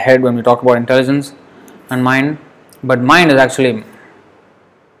point to the head when we talk about intelligence and mind, but mind is actually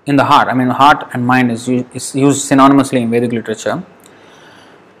in the heart. Heart and mind is used synonymously in Vedic literature.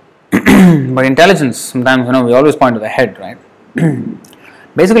 But intelligence, sometimes we always point to the head, right?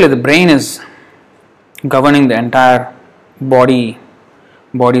 Basically, the brain is governing the entire body's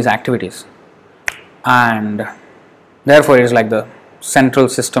activities, and therefore it is like the central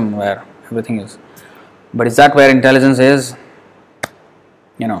system where everything is. But is that where intelligence is?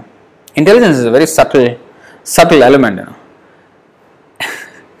 Intelligence is a very subtle element,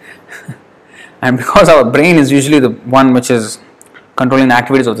 and because our brain is usually the one which is controlling the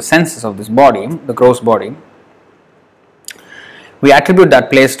activities of the senses of this body, the gross body, we attribute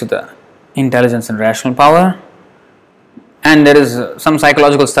that place to the intelligence and rational power, And there is some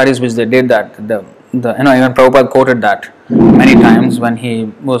psychological studies which they did that even Prabhupada quoted that many times when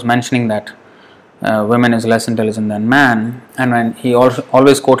he was mentioning that women is less intelligent than man, and when he also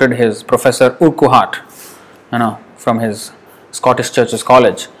always quoted his professor Urquhart, from his Scottish Churches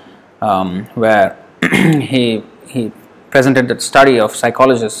College, where he presented that study of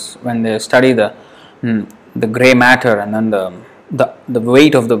psychologists when they study the grey matter and then the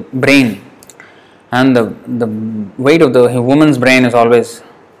weight of the brain. And the weight of the woman's brain is always,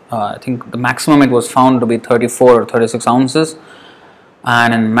 I think the maximum it was found to be 34 or 36 ounces,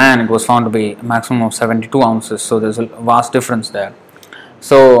 and in man it was found to be a maximum of 72 ounces. So there's a vast difference there.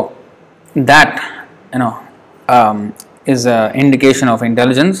 So that is an indication of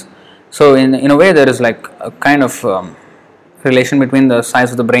intelligence. So in a way there is like a kind of relation between the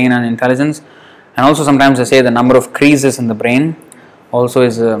size of the brain and intelligence. And also sometimes they say the number of creases in the brain also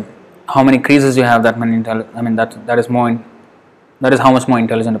is how many creases you have, that is how much more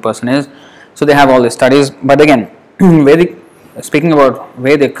intelligent a person is. So they have all these studies. But again, Vedic, speaking about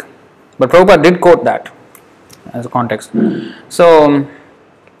Vedic, but Prabhupada did quote that as a context. So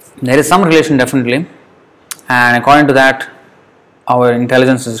there is some relation definitely, and according to that our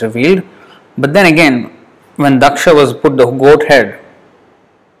intelligence is revealed. But then again, when Daksha was put the goat head,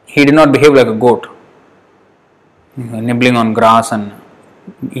 he did not behave like a goat, nibbling on grass and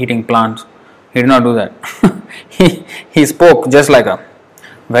eating plants. He did not do that. he spoke just like a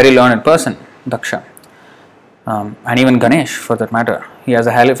very learned person, Daksha, and even Ganesh for that matter. He has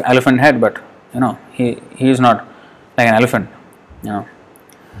a elephant head, but he is not like an elephant.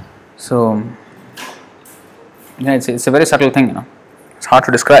 So it's a very subtle thing. It's hard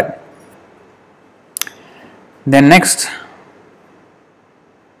to describe. Then next,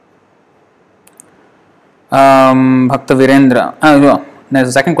 Bhakta Virendra. There's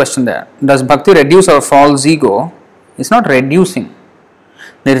a second question there. Does bhakti reduce our false ego? It's not reducing.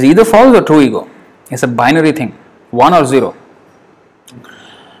 There is either false or true ego. It's a binary thing, 1 or 0.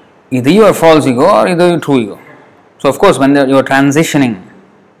 Either you are false ego or either you are true ego. So of course, when you are transitioning,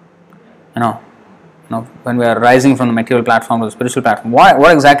 when we are rising from the material platform to the spiritual platform,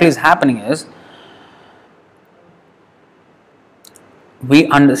 what exactly is happening is, we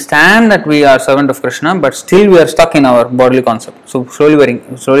understand that we are servant of Krishna, but still we are stuck in our bodily concept. So slowly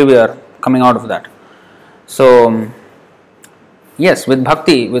we are coming out of that. So yes, with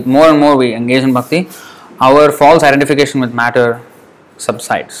bhakti, with more and more we engage in bhakti, our false identification with matter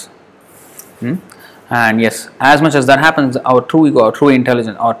subsides. And yes, as much as that happens, our true ego, our true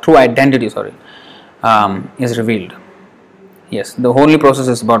intelligence, our true identity, is revealed. Yes, the holy process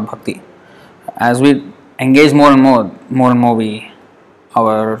is about bhakti. As we engage more and more,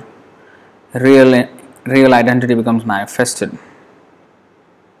 our real identity becomes manifested.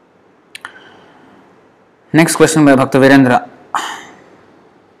 Next question by Bhakta Virendra.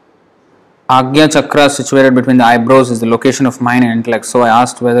 Agya Chakra situated between the eyebrows is the location of mind and intellect. So I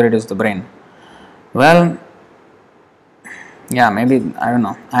asked whether it is the brain. Well, yeah, maybe, I don't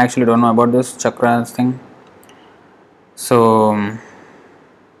know. I actually don't know about this chakras thing. So,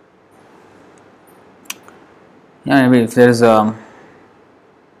 yeah, maybe if there is an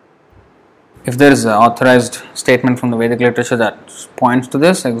authorized statement from the Vedic literature that points to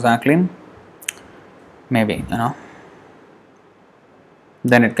this exactly, maybe,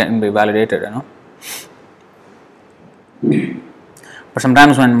 then it can be validated, But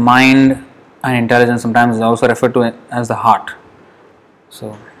sometimes when mind and intelligence sometimes is also referred to as the heart.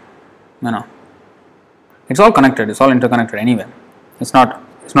 So, it's all connected, it's all interconnected anyway. It's not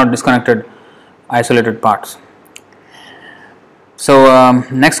disconnected, isolated parts. So,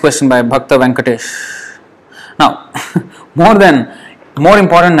 next question by Bhakta Venkatesh. Now, more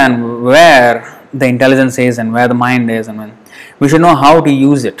important than where the intelligence is and where the mind is, and when we should know how to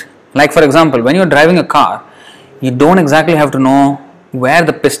use it. Like for example, when you're driving a car, you don't exactly have to know where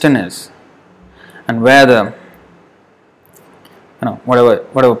the piston is and where the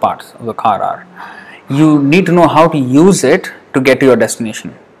whatever parts of the car are. You need to know how to use it to get to your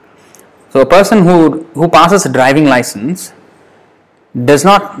destination. So a person who passes a driving license does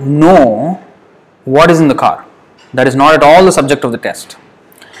not know what is in the car. That is not at all the subject of the test.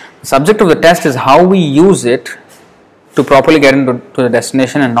 The subject of the test is how we use it to properly get into the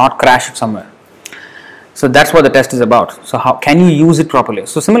destination and not crash it somewhere. So that's what the test is about. So how can you use it properly?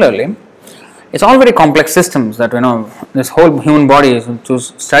 So similarly, it's all very complex systems that this whole human body is to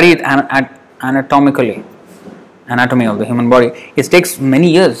study it anatomically. Anatomy of the human body. It takes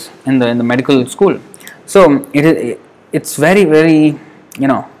many years in the medical school. So it's very, very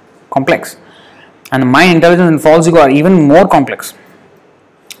complex. And the mind, intelligence and false ego are even more complex.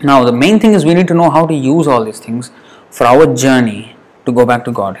 Now the main thing is we need to know how to use all these things for our journey to go back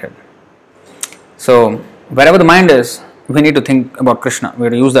to Godhead. So, wherever the mind is, we need to think about Krishna. We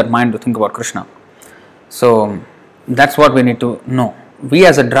have to use that mind to think about Krishna. So, that's what we need to know. We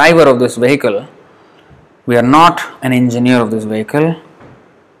as a driver of this vehicle, we are not an engineer of this vehicle.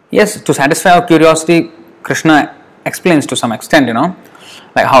 Yes, to satisfy our curiosity, Krishna explains to some extent,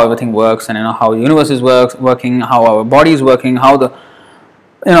 like how everything works and how the universe is working, how our body is working, how the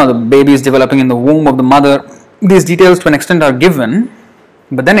baby is developing in the womb of the mother. These details to an extent are given,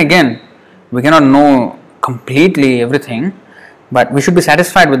 but then again, we cannot know completely everything, but we should be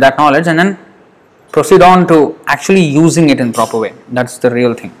satisfied with that knowledge and then proceed on to actually using it in proper way. That's the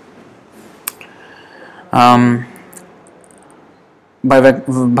real thing. By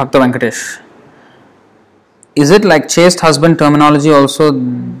Bhakta Venkatesh. Is it like chaste husband terminology also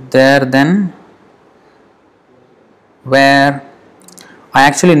there then? Where I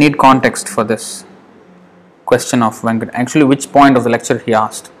actually need context for this question of Venkat. Actually, which point of the lecture he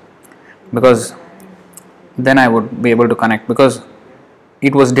asked? Because then I would be able to connect. Because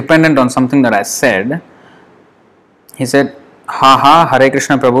it was dependent on something that I said. He said, Haha, Hare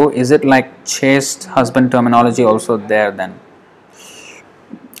Krishna Prabhu, is it like chaste husband terminology also there then?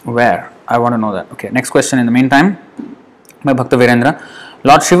 Where? I want to know that. Okay, next question in the meantime by Bhakta Virendra.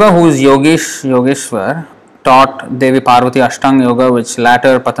 Lord Shiva, who is Yogeshwar, taught Devi Parvati Ashtanga Yoga, which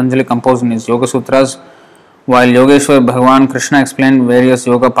latter Patanjali composed in his Yoga Sutras, while Yogeshwar Bhagavan Krishna explained various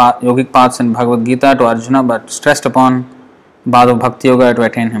yogic paths in Bhagavad Gita to Arjuna, but stressed upon Bhadava Bhakti Yoga to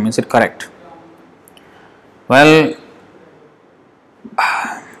attain him. Is it correct? Well,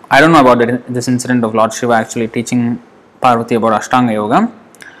 I don't know about this incident of Lord Shiva actually teaching Parvati about Ashtanga Yoga,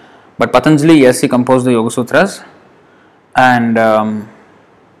 but Patanjali, yes, he composed the Yoga Sutras, and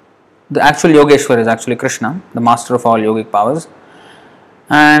the actual Yogeshwar is actually Krishna, the master of all yogic powers,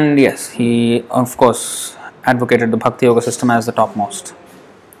 and yes, he of course advocated the Bhakti Yoga system as the topmost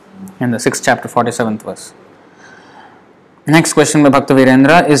in the 6th chapter, 47th verse. Next question by Bhakta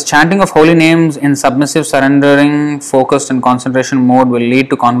Virendra. Is chanting of holy names in submissive, surrendering, focused and concentration mode will lead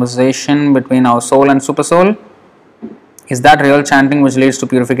to conversation between our soul and super soul? Is that real chanting which leads to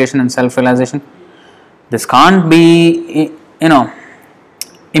purification and self-realization? This can't be,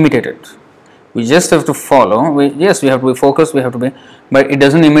 imitated. We just have to follow. We have to be focused, we have to be, but it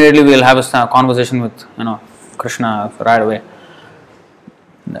doesn't immediately we'll have a conversation with, Krishna right away.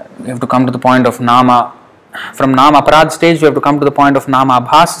 We have to come to the point of Nama. From Nama Aparad stage, we have to come to the point of Nama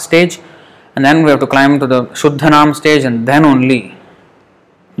Abhas stage, and then we have to climb to the Shuddha Nam stage, and then only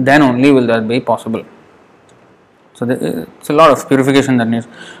will that be possible. So it's a lot of purification that needs.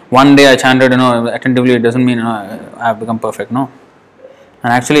 One day I chanted, attentively, it doesn't mean I have become perfect. No,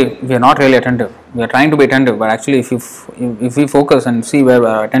 and actually we are not really attentive. We are trying to be attentive, but actually, if we focus and see where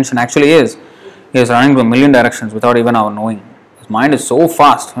our attention actually is running to a million directions without even our knowing. His mind is so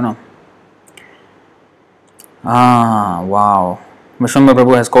fast, Wow. Vishwambara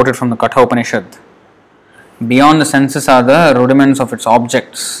Prabhu has quoted from the Katha Upanishad. Beyond the senses are the rudiments of its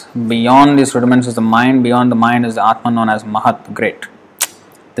objects. Beyond these rudiments is the mind. Beyond the mind is the Atman known as Mahat, great.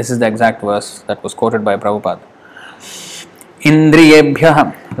 This is the exact verse that was quoted by Prabhupada.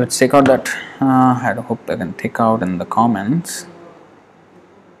 Indriyebhyah. Let's take out that. I hope I can take out in the comments.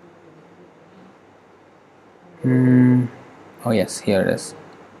 Oh yes, here it is.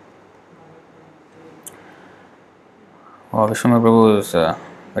 Oh, Vishwambara Prabhu is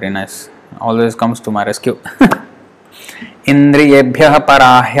very nice. Always comes to my rescue. Indriyebhyah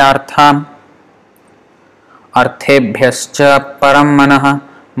parahyartham arthebhyascha param manah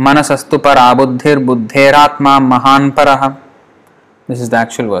manasastu parabuddhir buddheratma mahan parah. This is the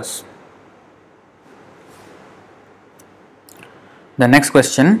actual verse. The next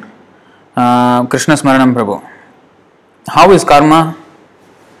question, Krishna Smaranam Prabhu. How is karma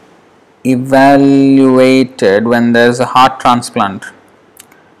evaluated when there is a heart transplant?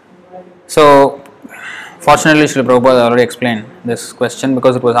 So, fortunately, Srila Prabhupada already explained this question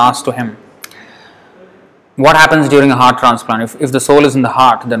because it was asked to him. What happens during a heart transplant? If the soul is in the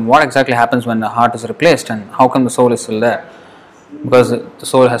heart, then what exactly happens when the heart is replaced, and how come the soul is still there? Because the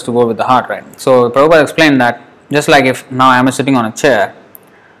soul has to go with the heart, right? So, Prabhupada explained that just like if now I am sitting on a chair.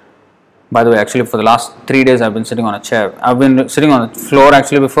 By the way, actually for the last 3 days I've been sitting on a chair. I've been sitting on the floor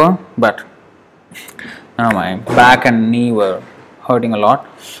actually before, but my back and knee were hurting a lot.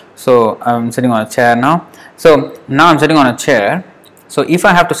 So I'm sitting on a chair now. So now I'm sitting on a chair. So if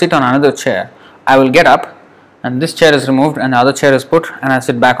I have to sit on another chair, I will get up and this chair is removed and the other chair is put and I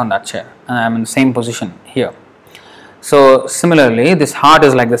sit back on that chair and I'm in the same position here. So similarly, this heart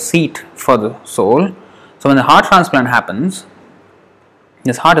is like the seat for the soul. So when the heart transplant happens,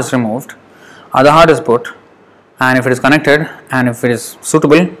 this heart is removed, other heart is put, and if it is connected and if it is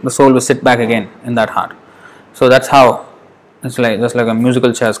suitable, the soul will sit back again in that heart. So that's how it's like, just like a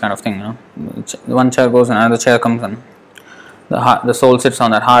musical chairs kind of thing, you know. One chair goes and another chair comes and the soul sits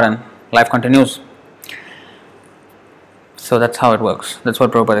on that heart and life continues. So that's how it works. That's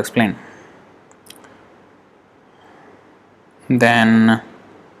what Prabhupada explained. Then,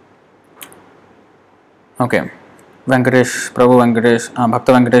 okay, Venkatesh, Prabhu Venkatesh,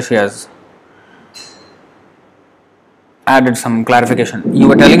 Bhakta Venkatesh, he has added some clarification. You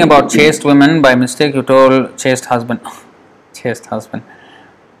were telling about chaste women, by mistake you told chaste husband. Chaste husband.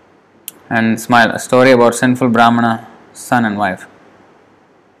 And smile, a story about sinful Brahmana son and wife.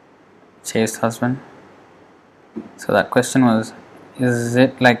 Chaste husband. So that question was, is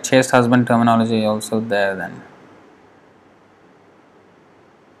it like chaste husband terminology also there then?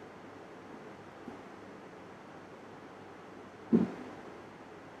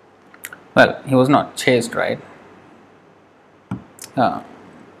 Well, he was not chaste, right?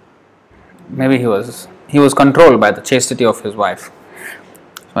 Maybe he was controlled by the chastity of his wife.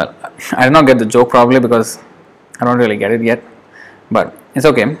 Well, I did not get the joke probably because I don't really get it yet, but it's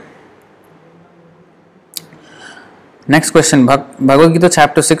okay. Next question, Bhagavad Gita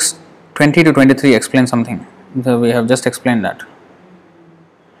chapter 6, 20 to 23 explains something. So we have just explained that.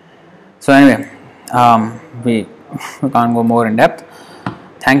 So anyway, we can't go more in depth.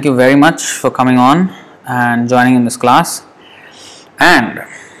 Thank you very much for coming on and joining in this class. And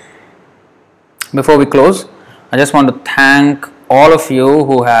before we close, I just want to thank all of you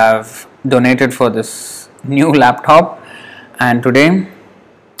who have donated for this new laptop. And today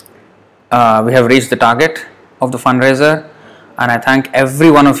we have reached the target of the fundraiser, and I thank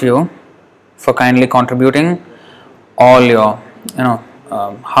every one of you for kindly contributing all your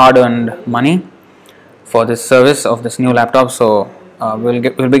hard-earned money for this service of this new laptop. So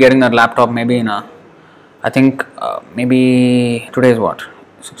we'll be getting that laptop maybe in maybe today is what?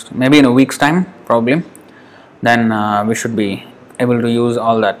 16, maybe in a week's time probably. Then we should be able to use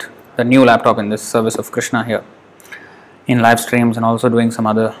all that, the new laptop, in this service of Krishna here, in live streams, and also doing some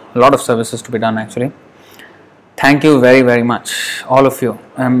other, a lot of services to be done actually. Thank you very, very much, all of you.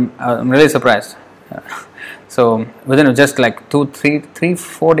 I'm really surprised. So within just like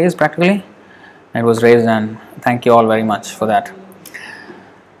 4 days practically, it was raised, and thank you all very much for that.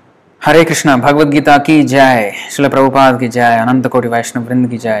 Hare Krishna, Bhagavad Gita ki jai, Srila Prabhupada ki jai, Ananta Koti Vaishnava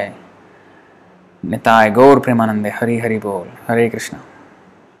Vrind ki jai, Nitai Gaur Premanande, Hari Hari Bol, Hare Krishna.